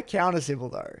I counter Sybil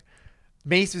though.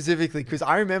 Me specifically, because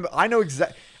I know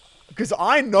exactly... Because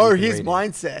I know his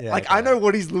mindset. Yeah, like, okay. I know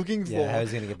what he's looking for. Yeah, how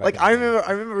he's gonna get back like, in I the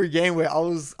remember a game where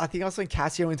I think I was throwing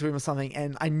Cassio into him or something,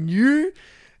 and I knew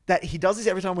that he does this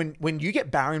every time when you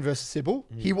get Baron versus Sybil,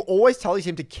 he will always tell his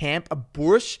team to camp a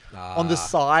bush on the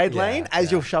side lane as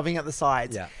you're shoving at the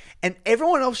sides. Yeah. and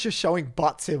everyone else just showing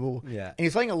butt Sybil. Yeah. And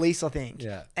he's playing Elise, I think.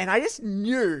 Yeah. And I just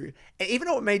knew, even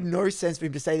though it made no sense for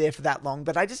him to stay there for that long,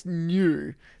 but I just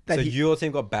knew that So your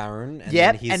team got Baron. And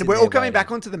yeah, then he's and sitting we're all there coming waiting.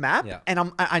 back onto the map, Yeah.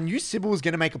 and I knew Sybil was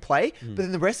going to make a play, but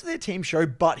then the rest of their team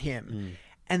showed but him.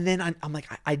 And then I'm like,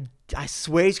 I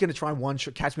swear he's going to try and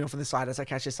one-shot catch me off on the side as I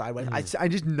catch his sideways. I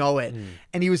just know it.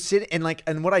 And he was sitting,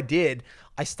 and what I did,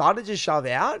 I started to shove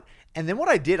out, and then what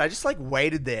I did, I just like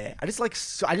waited there. I just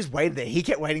waited there. He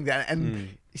kept waiting there,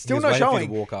 and he's still was not waiting for you showing.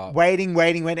 to walk up. Waiting,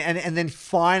 and then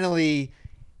finally,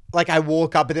 like I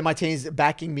walk up, but then my team's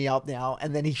backing me up now,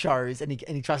 and then he shows, and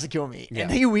he tries to kill me, Yeah.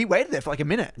 and he waited there for like a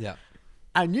minute. Yeah.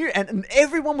 I knew, and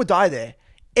everyone would die there.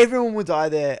 Everyone would die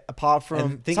there, apart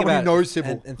from someone who knows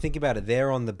Sybil. And think about it. They're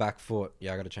on the back foot.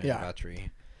 Yeah, I got to change the battery.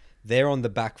 They're on the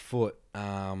back foot.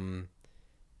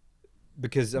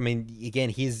 Because I mean, again,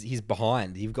 he's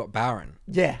behind. You've got Baron.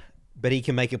 Yeah, But he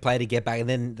can make a play to get back, and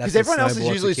then that's because everyone else is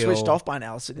snowball to usually kill. switched off by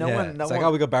now. So no Yeah. one. It's like,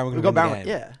 oh, we got Baron. We got Baron.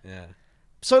 Yeah.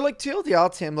 So like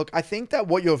TLDR, Tim, look, I think that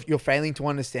what you're failing to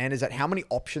understand is that how many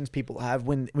options people have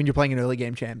when you're playing an early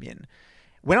game champion.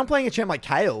 When I'm playing a champ like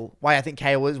Kale, why I think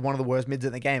Kale is one of the worst mids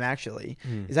in the game actually,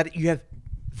 is that you have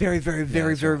very, very,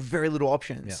 very, very, very little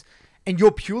options. Yeah. And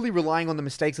you're purely relying on the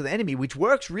mistakes of the enemy, which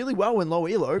works really well in low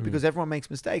elo because everyone makes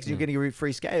mistakes and you're getting a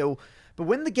free scale. But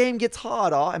when the game gets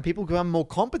harder and people become more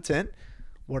competent,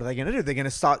 what are they going to do? They're going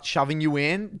to start shoving you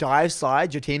in, dive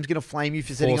sides. Your team's going to flame you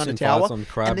for sitting on a Forcing tower. fights on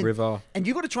Crab River. And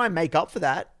you got to try and make up for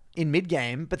that in mid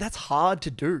game, but that's hard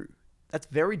to do. That's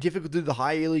very difficult to do. The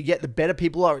higher elo you get, the better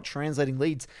people are at translating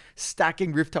leads,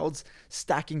 stacking Riftholds,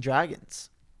 stacking dragons.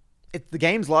 The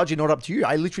game's largely not up to you.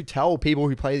 I literally tell people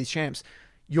who play these champs,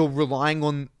 you're relying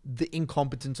on the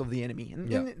incompetence of the enemy.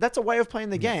 And that's a way of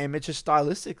playing the game. It's just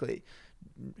stylistically.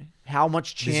 How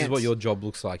much chance... This is what your job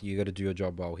looks like. You got to do your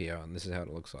job well here, and this is how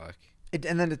it looks like.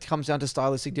 And then it comes down to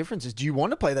stylistic differences. Do you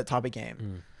want to play that type of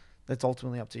game? That's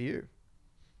ultimately up to you.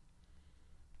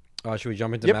 All right, should we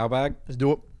jump into Mailbag? Let's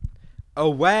do it.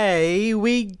 Away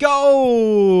we go!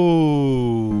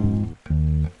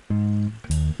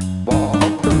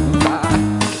 Welcome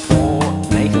back for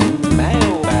Nathan's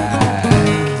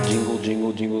Mailbag. Jingle,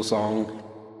 jingle, jingle song.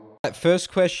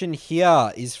 First question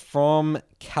here is from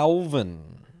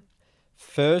Calvin.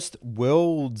 First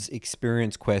world's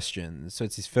experience questions. So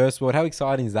it's his first world. How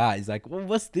exciting is that? He's like, well,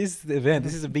 what's this event?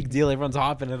 This is a big deal. Everyone's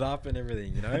hyping it up and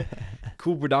everything, you know?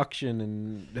 Cool production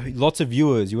and lots of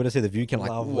viewers. You want to see the view count,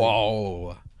 like,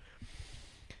 whoa.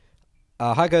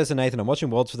 Hi guys and Nathan. I'm watching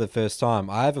Worlds for the first time.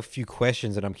 I have a few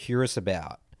questions that I'm curious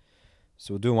about.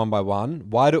 So we'll do them one by one.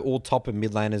 Why do all top and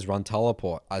mid laners run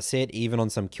teleport? I see it even on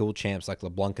some kill champs like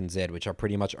LeBlanc and Zed, which I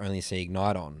pretty much only see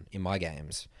Ignite on in my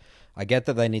games. I get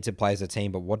that they need to play as a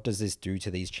team, but what does this do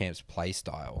to these champs' play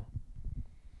style?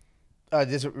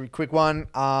 Just a quick one.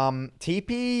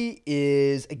 TP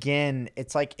is, again,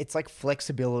 it's like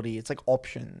flexibility. It's like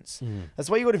options. That's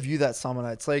why you got to view that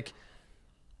summoner. It's like,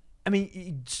 I mean,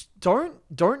 you just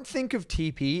don't think of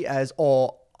TP as,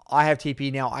 oh, I have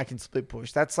TP now, I can split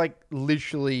push. That's like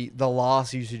literally the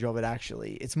last usage of it,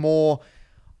 actually. It's more,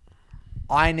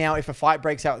 if a fight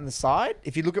breaks out in the side,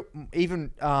 if you look at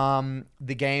even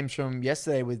the games from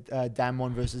yesterday with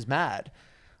Damwon versus Mad,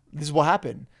 this is what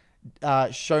happened.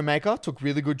 Showmaker took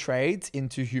really good trades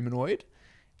into Humanoid,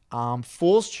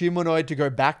 forced Humanoid to go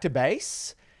back to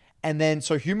base, and then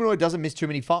so Humanoid doesn't miss too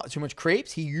much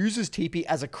creeps. He uses TP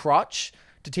as a crutch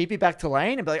to TP back to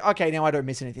lane and be like, okay, now I don't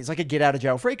miss anything. It's like a get out of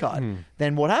jail free card.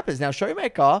 Then what happens? Now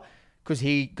Showmaker, because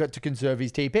he got to conserve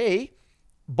his TP,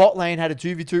 bot lane had a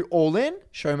 2v2 all in,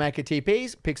 Showmaker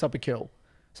TPs, picks up a kill.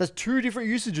 So that's two different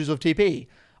usages of TP.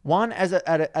 One as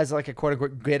like a quote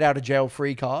unquote get out of jail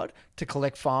free card to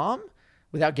collect farm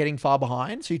without getting far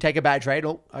behind. So you take a bad trade,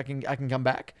 oh, I can come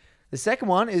back. The second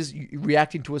one is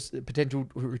reacting to a potential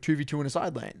 2v2 in a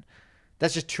side lane.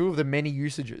 That's just two of the many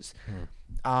usages.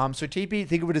 So TP,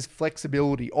 think of it as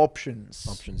flexibility, options.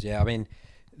 Options, yeah. I mean,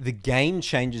 the game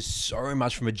changes so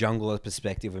much from a jungler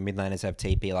perspective when mid laners have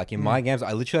TP. Like in my games,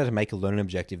 I literally had to make a learning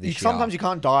objective this year. Sometimes you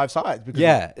can't dive sides. Because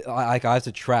I have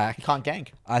to track. You can't gank.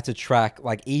 I have to track,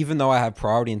 like, even though I have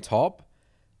priority in top,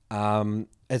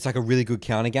 it's like a really good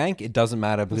counter gank. It doesn't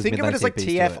matter because think of it as like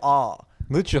TFR.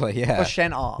 Literally, yeah. Or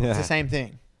Shen R. Yeah. It's the same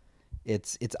thing.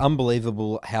 It's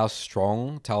unbelievable how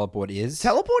strong teleport is.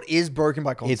 Teleport is broken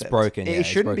by concept. It's broken. Yeah, it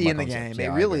shouldn't be in the concept. game.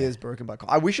 Yeah, it really is broken by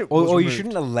concept. I wish it was or you removed.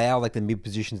 shouldn't allow like the mid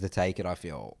positions to take it. I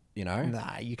feel, you know.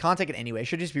 Nah, you can't take it anywhere. It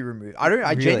should just be removed.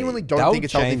 I genuinely don't think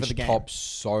it's healthy for the game. Top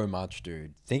so much,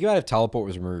 dude. Think about if teleport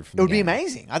was removed. From it would be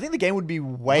amazing. I think the game would be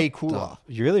way cooler.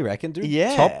 You really reckon, dude?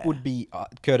 Yeah. Top would be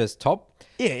Curtis. Top.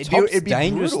 Yeah, Top's it'd be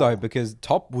dangerous brutal. though because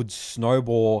top would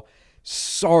snowball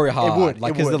so hard. would,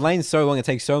 Like, it because the would. lane's so long, it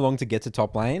takes so long to get to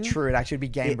top lane. True, it actually would be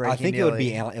game breaking. I think it would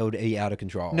be out of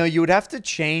control. No, you would have to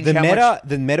change the how meta. much.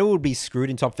 The meta would be screwed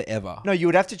in top forever. No, you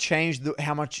would have to change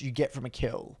how much you get from a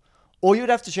kill, or you would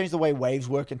have to change the way waves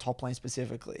work in top lane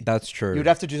specifically. That's true. You would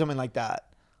have to do something like that.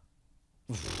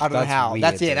 I don't know how. Weird,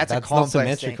 That's dude. That's a not complex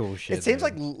symmetrical thing. shit. It seems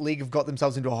dude. like League have got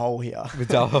themselves into a hole here. With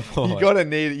double You gotta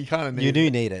need it. You kind of need it. You do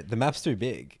need it. The map's too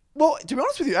big. Well, to be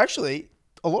honest with you, actually,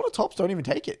 a lot of tops don't even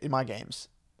take it in my games.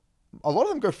 A lot of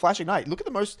them go Flash Ignite. Look at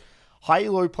the most high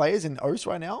elo players in OS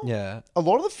right now. Yeah. A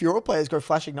lot of the Fura players go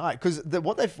Flash Ignite because this is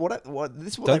what they've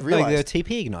Don't realized. they're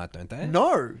TP Ignite, don't they?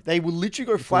 No, they will literally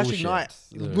go Flash Bullshit. Ignite.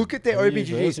 Dude. Look at their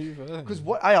OBGGs. Because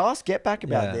what I asked Get Back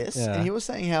about this, and he was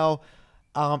saying how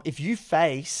if you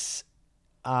face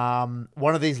one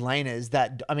of these laners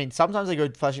that, I mean, sometimes they go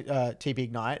Flash TP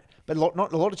Ignite, but a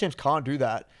lot of champs can't do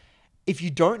that. If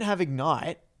you don't have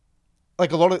Ignite,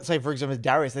 like a lot of, say for example,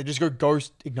 Darius, they just go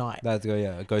Ghost Ignite. That's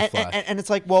Ghost Flash. And it's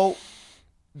like, well,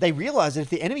 they realize that if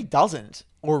the enemy doesn't,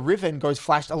 or Riven goes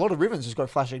Flash, a lot of Rivens just go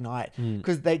Flash Ignite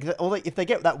because if they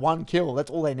get that one kill, that's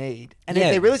all they need. And if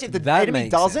they realize if the enemy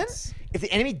doesn't, if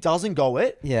the enemy doesn't go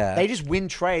it, they just win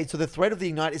trade. So the threat of the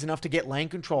Ignite is enough to get lane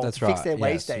control to fix their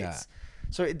wave states. Yeah.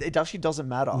 So it actually doesn't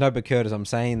matter. No, but Curtis, I'm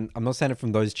not saying it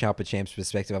from those Chopper champs'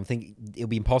 perspective. I'm thinking it'll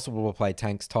be impossible to play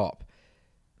tanks top.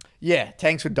 Yeah,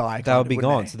 tanks would die. They'll be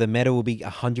gone. So the meta will be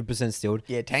 100% stilled.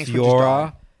 Yeah, tanks would just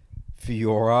die.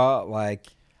 Fiora, like...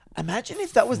 Imagine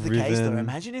if that was the case, though.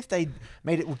 Imagine if they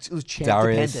made it was champ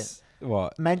dependent.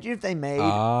 What? Imagine if they made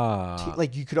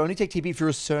like you could only take TP for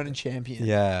a certain champion.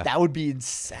 Yeah, that would be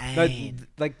insane. No,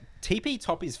 like TP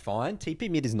top is fine. TP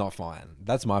mid is not fine.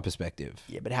 That's my perspective.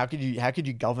 Yeah, but how could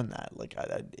you govern that? Like,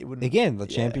 it wouldn't. Again, the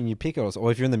champion you pick,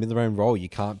 or if you're in the mid lane role, you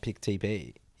can't pick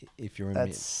TP if you're in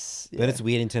mid. But it's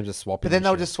weird in terms of swapping. But then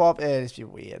they'll just swap. It's just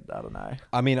weird. I don't know.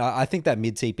 I mean, I think that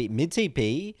mid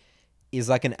TP is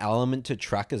like an element to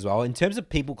track as well in terms of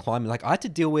people climbing. Like I had to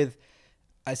deal with.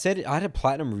 I had a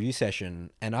platinum review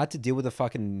session and I had to deal with a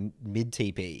fucking mid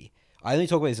TP. I only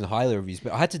talk about this in highlight reviews,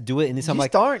 but I had to do it in this. I'm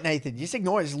like, don't, Nathan. You just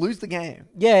ignore it. Just lose the game.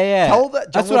 Yeah. Tell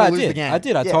that. That's what I lose did. The game. I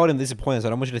did. I told him this is pointless. I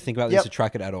don't want you to think about this to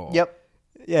track it at all. Yep.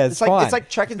 Yeah, it's fine. It's like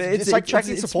tracking. It's like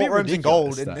tracking support rooms in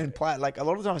gold and plat. Like a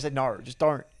lot of times I said no, just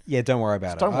don't. Yeah, don't worry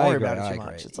about it. Don't worry about it too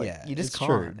much. It's like you just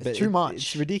can't. It's too much.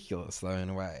 It's ridiculous though in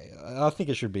a way. I think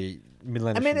it should be mid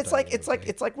lane. I mean, it's like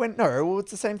when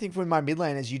it's the same thing for my mid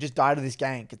lane is you just die to this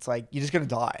gank. It's like you're just gonna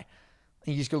die,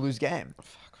 and you just go lose game.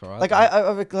 Fuck, right,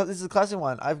 like this is a classic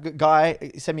one. I've got a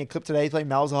guy sent me a clip today playing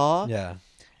Malzahar. Yeah.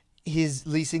 His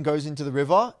Lee Sin goes into the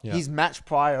river. Yeah. He's match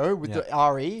prio with the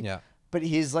RE. Yeah. But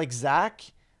his like Zac,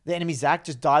 the enemy Zac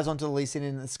just dies onto the Lee Sin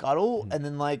in the scuttle, and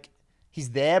then like he's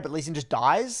there, but Lee Sin just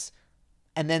dies.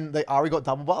 And then the Ari got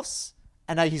double buffs,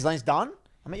 and now his lane's done.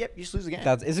 I mean, yep, you just lose the game.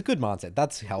 It's a good mindset.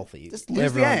 That's healthy. Just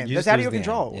lose the game. That's out of your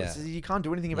control. Yeah. You can't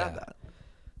do anything about that.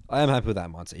 I am happy with that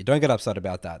mindset. You don't get upset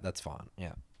about that. That's fine.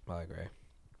 Yeah, I agree.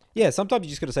 Yeah, sometimes you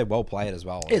just got to say well played as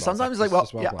well. Yeah, sometimes it's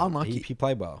like, unlucky. He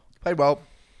played well. Played well.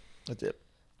 That's it.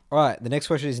 All right, the next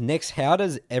question is, how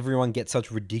does everyone get such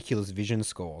ridiculous vision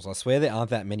scores? I swear there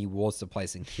aren't that many wards to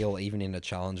place and kill, even in a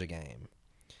challenger game.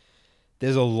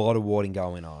 There's a lot of warding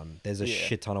going on. There's a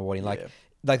shit ton of warding.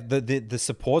 Like the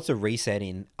supports are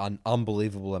resetting an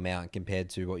unbelievable amount compared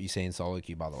to what you see in solo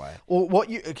queue, by the way. Well,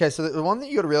 so the one that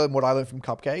you got to realize, what I learned from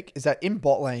Cupcake is that in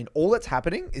bot lane, all that's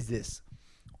happening is this.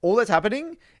 All that's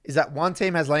happening is that one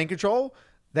team has lane control,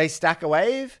 they stack a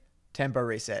wave, tempo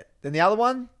reset. Then the other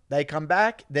one, they come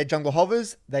back, their jungle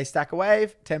hovers, they stack a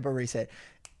wave, tempo reset.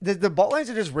 The bot lanes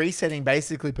are just resetting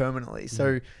basically permanently.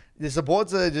 So the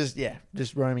supports are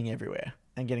just roaming everywhere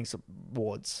and getting some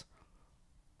wards.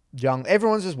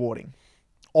 Everyone's just warding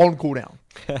on cooldown.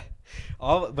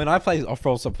 When I play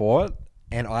off-roll support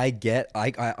and I get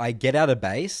out of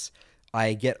base,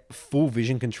 I get full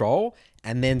vision control,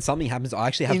 and then something happens. I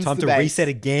actually have time to reset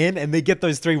again, and they get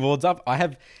those 3 wards up.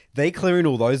 They clearing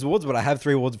all those wards, but I have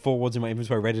 4 wards in my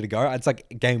inventory ready to go. It's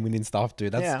like game-winning stuff,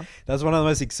 dude. That's one of the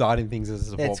most exciting things as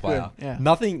a support player. Yeah.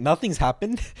 Nothing's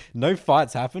happened. No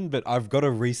fights happened, but I've got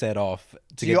to reset off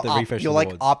to get the refresh. You're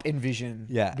like up in vision,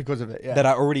 because of it. Yeah. That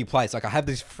I already placed. Like I have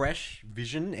this fresh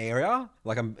vision area,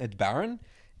 like I'm at Baron,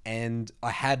 and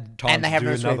I had time to do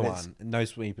another one. No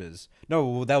sweepers. No,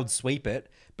 well, they would sweep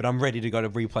it, but I'm ready to go to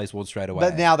replace wards straight away.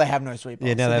 But now they have no sweeper.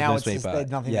 Yeah, now they have no sweeper.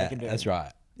 There's nothing they can do. That's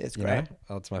right. It's great.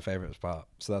 That's my favorite part.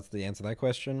 So that's the answer to that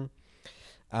question.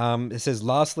 It says,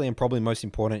 lastly, and probably most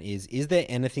important is there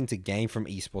anything to gain from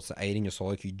esports to aid in your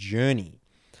solo queue journey?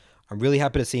 I'm really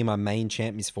happy to see my main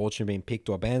champ Misfortune being picked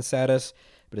or banned status,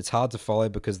 but it's hard to follow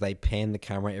because they pan the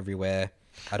camera everywhere.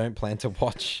 I don't plan to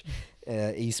watch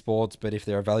esports, but if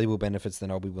there are valuable benefits,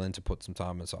 then I'll be willing to put some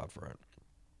time aside for it.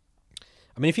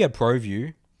 I mean, if you had Pro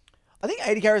View, I think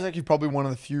AD carry is actually probably one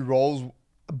of the few roles.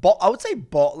 I would say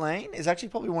bot lane is actually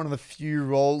probably one of the few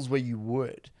roles where you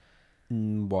would.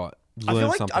 What?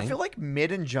 I feel like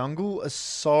mid and jungle are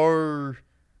so,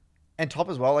 and top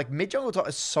as well. Like mid jungle top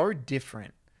is so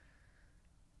different.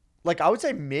 Like I would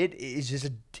say mid is just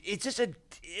a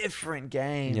different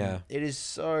game. Yeah. It is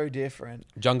so different.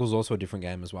 Jungle's also a different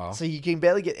game as well. So you can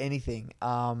barely get anything.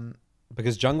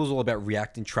 Because jungle's all about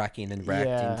reacting, tracking, and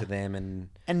reacting to them and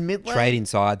mid lane, trading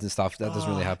sides and stuff. That doesn't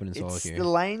really happen in solo The queue.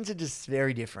 lanes are just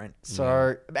very different.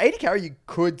 So AD carry, you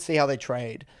could see how they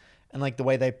trade and like the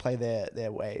way they play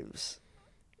their waves.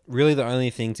 Really, the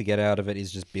only thing to get out of it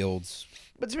is just builds.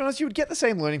 But to be honest, you would get the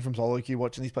same learning from solo queue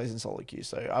watching these plays in solo queue.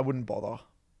 So I wouldn't bother.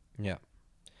 Yeah.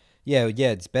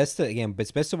 It's best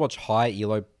to watch high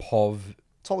elo POV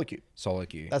solo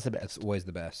queue. That's the best. That's always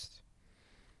the best.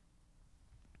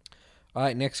 All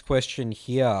right, next question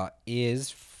here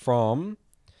is from...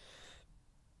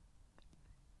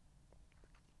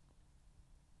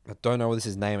 I don't know what this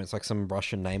is name. It's like some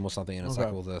Russian name or something, and it's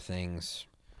like all the things.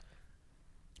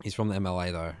 He's from the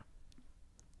MLA, though.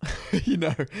 you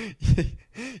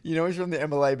know he's from the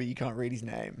MLA, but you can't read his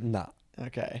name. Nah.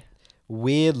 Okay.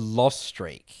 Weird loss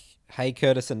streak. Hey,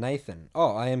 Curtis and Nathan.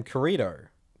 Oh, I am Kirito.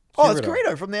 Oh, it's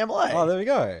Kirito from the MLA. Oh, there we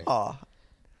go. Oh.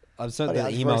 I've sent the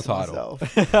email title.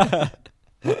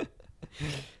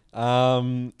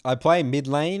 I play mid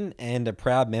lane and a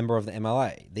proud member of the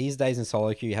MLA. These days in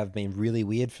solo queue have been really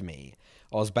weird for me.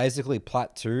 I was basically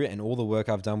Plat 2 and all the work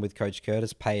I've done with Coach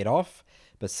Curtis paid off,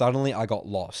 but suddenly I got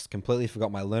lost, completely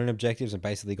forgot my learning objectives and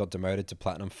basically got demoted to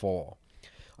Platinum 4.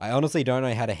 I honestly don't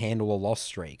know how to handle a loss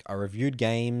streak. I reviewed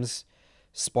games,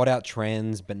 spot out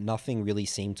trends, but nothing really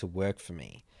seemed to work for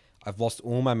me. I've lost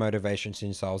all my motivation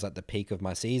since I was at the peak of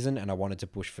my season and I wanted to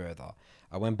push further.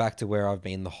 I went back to where I've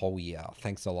been the whole year.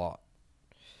 Thanks a lot.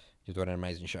 You've done an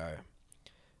amazing show.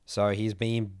 So he's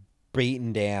been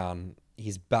beaten down.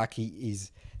 He's back.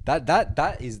 That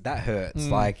hurts.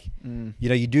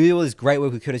 You do all this great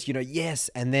work with Curtis, yes.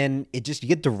 And then you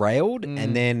get derailed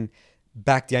and then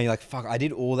back down. You're like, fuck, I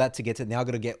did all that to get to, now I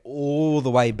got to get all the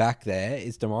way back there.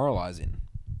 It's demoralizing.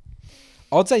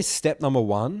 I would say step number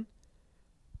 1,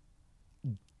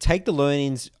 take the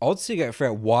learnings. I would say figure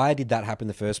out why did that happen in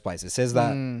the first place. It says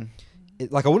that, I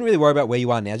wouldn't really worry about where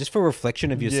you are now, just for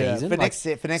reflection of your season. For next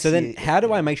so then year, how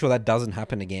do I make sure that doesn't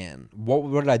happen again? What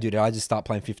did I do? Did I just start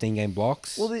playing 15-game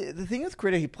blocks? Well, the thing with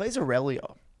Kirito, he plays Aurelia.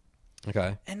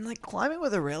 Okay. And climbing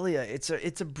with Aurelia, it's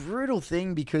a brutal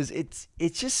thing because it's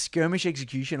just skirmish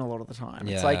execution a lot of the time.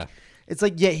 Yeah. It's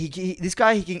like this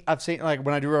guy, he can, I've seen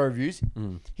when I do our reviews,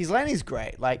 his lane is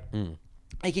great.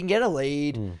 He can get a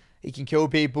lead, he can kill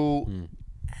people, and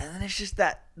then it's just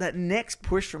that next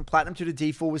push from Platinum 2 to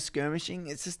D4 with skirmishing.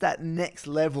 It's just that next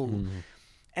level,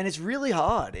 and it's really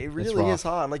hard. It really is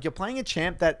hard. Like you're playing a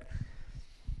champ that,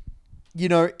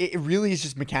 it really is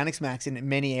just mechanics max in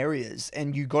many areas,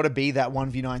 and you got to be that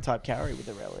 1v9 type carry with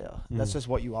Aurelia. That's just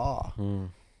what you are,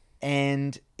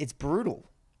 and it's brutal.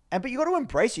 But you got to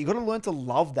embrace it. You got to learn to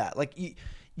love that. Like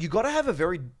you got to have a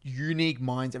very unique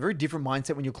mindset, a very different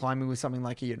mindset when you're climbing with something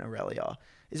like an Aurelia.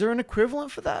 Is there an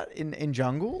equivalent for that in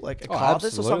jungle, like a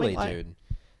Carthus or something? Dude.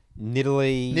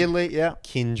 Nidalee, yeah,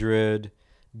 Kindred,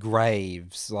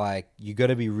 Graves. You got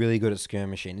to be really good at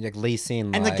skirmishing. Like Lee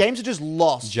Sin, and the games are just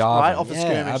lost, Jarvan. right? Off a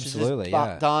skirmish, absolutely, it's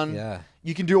just done. Yeah.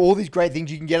 You can do all these great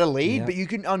things. You can get a lead, but you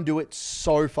can undo it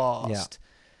so fast. Yeah.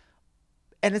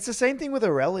 And it's the same thing with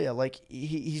Aurelia.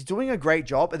 He's doing a great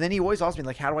job, and then he always asks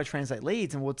me, how do I translate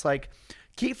leads? And it's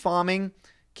keep farming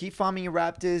your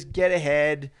Raptors, get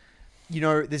ahead.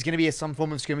 There's going to be some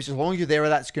form of skirmish. As long as you're there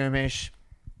with that skirmish,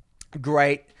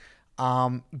 great.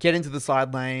 Get into the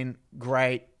side lane,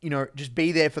 great. Just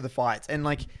be there for the fights. And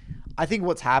I think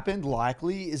what's happened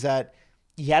likely is that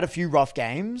he had a few rough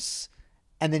games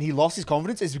and then he lost his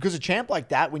confidence. It's because a champ like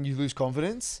that, when you lose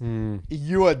confidence,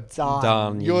 you are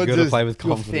done. You're got to play with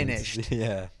confidence. You're finished.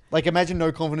 Yeah. imagine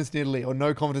no confidence Nidalee or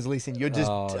no confidence Lee Sin. You're just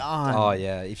done. Oh,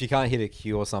 yeah. If you can't hit a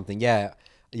Q or something. Yeah.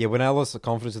 Yeah, when I lost the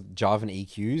confidence with Jarvan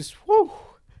EQs, whoo,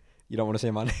 you don't want to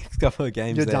see my next couple of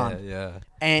games. You're there. done. Yeah.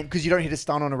 And because you don't hit a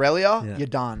stun on Aurelia, you're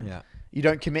done. Yeah. You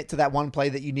don't commit to that one play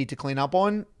that you need to clean up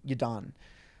on, you're done.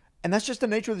 And that's just the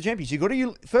nature of the champions.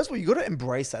 First of all, you got to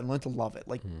embrace that and learn to love it.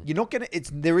 You're not going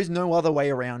to, there is no other way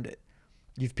around it.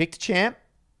 You've picked a champ.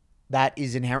 That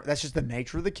is inherent. That's just the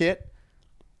nature of the kit.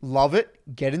 Love it.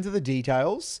 Get into the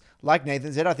details. Like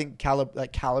Nathan said, I think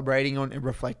calibrating on and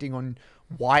reflecting on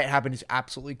why it happened is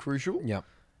absolutely crucial. Yeah.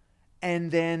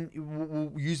 And then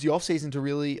we'll use the off season to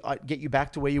really get you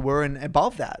back to where you were and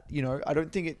above that. You know, I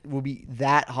don't think it will be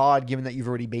that hard given that you've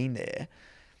already been there.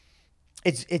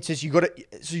 It's just you got to.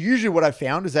 So usually what I've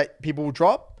found is that people will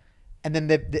drop, and then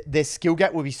their skill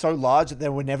gap will be so large that they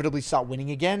will inevitably start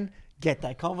winning again, get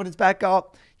that confidence back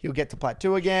up. He'll get to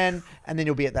plateau again, and then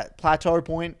you'll be at that plateau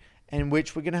point. In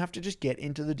which we're going to have to just get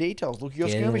into the details. Look at your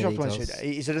skirmish optimization.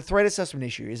 Is it a threat assessment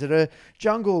issue? Is it a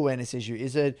jungle awareness issue?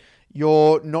 Is it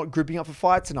you're not grouping up for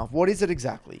fights enough? What is it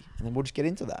exactly? And then we'll just get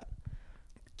into that.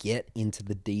 Get into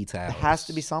the details. There has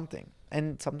to be something.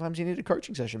 And sometimes you need a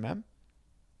coaching session, man.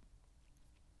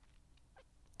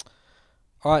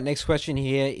 All right, next question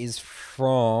here is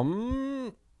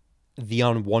from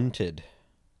TheUnwanted.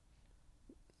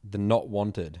 The Not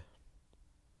Wanted.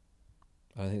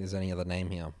 I don't think there's any other name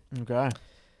here. Okay.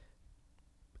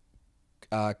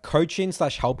 Coaching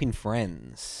 / helping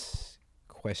friends.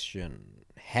 Question.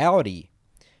 Howdy,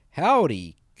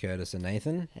 Curtis and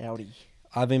Nathan. Howdy.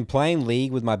 I've been playing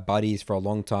League with my buddies for a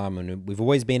long time, and we've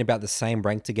always been about the same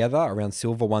rank together, around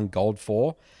Silver 1, Gold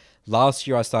 4. Last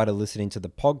year, I started listening to the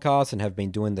podcast and have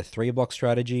been doing the 3-block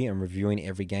strategy and reviewing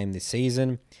every game this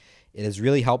season. It has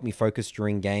really helped me focus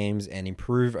during games and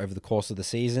improve over the course of the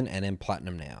season, and am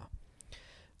Platinum now.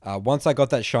 Once I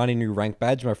got that shiny new rank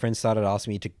badge, my friends started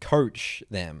asking me to coach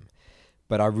them,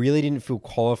 but I really didn't feel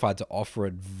qualified to offer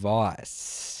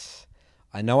advice.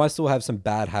 I know I still have some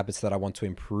bad habits that I want to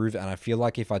improve, and I feel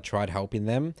like if I tried helping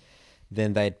them,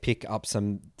 then they'd pick up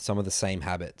some of the same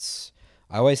habits.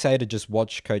 I always say to just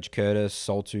watch Coach Curtis,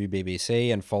 Saltu,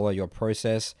 BBC, and follow your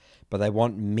process, but they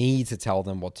want me to tell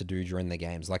them what to do during the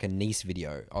games, like a nice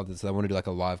video. So they want to do like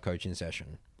a live coaching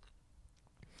session.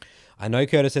 I know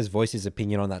Curtis has voiced his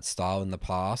opinion on that style in the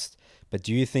past, but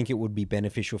do you think it would be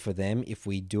beneficial for them if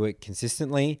we do it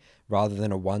consistently rather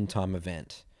than a one-time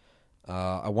event?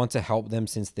 I want to help them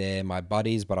since they're my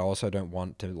buddies, but I also don't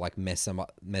want to like mess them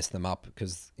up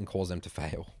because and cause them to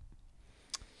fail.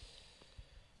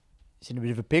 It's in a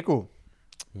bit of a pickle.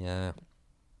 Yeah.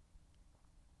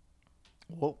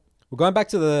 Well, we're going back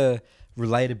to the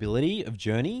relatability of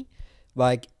Journey.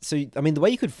 Like, so I mean, the way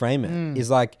you could frame it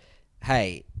is like,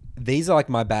 hey, these are like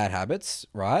my bad habits,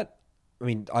 right? I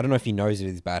mean, I don't know if he knows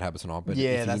these bad habits or not, but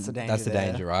yeah, that's the danger. That's the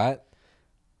danger, right?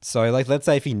 So, like, let's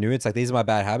say if he knew, it's like, these are my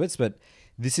bad habits, but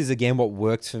this is again what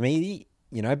works for me,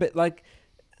 you know. But like,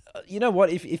 you know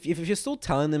what? If you're still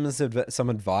telling them some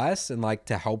advice and like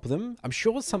to help them, I'm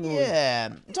sure something.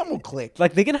 Yeah, something will click.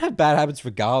 Like they're gonna have bad habits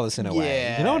regardless in a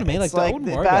way. You know what I mean? Like I wouldn't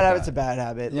worry about bad habit's that. a bad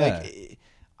habit. Yeah. Like,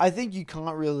 I think you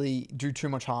can't really do too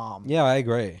much harm. Yeah, I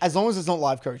agree. As long as it's not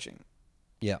live coaching.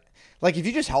 Yeah. Like if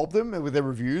you just help them with their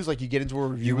reviews, like you get into a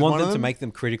review. You with want one them of to make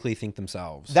them critically think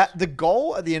themselves. That the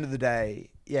goal at the end of the day,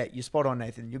 yeah, you're spot on,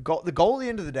 Nathan. The goal at the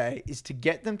end of the day is to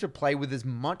get them to play with as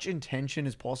much intention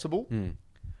as possible,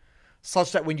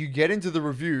 such that when you get into the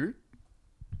review,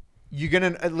 you're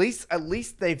gonna at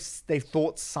least they've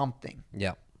thought something.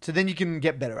 Yeah. So then you can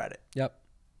get better at it. Yep.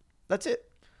 That's it.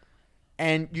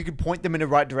 And you can point them in the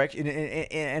right direction,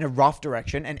 in a rough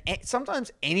direction. And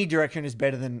sometimes any direction is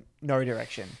better than no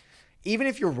direction. Even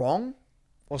if you're wrong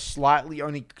or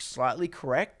only slightly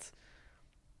correct,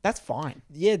 that's fine.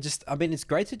 Yeah, I mean, it's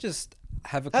great to just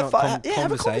have a Have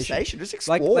a conversation. Just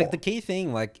explore. Like the key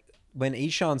thing, like when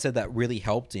Ishan said that really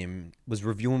helped him was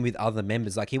reviewing with other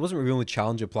members. Like he wasn't reviewing with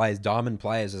challenger players, diamond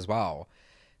players as well.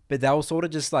 But they were sort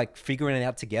of just like figuring it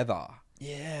out together.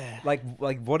 Yeah. Like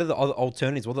what are the other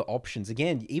alternatives? What are the options?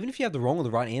 Again, even if you have the wrong or the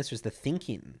right answer, it's the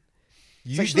thinking.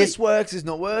 Usually, like this works, is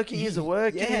not working, is it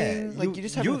working? Yeah. Like you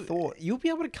just have a thought. You'll be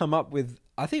able to come up with,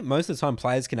 I think most of the time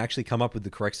players can actually come up with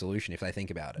the correct solution if they think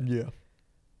about it. Yeah.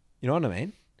 You know what I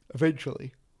mean?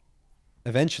 Eventually.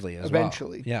 Eventually as well.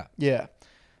 Yeah. Yeah.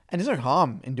 And there's no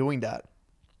harm in doing that.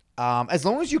 As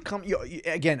long as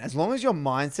as long as your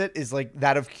mindset is like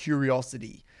that of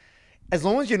curiosity, as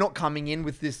long as you're not coming in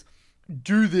with this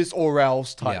do this or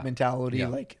else type mentality,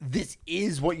 like this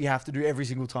is what you have to do every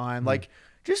single time. Like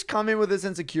just come in with a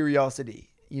sense of curiosity,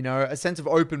 you know, a sense of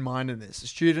open-mindedness, a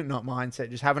student not mindset,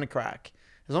 just having a crack.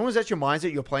 As long as that's your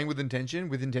mindset, you're playing with intention,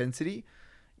 with intensity,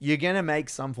 you're going to make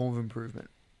some form of improvement.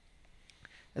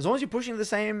 As long as you're pushing the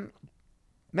same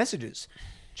messages,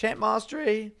 champ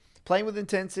mastery, playing with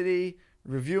intensity,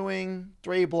 reviewing,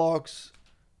 3 blocks,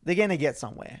 they're going to get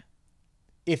somewhere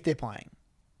if they're playing.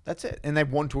 That's it. And they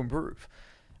want to improve.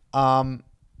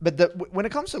 But when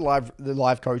it comes to the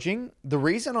live coaching, the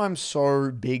reason I'm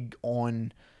so big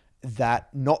on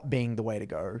that not being the way to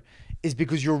go is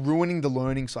because you're ruining the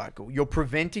learning cycle. You're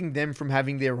preventing them from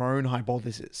having their own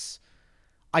hypothesis.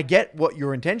 I get what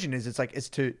your intention is. It's like it's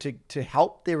to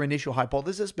help their initial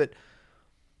hypothesis, but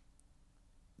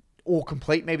or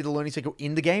complete maybe the learning cycle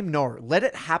in the game. No, let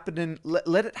it happen and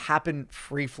let it happen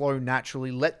free flow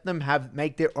naturally. Let them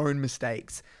make their own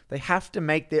mistakes. They have to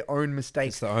make their own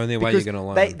mistakes. It's the only way you're going to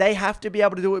learn. They have to be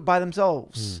able to do it by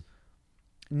themselves.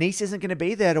 Nice isn't going to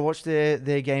be there to watch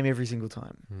their game every single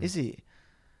time, is he?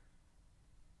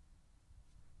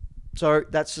 So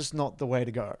that's just not the way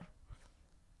to go.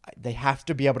 They have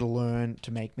to be able to learn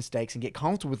to make mistakes and get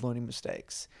comfortable with learning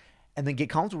mistakes. And then get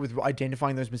comfortable with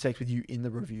identifying those mistakes with you in the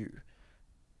review.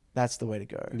 That's the way to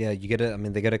go. Yeah, you get it. I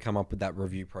mean, they got to come up with that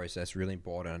review process. Really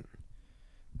important.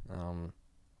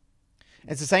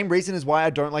 It's the same reason as why I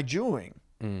don't like dueling.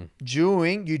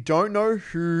 Dueling, you don't know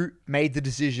who made the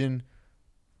decision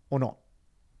or not.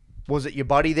 Was it your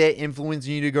buddy there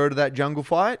influencing you to go to that jungle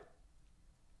fight?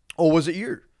 Or was it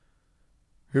you?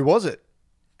 Who was it?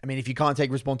 I mean, if you can't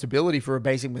take responsibility for a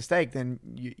basic mistake, then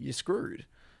you're screwed.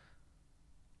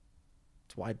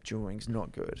 That's why dueling's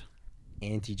not good.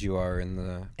 Anti-duo in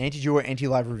the... Anti-duo,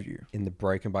 anti-live review. In the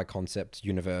Broken by Concept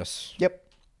universe. Yep.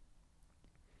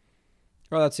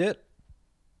 Well, that's it.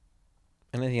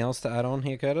 Anything else to add on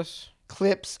here, Curtis?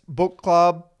 Clips, book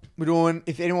club. We're doing...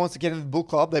 If anyone wants to get into the book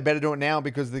club, they better do it now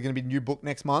because there's going to be a new book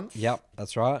next month. Yep,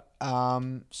 that's right.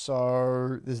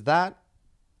 So there's that.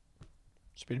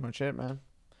 That's pretty much it, man.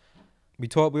 We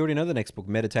already know the next book,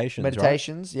 Meditations.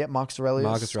 Meditations, right? Yep. Marcus Aurelius.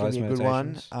 Marcus Aurelius It's gonna be a good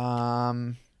Meditations.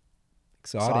 one.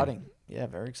 Exciting. Yeah,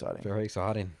 very exciting. Very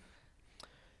exciting.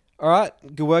 All right.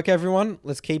 Good work, everyone.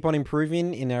 Let's keep on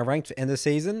improving in our ranked for end of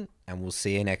season, and we'll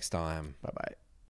see you next time. Bye-bye.